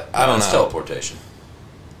 Or, I don't know. It's teleportation.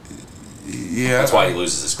 Yeah. That's why he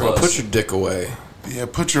loses his clothes. Put your dick away. Yeah,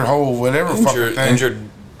 put your whole whatever fucking thing. Injured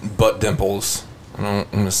butt dimples. I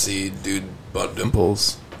don't want to see dude butt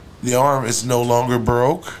dimples. The arm is no longer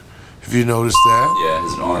broke. Have you noticed that? Yeah,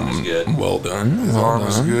 his arm is good. Well done. His arm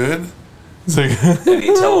is good. And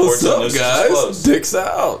he teleports and loses his clothes. Dick's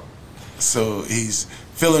out. So he's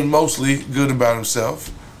feeling mostly good about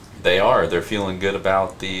himself. They are. They're feeling good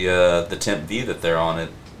about the Temp V that they're on.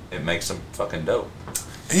 It makes them fucking dope.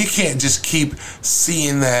 He can't just keep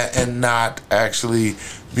seeing that and not actually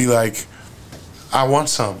be like, I want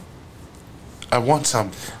some. I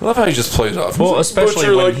love how he just plays off. Well, He's like, especially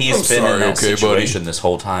Butcher, when like, he's I'm been sorry, in that okay, situation buddy. this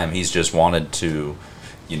whole time. He's just wanted to,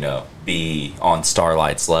 be on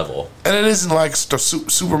Starlight's level. And it isn't like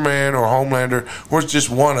Superman or Homelander, where it's just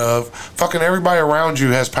one of. Fucking everybody around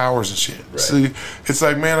you has powers and shit. Right. So it's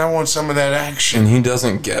like, man, I want some of that action. And he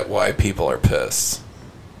doesn't get why people are pissed.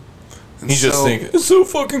 And He's just thinking, it's so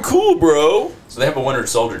fucking cool, bro. So they have a Winter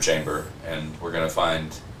Soldier chamber, and we're going to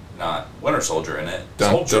find not Winter Soldier in it.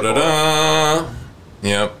 Dun, Soldier da, da, da.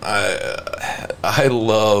 Yep, I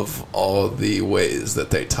love all the ways that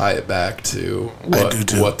they tie it back to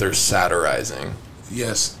what they're satirizing.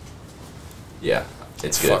 Yes. Yeah,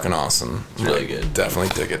 it's good. Fucking awesome. It's really good. Definitely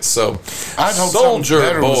dig it. So, I'd hope Soldier something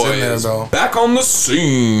better was Boy in there, is though. back on the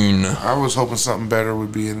scene. I was hoping something better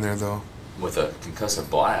would be in there, though. With a concussive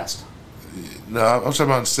blast. No, I'm talking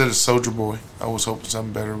about instead of Soldier Boy. I was hoping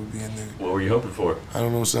something better would be in there. What were you hoping for? I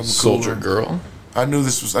don't know, something Soldier cooler. Girl. I knew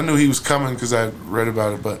he was coming because I read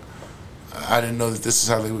about it, but I didn't know that this is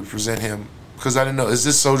how they would present him. Because I didn't know, is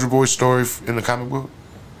this Soldier Boy's story in the comic book?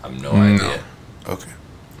 I have no idea. Okay.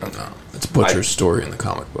 No, it's Butcher's story in the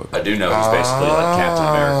comic book. I do know he's basically like Captain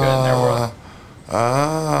America in their world.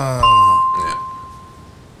 Yeah.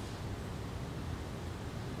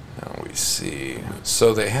 Now we see.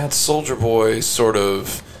 So they had Soldier Boy sort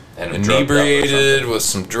of And drugged up or inebriated with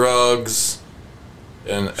some drugs.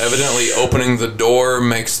 And evidently opening the door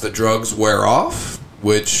makes the drugs wear off,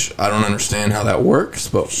 which I don't understand how that works,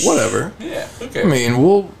 but whatever. Yeah, okay. I mean,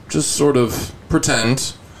 we'll just sort of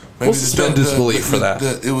pretend. We'll suspend disbelief for that.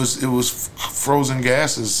 It was frozen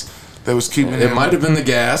gases that was keeping It might have been the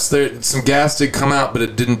gas. Some gas did come out, but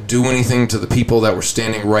it didn't do anything to the people that were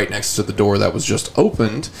standing right next to the door that was just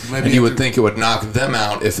opened. Maybe and you would think it would knock them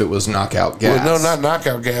out if it was knockout gas. Well, no, not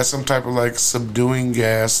knockout gas. Some type of like subduing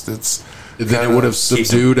gas that's. Then it would have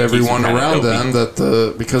subdued everyone around them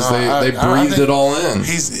because they breathed it all in.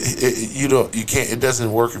 You can't. It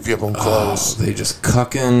doesn't work if you have them closed. They just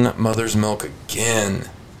cucking mother's milk again.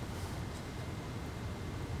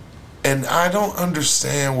 And I don't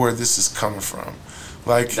understand where this is coming from.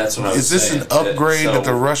 Like, That's what I was is this saying. an upgrade So- that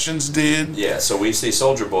the Russians did? Yeah, so we see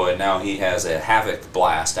Soldier Boy, now he has a Havoc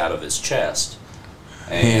blast out of his chest.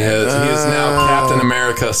 And He is now Captain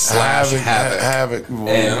America / Havoc.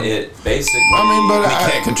 And it basically... but he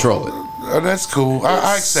can't control it. That's cool.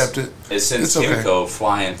 I accept it. It sends It's okay. Kimiko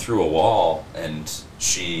flying through a wall, and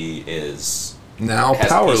she is... Now has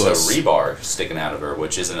powerless. a piece of rebar sticking out of her,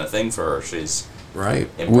 which isn't a thing for her. She's... Right.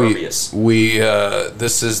 Impervious. We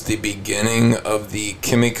this is the beginning of the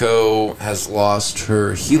Kimiko has lost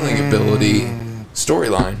her healing ability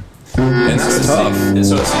storyline. And that's tough. And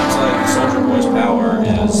so it seems like Soldier Boy's power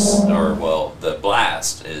is, the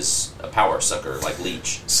blast is a power sucker, like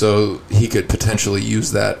Leech. So he could potentially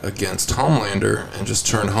use that against Homelander and just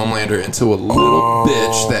turn Homelander into a little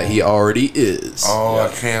bitch that he already is. Oh, I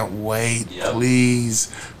can't wait. Yep. Please.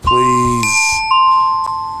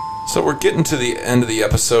 So we're getting to the end of the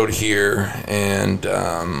episode here, and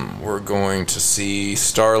we're going to see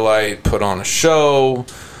Starlight put on a show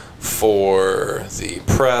for the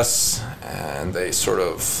press, and they sort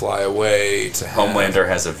of fly away to have Homelander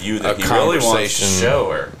has a view that a he really wants to conversation. show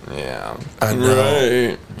her. Yeah, I know.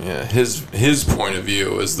 Right. Yeah, his point of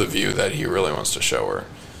view is the view that he really wants to show her.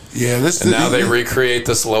 Yeah, And now they recreate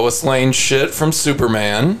this Lois Lane shit from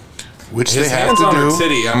Superman. Which His they have hands to on her do.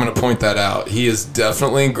 titty. I'm going to point that out. He is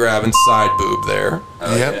definitely grabbing side boob there.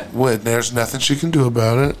 Yep. What? There's nothing she can do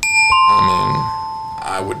about it. I mean,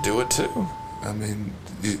 I would do it too. I mean,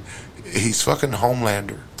 he's fucking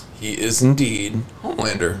Homelander. He is indeed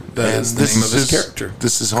Homelander. That is the name of his character.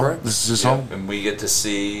 This is home. This is his home. And we get to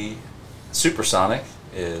see Supersonic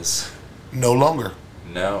is... No longer.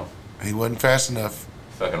 No. He wasn't fast enough.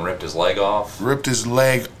 Fucking ripped his leg off. Ripped his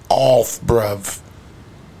leg off, bruv.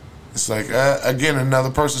 It's like, again, another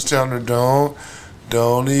person's telling her,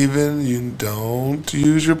 don't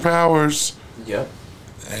use your powers. Yep.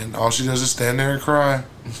 And all she does is stand there and cry.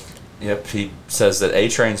 Yep, he says that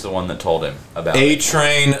A-Train's the one that told him about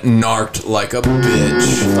A-Train narked like a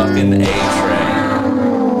bitch. Fucking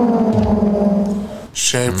A-Train.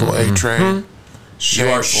 Shameful, A-Train. Shameful.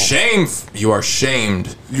 You are shamed.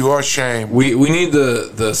 You are shamed. We need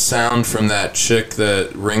the sound from that chick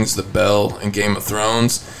that rings the bell in Game of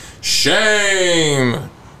Thrones.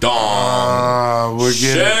 Shame! Dong! We're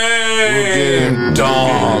getting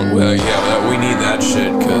dong! Well, yeah, we need that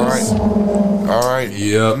shit, cause... All right.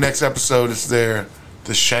 Yep. Next episode is there.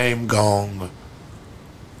 The shame gong.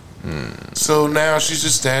 So now she's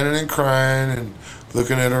just standing and crying and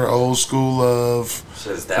looking at her old school love.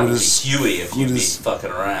 Says that would be Huey if you'd be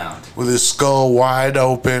fucking around. With his skull wide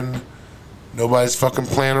open. Nobody's fucking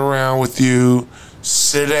playing around with you.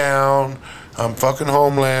 Sit down. I'm fucking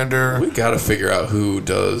Homelander. We gotta figure out who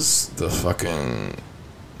does the fucking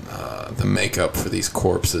the makeup for these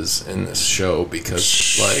corpses in this show,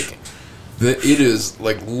 because like it is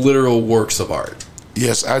like literal works of art.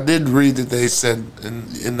 Yes, I did read that they said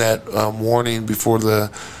in that warning before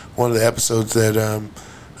one of the episodes that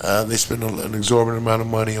they spend an exorbitant amount of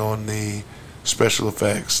money on the special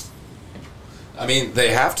effects. I mean,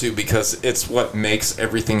 they have to, because it's what makes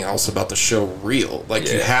everything else about the show real.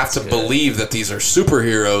 Like, you have to believe that these are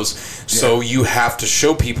superheroes, so you have to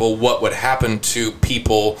show people what would happen to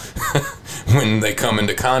people when they come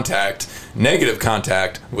into negative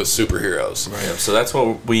contact with superheroes. Right. So that's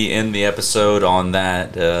what we end the episode on.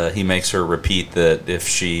 That he makes her repeat that if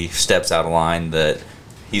she steps out of line, that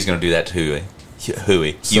he's going to do that to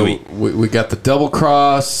Huey. So we got the double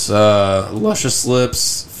cross, Luscious Lips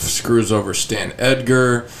screws over Stan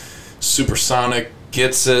Edgar, Supersonic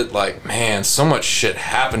gets it. Like, man, so much shit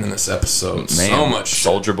happened in this episode. So much.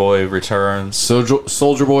 Soldier Boy returns.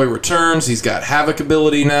 Soldier Boy returns. He's got Havoc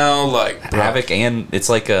ability now. Like Havoc, and it's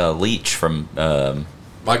like a leech from X-Men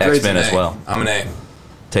as well. I'm an A.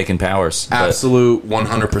 Taking powers. Absolute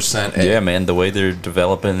 100% A. Yeah, man, the way they're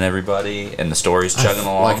developing everybody and the story's chugging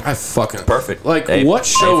along. Like, I fucking... Perfect. Like, what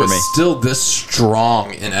show is still this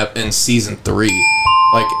strong in season 3?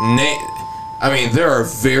 Like, I mean, there are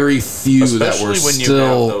very few that were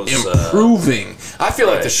still improving. I feel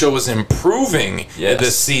like the show is improving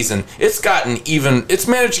this season. It's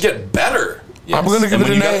managed to get better. Yes. I'm going to give it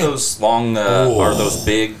an A. When you got those long, or those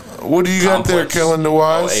big... What do you got there, Kellen the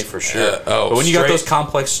Wise? A for sure. But when you got those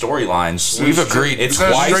complex storylines... We've agreed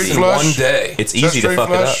twice in one day. It's easy to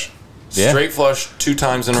fuck it up. Straight flush 2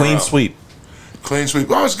 times in a row. Clean sweep. Clean sweep.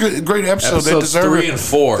 Oh, it's good. Great episode. They deserve 3 and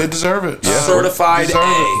 4. They deserve it. Yeah. Certified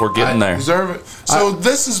A. We're getting there. Deserve it. So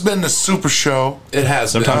this has been the Super Show. It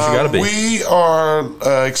has. Sometimes you got to be. We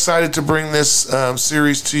are excited to bring this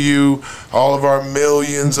series to you, all of our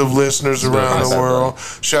millions of listeners around the world.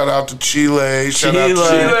 Shout out to Chile. Shout out to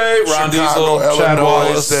Ron Chicago, Diesel,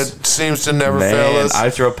 Illinois, that seems to never fail us. I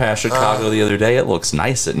drove past Chicago the other day. It looks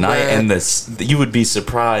nice at night, and you would be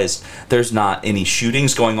surprised. There's not any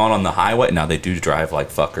shootings going on the highway. Now they do drive like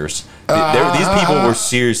fuckers. These people were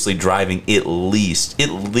seriously driving at least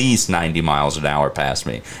 90 miles an hour past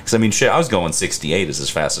me. Because I mean, shit, I was going 68 as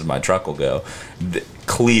fast as my truck will go.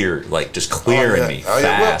 Clearing me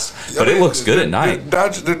fast. But it looks good at night.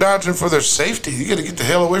 They're dodging for their safety. You got to get the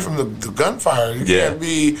hell away from the gunfire. You can't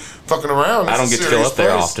be fucking around. I don't get to go up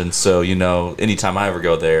there often, so anytime I ever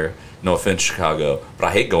go there, no offense, Chicago, but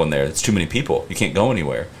I hate going there. It's too many people. You can't go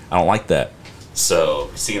anywhere. I don't like that. So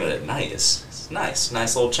seeing it at night is nice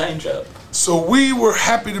little change up. So we were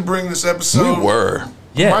happy to bring this episode. We were.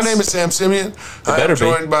 Yes. My name is Sam Simeon. I'm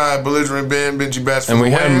joined by Belligerent Ben, Benji Bass, and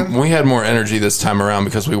we had more energy this time around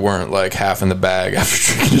because we weren't like half in the bag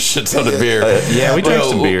after drinking a shit ton of beer. We drank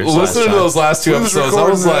some beers. Listening to those last 2 episodes, I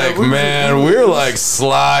was like, we're like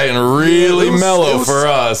sly and really mellow for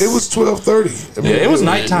us. It was 12:30. I mean, it was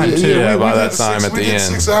nighttime too. By that time at the end,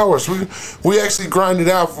 6 hours. We actually grind it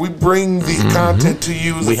out. We bring the content to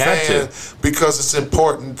you, the fan, because it's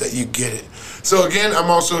important that you get it. So again,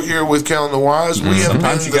 I'm also here with Kellen the Wise. We have been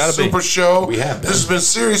the Super Show. We have been. This has been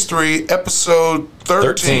Series 3, Episode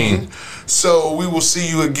 13. So we will see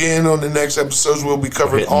you again on the next episodes. We'll be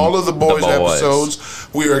covering all of the boys episodes.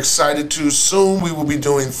 We are excited to soon. We will be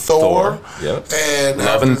doing Thor. And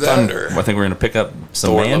Love and Thunder. I think we're going to pick up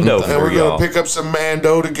some Mando. And we're going to pick up some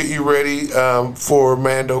Mando to get you ready for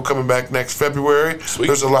Mando coming back next February. Sweet.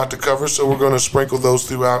 There's a lot to cover, so we're going to sprinkle those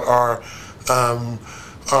throughout our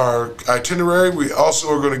itinerary. We also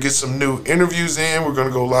are going to get some new interviews in. We're going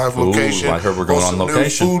to go live location. I heard we're going on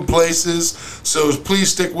location. New food places. So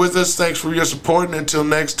please stick with us. Thanks for your support. And until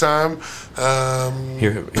next time.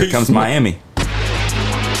 Here comes Miami.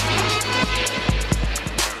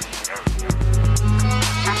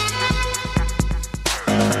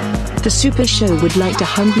 The Super Show would like to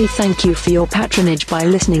humbly thank you for your patronage by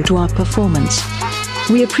listening to our performance.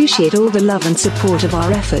 We appreciate all the love and support of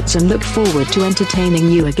our efforts and look forward to entertaining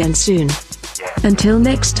you again soon. Until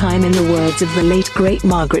next time, in the words of the late great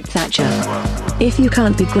Margaret Thatcher, if you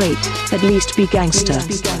can't be great, at least be gangster.